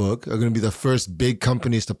Facebook are going to be the first big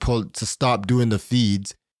companies to stop doing the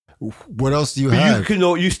feeds. What else do you have?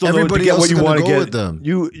 You still Everybody know to get what you want to get. With them.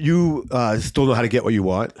 You still know how to get what you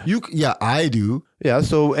want. Yeah, I do. Yeah,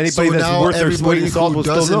 so anybody that's worth their weight in salt will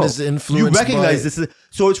still know. You recognize this.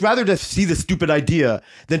 So it's rather to see the stupid idea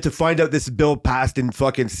than to find out this bill passed in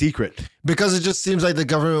fucking secret. Because it just seems like the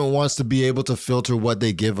government wants to be able to filter what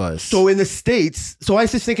they give us. So in the States, I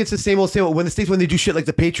just think it's the same old. When the States, when they do shit like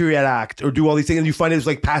the Patriot Act or do all these things, and you find it's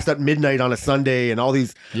like passed at midnight on a Sunday and all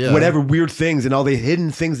these whatever weird things and all the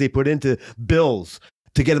hidden things they put into bills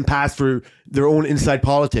to get them passed for their own inside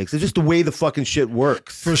politics. It's just the way the fucking shit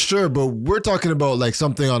works. For sure, but we're talking about like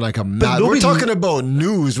something on like a map. We're talking about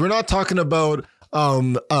news. We're not talking about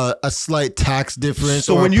a slight tax difference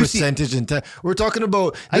or a percentage in tax. We're talking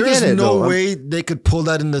about there's no way they could pull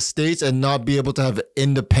that in the States and not be able to have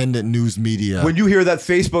independent news media. When you hear that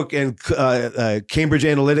Facebook and Cambridge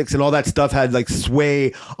Analytics and all that stuff had like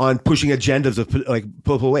sway on pushing agendas of like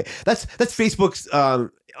pull away, that's Facebook's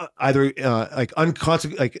either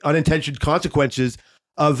unintentional consequences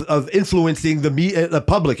of influencing the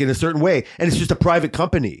public in a certain way, and it's just a private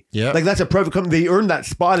company. Yeah, like that's a private company. They earned that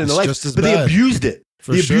spot in the life, but they abused it.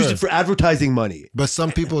 Abused it for advertising money. But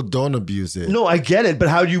some people don't abuse it. No, I get it, but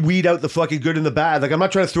how do you weed out the fucking good and the bad? Like I'm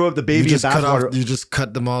not trying to throw out the baby in bathwater. You just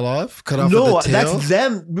cut them all off. Cut off. No, the tail? That's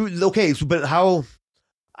them. Okay, but how?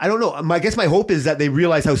 I don't know. I guess my hope is that they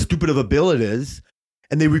realize how stupid of a bill it is,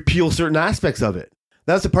 and they repeal certain aspects of it.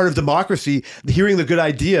 That's a part of democracy. Hearing the good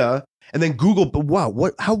idea, and then Google. But wow,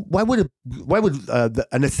 why would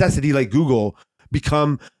a necessity like Google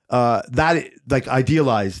become that like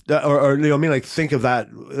idealized or you know what I mean? Like think of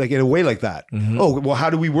that like in a way like that. Mm-hmm. Oh well, how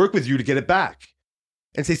do we work with you to get it back?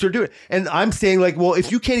 And say start doing it. And I'm saying like, well,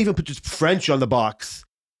 if you can't even put just French on the box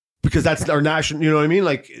because that's our national, you know what I mean?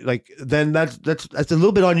 Like then that's a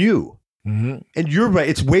little bit on you. Mm-hmm. And you're right.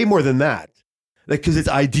 It's way more than that. Like, because it's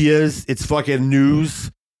ideas, it's fucking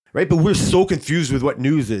news, right? But we're so confused with what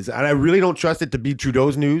news is. And I really don't trust it to be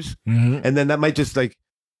Trudeau's news. Mm-hmm. And then that might just like,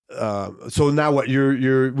 so now what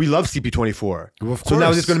we love CP24. Well, so now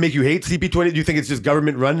is this going to make you hate CP20? Do you think it's just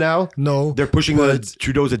government run now? No. They're pushing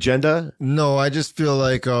Trudeau's agenda? No, I just feel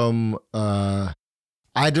like, I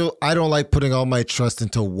don't like putting all my trust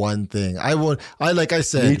into one thing. Like I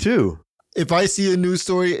said. Me too. If I see a news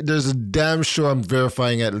story, there's a damn sure I'm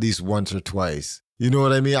verifying at least once or twice. You know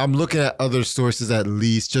what I mean? I'm looking at other sources at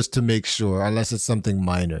least just to make sure, unless it's something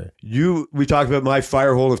minor. We talked about my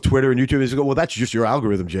fire hole of Twitter and YouTube. It's like, well, that's just your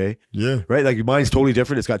algorithm, Jay. Yeah. Right? Like mine's totally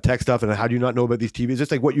different. It's got tech stuff. And how do you not know about these TVs? It's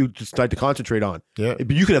just like what you decide to concentrate on. Yeah.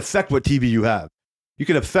 But you can affect what TV you have. You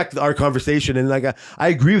can affect our conversation. And like, I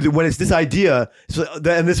agree with it when it's this idea. So,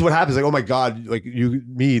 and this is what happens. Like, oh my God, like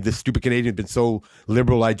this stupid Canadian, been so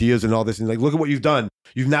liberal ideas and all this. And like, look at what you've done.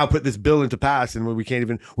 You've now put this bill into pass and we're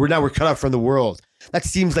cut off from the world. That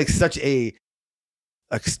seems like such a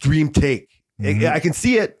extreme take. Mm-hmm. I can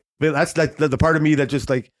see it, but that's like the part of me that just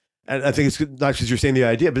like, and I think it's not just you're saying the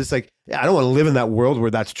idea, but it's like, yeah, I don't want to live in that world where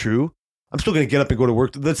that's true. I'm still going to get up and go to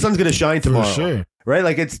work. The sun's going to shine tomorrow. For sure. Right?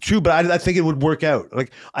 Like it's true, but I think it would work out.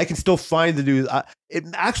 Like I can still find the news. It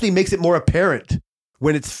actually makes it more apparent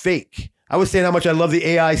when it's fake. I was saying how much I love the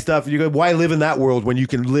AI stuff. You go, why live in that world when you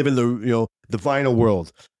can live in the vinyl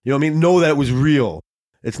world? You know what I mean? Know that it was real.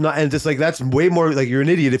 It's not, and just like that's way more like you're an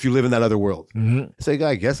idiot if you live in that other world. Mm-hmm. It's like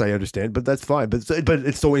I guess I understand, but that's fine. But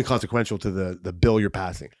it's so inconsequential to the bill you're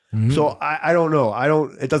passing. Mm-hmm. So I don't know.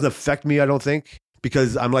 It doesn't affect me. I don't think.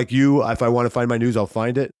 Because I'm like you, if I want to find my news, I'll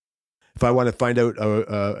find it. If I want to find out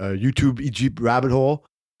a YouTube Egypt rabbit hole,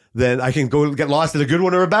 then I can go get lost in a good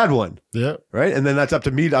one or a bad one. Yeah. Right? And then that's up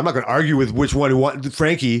to me. I'm not going to argue with which one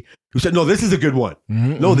Frankie, who said, no, this is a good one.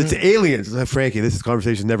 Mm-hmm, no, it's aliens. Like, Frankie, this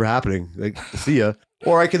conversation never happening. Like, see ya.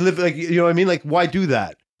 Or I can live like, you know what I mean? Like, why do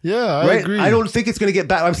that? Yeah, I agree. I don't think it's going to get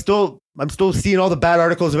bad. I'm still seeing all the bad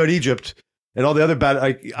articles about Egypt and all the other bad.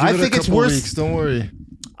 I think it's worse. Weeks, don't worry.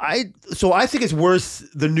 I think it's worse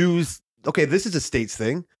the news. Okay, this is a states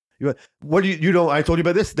thing. I told you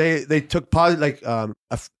about this. They took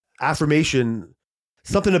affirmation,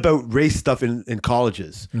 something about race stuff in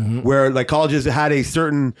colleges, where like colleges had a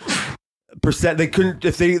certain percent. They couldn't,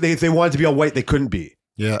 if they wanted to be all white, they couldn't be.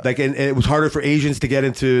 Yeah. Like, and it was harder for Asians to get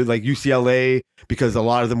into like UCLA because a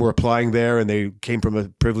lot of them were applying there and they came from a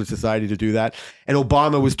privileged society to do that. And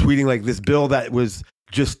Obama was tweeting like this bill that was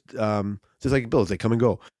just like bills, they come and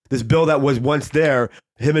go. This bill that was once there,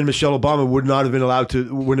 him and Michelle Obama would not have been allowed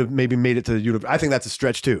to, wouldn't have maybe made it to the university. I think that's a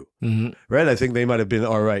stretch too, right? I think they might have been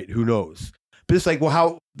all right. Who knows? But it's like, well,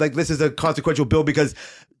 how, like this is a consequential bill because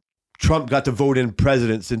Trump got to vote in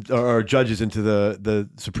presidents or judges into the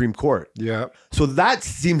Supreme Court. Yeah. So that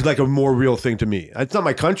seems like a more real thing to me. It's not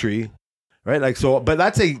my country, right? Like, so, but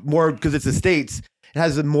that's a more, because it's the states, it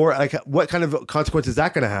has a more, like, what kind of consequences is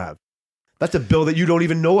that going to have? That's a bill that you don't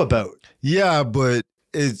even know about. Yeah, but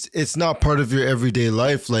it's not part of your everyday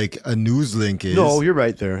life like a news link is. No, you're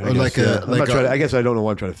right there. I guess I don't know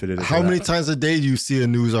why I'm trying to fit it in. How many times a day do you see a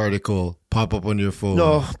news article pop up on your phone?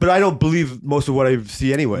 No, but I don't believe most of what I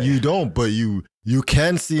see anyway. You don't, but you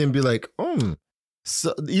can see and be like,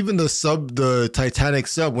 so even the Titanic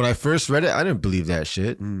sub, when I first read it, I didn't believe that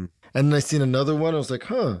shit. And then I seen another one, I was like,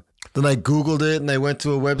 huh. Then I Googled it and I went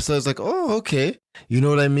to a website. I was like, oh, okay. You know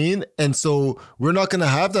what I mean? And so we're not going to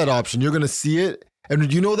have that option. You're going to see it.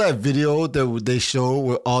 And you know that video that they show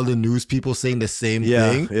with all the news people saying the same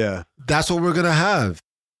thing? Yeah. That's what we're going to have.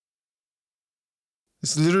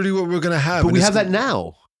 It's literally what we're going to have. But we have that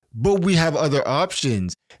now. But we have other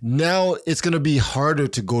options. Now it's going to be harder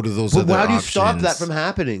to go to those other options. But how do you stop that from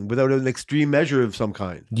happening without an extreme measure of some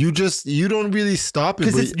kind? You don't really stop it.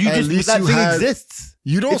 Because that thing exists.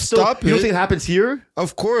 You don't stop it. You don't think it happens here?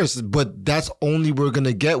 Of course, but that's only we're going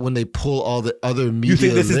to get when they pull all the other media. You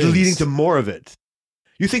think this links. Is leading to more of it?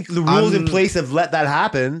 You think the rules in place have let that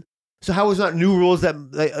happen? So how is not new rules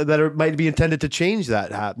that might be intended to change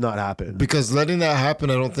that not happen? Because letting that happen,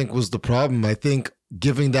 I don't think was the problem. I think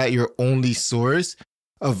giving that your only source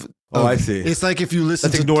of I see. It's like if you listen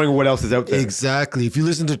That's ignoring what else is out there. Exactly. If you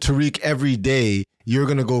listen to Tariq every day, you're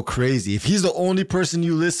going to go crazy. If he's the only person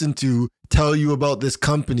you listen to tell you about this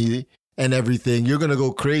company and everything, you're going to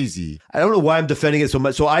go crazy. I don't know why I'm defending it so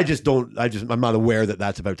much. So I'm not aware that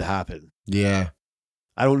that's about to happen. Yeah.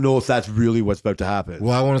 I don't know if that's really what's about to happen.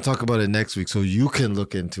 Well, I want to talk about it next week so you can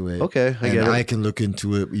look into it. Okay, I get it. I can look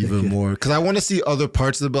into it even more because I want to see other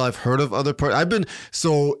parts of the bill. I've heard of other parts.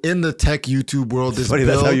 In the tech YouTube world. It's funny,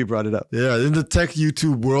 that's how you brought it up. Yeah, in the tech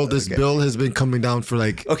YouTube world, this bill has been coming down for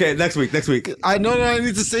like. Okay, next week. I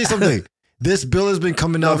need to say something. This bill has been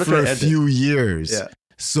coming down for a few years. Yeah.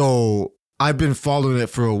 So I've been following it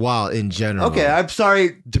for a while in general. Okay, I'm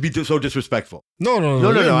sorry to be so disrespectful. No. I'm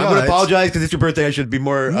going to apologize because it's your birthday. I should be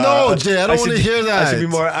more. No, Jay, I don't want to hear that. I should be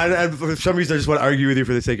more. For some reason, I just want to argue with you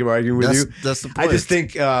for the sake of arguing with you. That's the point. I just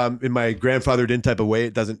think in my grandfathered in type of way,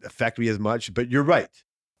 it doesn't affect me as much. But you're right.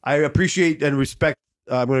 I appreciate and respect.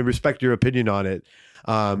 I'm going to respect your opinion on it.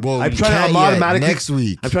 I'm trying to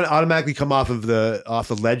automatically come off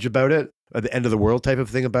the ledge about it, or the end of the world type of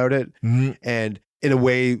thing about it, and. In a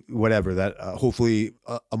way, whatever, that hopefully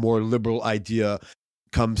a more liberal idea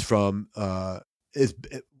comes from whatever.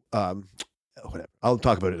 I'll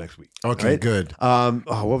talk about it next week. Okay, right? Good. What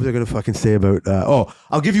was I going to fucking say about?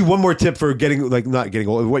 I'll give you one more tip for not getting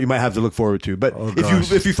old. What you might have to look forward to, but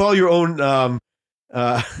if you follow your own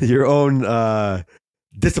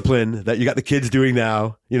discipline that you got the kids doing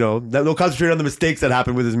now, they'll concentrate on the mistakes that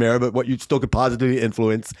happen with his mayor, but what you still could positively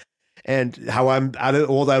influence. And how I'm out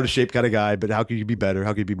of shape kind of guy, but how can you be better?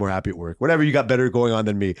 How can you be more happy at work? Whatever, you got better going on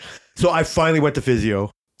than me. So I finally went to physio.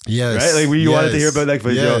 Yes. Right? Like you wanted to hear about like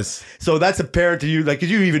physio. Yes. So that's apparent to you. Like, cause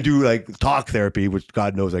you even do like talk therapy, which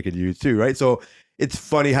God knows I could use too. Right. So it's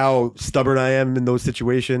funny how stubborn I am in those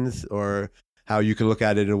situations, or how you can look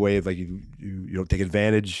at it in a way of like, you don't take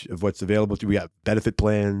advantage of what's available to you. We got benefit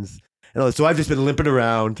plans and all that. So I've just been limping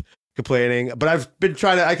around, complaining, but I've been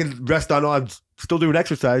I can rest on, I'm still doing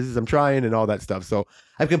exercises, I'm trying and all that stuff. So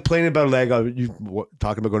I'm complaining about a leg,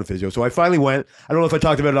 talking about going to physio. So I finally went. I don't know if I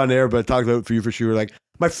talked about it on air, but I talked about it for you for sure. Like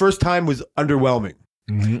my first time was underwhelming.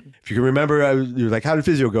 If you can remember, you were like, how did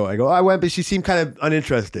physio go? I go, I went, but she seemed kind of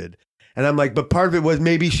uninterested. And I'm like, but part of it was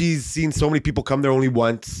maybe she's seen so many people come there only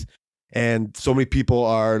once. And so many people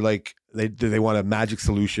are like, they want a magic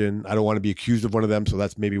solution. I don't want to be accused of one of them. So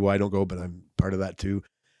that's maybe why I don't go, but I'm part of that too.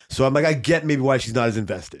 So I'm like, I get maybe why she's not as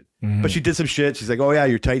invested. But she did some shit. She's like, oh yeah,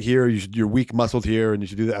 you're tight here. You're weak muscled here. And you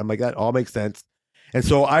should do that. I'm like, that all makes sense. And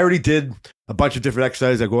so I already did a bunch of different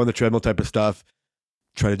exercises. I go on the treadmill type of stuff.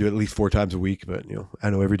 try to do it at least 4 times a week, but I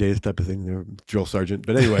know every day is type of thing. They're drill sergeant,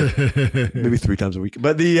 but anyway, maybe 3 times a week.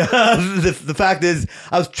 But the fact is,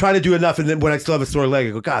 I was trying to do enough, and then when I still have a sore leg,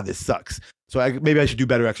 I go, God, this sucks. So maybe I should do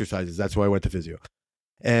better exercises. That's why I went to physio.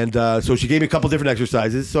 And so she gave me a couple different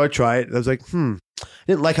exercises. So I tried. And I was like, I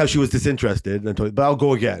didn't like how she was disinterested. But I'll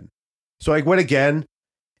go again. So I went again.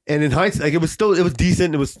 And in hindsight, like it was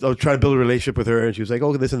decent. I was trying to build a relationship with her, and she was like,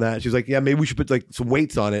 "Oh, this and that." She was like, "Yeah, maybe we should put like some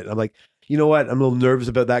weights on it." And I'm like, "You know what? I'm a little nervous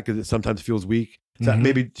about that because it sometimes feels weak." So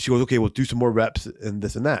maybe she goes, "Okay, we'll do some more reps and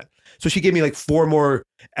this and that." So she gave me like 4 more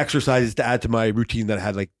exercises to add to my routine that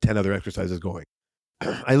had like 10 other exercises going.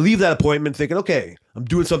 I leave that appointment thinking, "Okay, I'm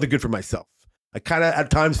doing something good for myself." I kind of at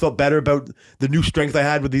times felt better about the new strength I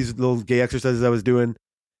had with these little gay exercises I was doing,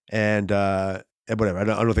 and whatever. I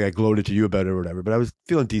don't think I gloated to you about it or whatever, but I was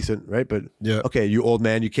feeling decent, right? But okay, you old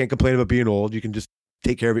man, you can't complain about being old. You can just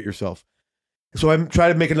take care of it yourself. So I'm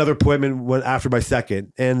trying to make another appointment after my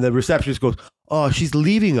second, and the receptionist goes, "Oh, she's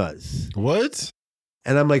leaving us." What?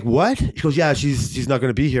 And I'm like, "What?" She goes, "Yeah, she's not going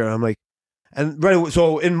to be here." And I'm like, I'm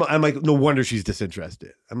like, no wonder she's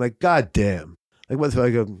disinterested. I'm like, God damn. Like, what? I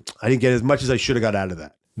go, I didn't get as much as I should have got out of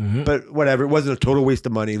that. But whatever, it wasn't a total waste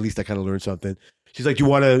of money. At least I kind of learned something. She's like, "Do you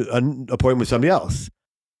want an appointment with somebody else?"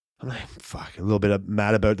 I'm like, fuck, a little bit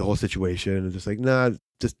mad about the whole situation. And just like, nah,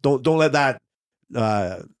 just don't let that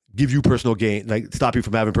give you personal gain, like stop you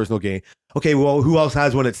from having personal gain. Okay, well, who else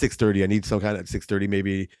has one at 6:30? I need some kind of at 6:30,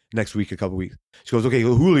 maybe next week, a couple weeks. She goes, okay,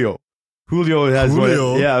 well, Julio has one.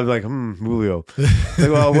 Yeah, I was like, Julio. Like,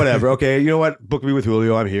 well, whatever. Okay, you know what? Book me with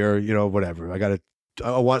Julio. I'm here. Whatever.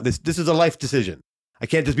 I want this. This is a life decision. I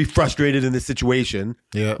can't just be frustrated in this situation.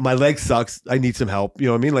 Yeah. My leg sucks. I need some help. You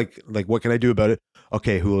know what I mean? Like what can I do about it?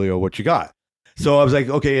 Okay, Julio, what you got? So I was like,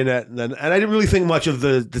 okay, and I didn't really think much of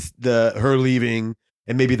the her leaving,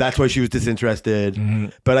 and maybe that's why she was disinterested.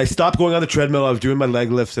 But I stopped going on the treadmill. I was doing my leg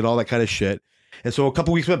lifts and all that kind of shit. And so a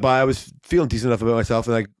couple weeks went by. I was feeling decent enough about myself,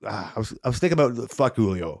 and I was thinking about fuck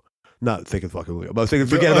Julio. Not thinking fuck Julio, but I was thinking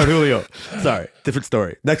forget about Julio. Sorry, different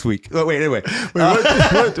story. Next week. Oh, wait, anyway.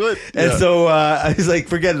 What? And so I was like,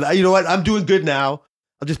 forget it. You know what? I'm doing good now.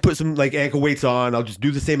 I'll just put some like ankle weights on. I'll just do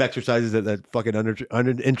the same exercises that fucking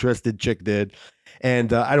uninterested chick did.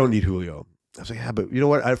 And I don't need Julio. I was like, yeah, but you know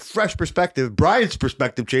what? A fresh perspective. Brian's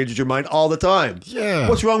perspective changes your mind all the time. Yeah.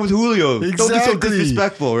 What's wrong with Julio? Exactly. Don't be so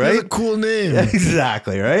disrespectful, right? That's a cool name. Yeah,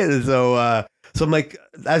 exactly, right? And so I'm like,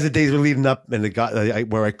 as the days were leading up and it got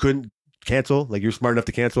where I couldn't cancel, like you're smart enough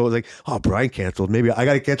to cancel. I was like, oh, Brian canceled. Maybe I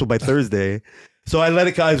got to cancel by Thursday. So I let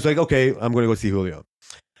it go. I was like, okay, I'm going to go see Julio.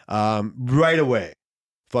 Right away.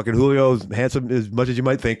 Fucking Julio's handsome as much as you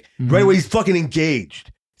might think. Right away, he's fucking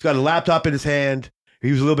engaged. He's got a laptop in his hand. He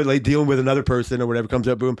was a little bit late dealing with another person or whatever, comes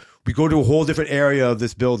up, boom. We go to a whole different area of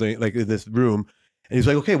this building, like in this room. And he's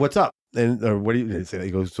like, okay, what's up? Or what do you say? He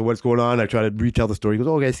goes, so what's going on? I try to retell the story. He goes,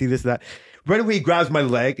 oh, okay, I see this, that. Right away, he grabs my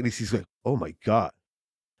leg and he's like, oh my God.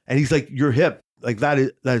 And he's like, your hip, like that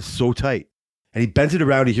is so tight. And he bends it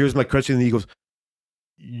around. He hears my question and he goes,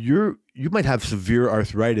 you might have severe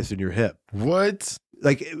arthritis in your hip. What?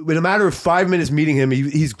 Like in a matter of 5 minutes meeting him,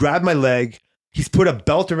 he's grabbed my leg. He's put a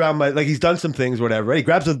belt around like he's done some things, whatever. Right? He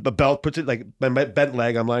grabs a belt, puts it like my bent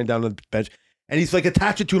leg. I'm lying down on the bench, and he's like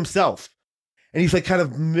attached it to himself, and he's like kind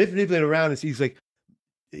of manipulating around. And he's like,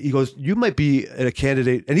 he goes, "You might be a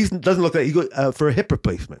candidate," and he doesn't look like he goes for a hip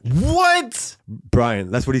replacement. What,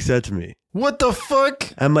 Brian? That's what he said to me. What the fuck?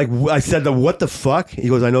 I'm like, I said the what the fuck? He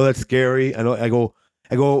goes, I know that's scary. I know. I go.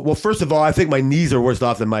 Well, first of all, I think my knees are worse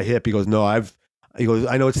off than my hip. He goes, no, He goes,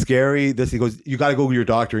 I know it's scary. He goes, you got to go to your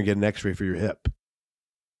doctor and get an x-ray for your hip.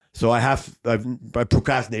 So I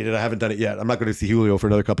procrastinated. I haven't done it yet. I'm not going to see Julio for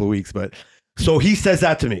another couple of weeks. But so he says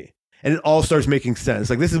that to me and it all starts making sense.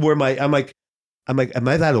 Like, this is where I'm like, am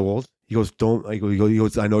I that old? He goes, don't. He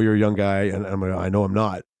goes, I know you're a young guy. And I'm like, I know I'm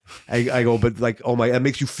not. I go, but like, oh my, that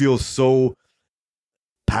makes you feel so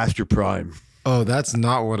past your prime. Oh, that's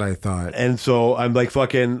not what I thought. And so I'm like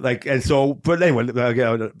fucking like, and so, but anyway,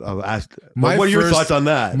 I'll ask, what are your thoughts on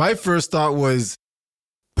that? My first thought was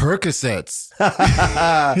Percocets.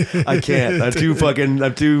 I can't. I'm too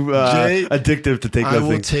Jay, addictive to take those things. I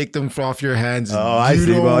will take them off your hands. Oh, I see.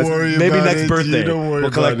 Don't worry maybe about next it. birthday. You don't worry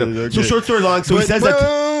we'll collect about them. it. Okay. So short story long. So he says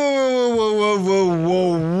that.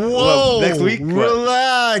 Whoa. Next week?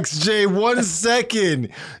 Relax, Jay. 1 second.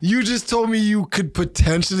 You just told me you could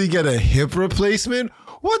potentially get a hip replacement.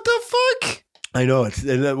 What the fuck? I know. It's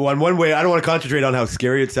one way. I don't want to concentrate on how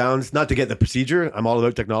scary it sounds. Not to get the procedure. I'm all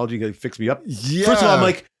about technology. You fix me up. Yeah. First of all, I'm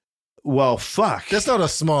like, well, fuck. That's not a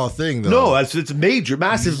small thing, though. No, it's major,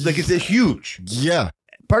 massive. Like, it's huge. Yeah.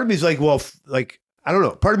 Part of me is like, well, like, I don't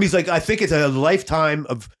know. Part of me is like, I think it's a lifetime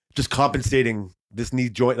of just compensating this knee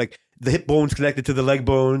joint, like the hip bone's connected to the leg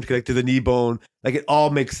bone, connected to the knee bone. Like it all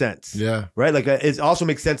makes sense. Yeah. Right. Like it also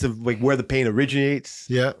makes sense of like where the pain originates.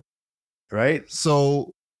 Yeah. Right.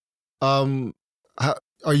 So, how,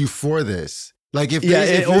 are you for this? Like if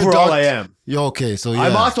overall I am. Yeah. Okay. So yeah.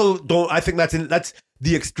 I'm also I think that's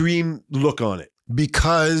the extreme look on it.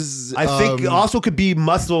 Because I think also could be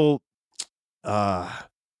muscle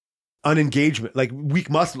unengagement, like weak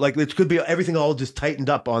muscle, like it could be everything all just tightened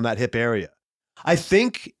up on that hip area. I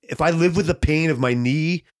think if I live with the pain of my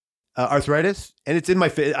knee arthritis and it's in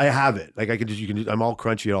my I have it, like I'm all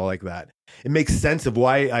crunchy and all like that. It makes sense of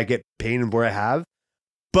why I get pain and where I have.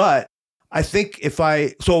 But I think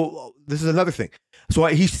so this is another thing. So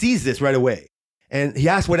he sees this right away and he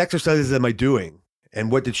asked, what exercises am I doing?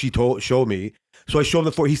 And what did she show me? So I show him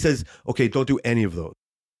the 4. He says, okay, don't do any of those.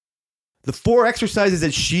 The 4 exercises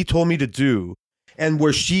that she told me to do and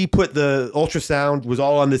where she put the ultrasound was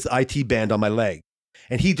all on this IT band on my leg.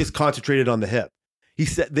 And he just concentrated on the hip. He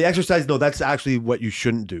said, the exercise, no, that's actually what you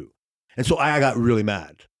shouldn't do. And so I got really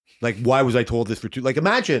mad. Like, why was I told this for 2? Like,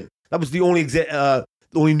 imagine that was the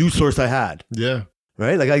only news source I had. Yeah.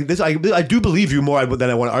 Right? Like I do believe you more than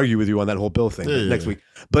I want to argue with you on that whole Bill thing next week.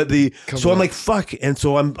 But I'm like, fuck. And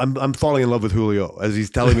so I'm falling in love with Julio as he's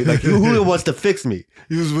telling me, like, Julio wants to fix me.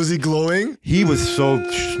 Was he glowing? He was so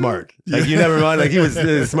smart. Like, you never mind. Like, he was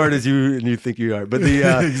as smart as you think you are. But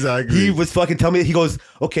exactly. He was fucking telling me, he goes,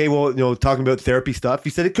 okay, well, talking about therapy stuff. He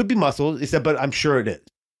said, it could be muscles. He said, but I'm sure it is.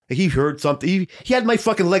 Like, he heard something. He had my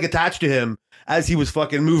fucking leg attached to him as he was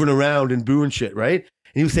fucking moving around and doing shit, right?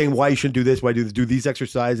 And he was saying why you shouldn't do this, why do these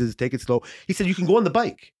exercises, take it slow. He said, you can go on the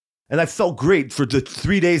bike. And I felt great for the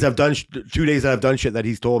 3 days I've done, 2 days that I've done shit that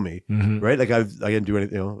he's told me, right? Like I didn't do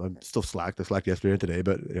anything, I'm still slacked. I slacked yesterday and today,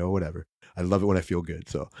 but whatever. I love it when I feel good.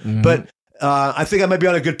 So, but I think I might be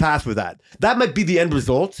on a good path with that. That might be the end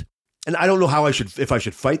result. And I don't know if I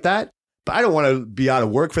should fight that, but I don't want to be out of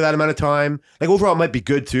work for that amount of time. Like overall it might be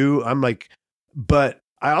good too. I'm like, but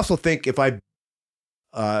I also think if I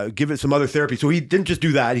give it some other therapy. So he didn't just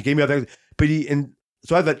do that. He gave me other, but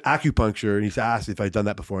so I have that acupuncture and he's asked if I'd done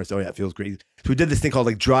that before. I said, oh yeah, it feels great. So we did this thing called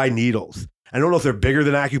like dry needles. I don't know if they're bigger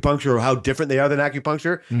than acupuncture or how different they are than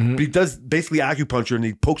acupuncture, but he does basically acupuncture and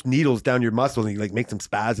he pokes needles down your muscle and he like makes them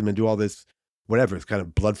spasm and do all this, whatever. It's kind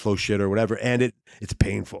of blood flow shit or whatever. And it's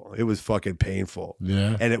painful. It was fucking painful.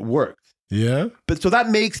 Yeah. And it worked. Yeah. But so that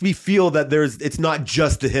makes me feel that it's not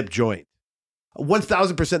just the hip joint.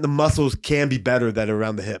 1000% the muscles can be better that are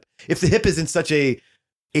around the hip. If the hip is in such a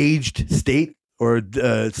aged state or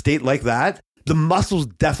state like that, the muscles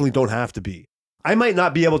definitely don't have to be. I might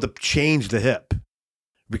not be able to change the hip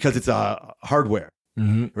because it's a hardware,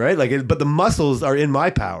 right? Like, but the muscles are in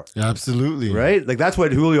my power. Absolutely. Right? Like that's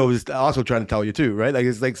what Julio was also trying to tell you too, right? Like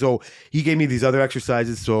it's like, so he gave me these other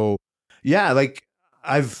exercises. So yeah, like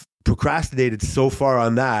I've procrastinated so far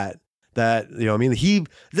on that I mean,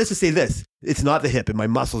 let's just say this, it's not the hip and my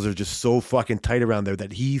muscles are just so fucking tight around there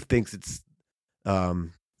that he thinks it's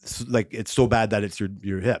like it's so bad that it's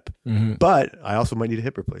your hip. But I also might need a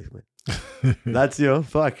hip replacement. That's,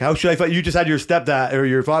 fuck. How should I fight? You just had your stepdad or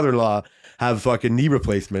your father-in-law have fucking knee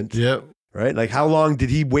replacement. Yep. Right? Like how long did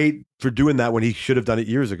he wait for doing that when he should have done it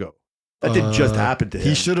years ago? That didn't just happen to him.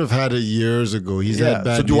 He should have had it years ago. He's had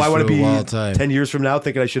bad So do I want to be 10 10 years from now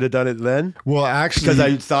thinking I should have done it then? Well, actually, because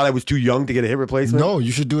I thought I was too young to get a hip replacement? No,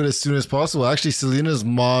 you should do it as soon as possible. Actually, Selena's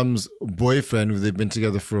mom's boyfriend, who they've been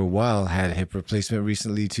together for a while, had a hip replacement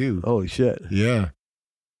recently too. Holy shit. Yeah.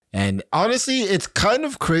 And honestly, it's kind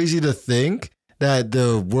of crazy to think that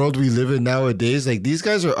the world we live in nowadays, like these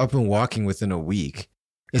guys are up and walking within a week.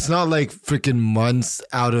 It's not like freaking months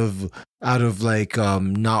out of like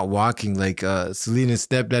not walking. Like Selena's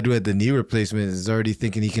stepdad who had the knee replacement is already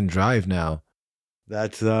thinking he can drive now.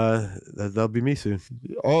 That'll be me soon.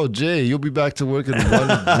 Oh, Jay, you'll be back to work in 1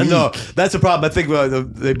 week. No, that's the problem. I think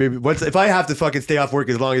if I have to fucking stay off work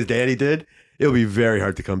as long as Danny did, it'll be very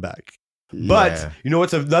hard to come back. Yeah. But you know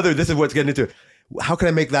what's another? This is what's getting into. How can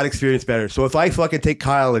I make that experience better? So if I fucking take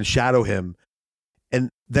Kyle and shadow him, and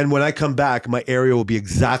then when I come back, my area will be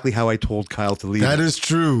exactly how I told Kyle to leave. That is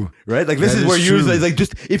true, right? Like this is where you like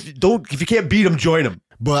just if you can't beat him, join him.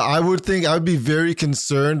 But I would be very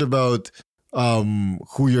concerned about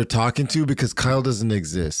who you're talking to because Kyle doesn't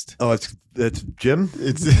exist. Oh, it's Jim.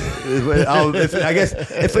 I guess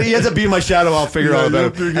if he ends up being my shadow, I'll figure out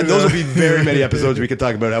about it. And those will be very many episodes we can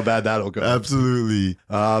talk about how bad that'll go. Absolutely.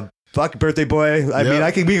 Fuck birthday boy. I mean,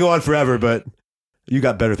 we can go on forever, but you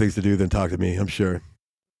got better things to do than talk to me, I'm sure.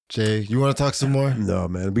 Jay, you want to talk some more? No,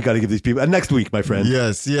 man. We got to give these people next week, my friend.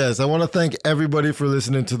 Yes. I want to thank everybody for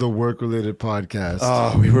listening to the Work-Related Podcast.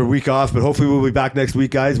 Oh, we were a week off, but hopefully we'll be back next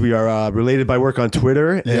week, guys. We are related by work on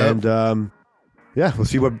Twitter, and we'll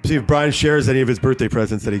see if Brian shares any of his birthday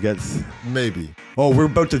presents that he gets. Maybe. Oh, we're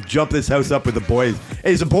about to jump this house up with the boys.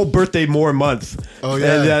 Hey, it's a whole birthday more month. Oh,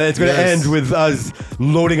 yeah. And it's going to end with us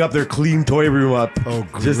loading up their clean toy room up. Oh,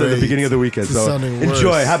 great. Just at the beginning of the weekend. It's so sounding enjoy.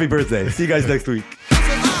 worse. Happy birthday. See you guys next week.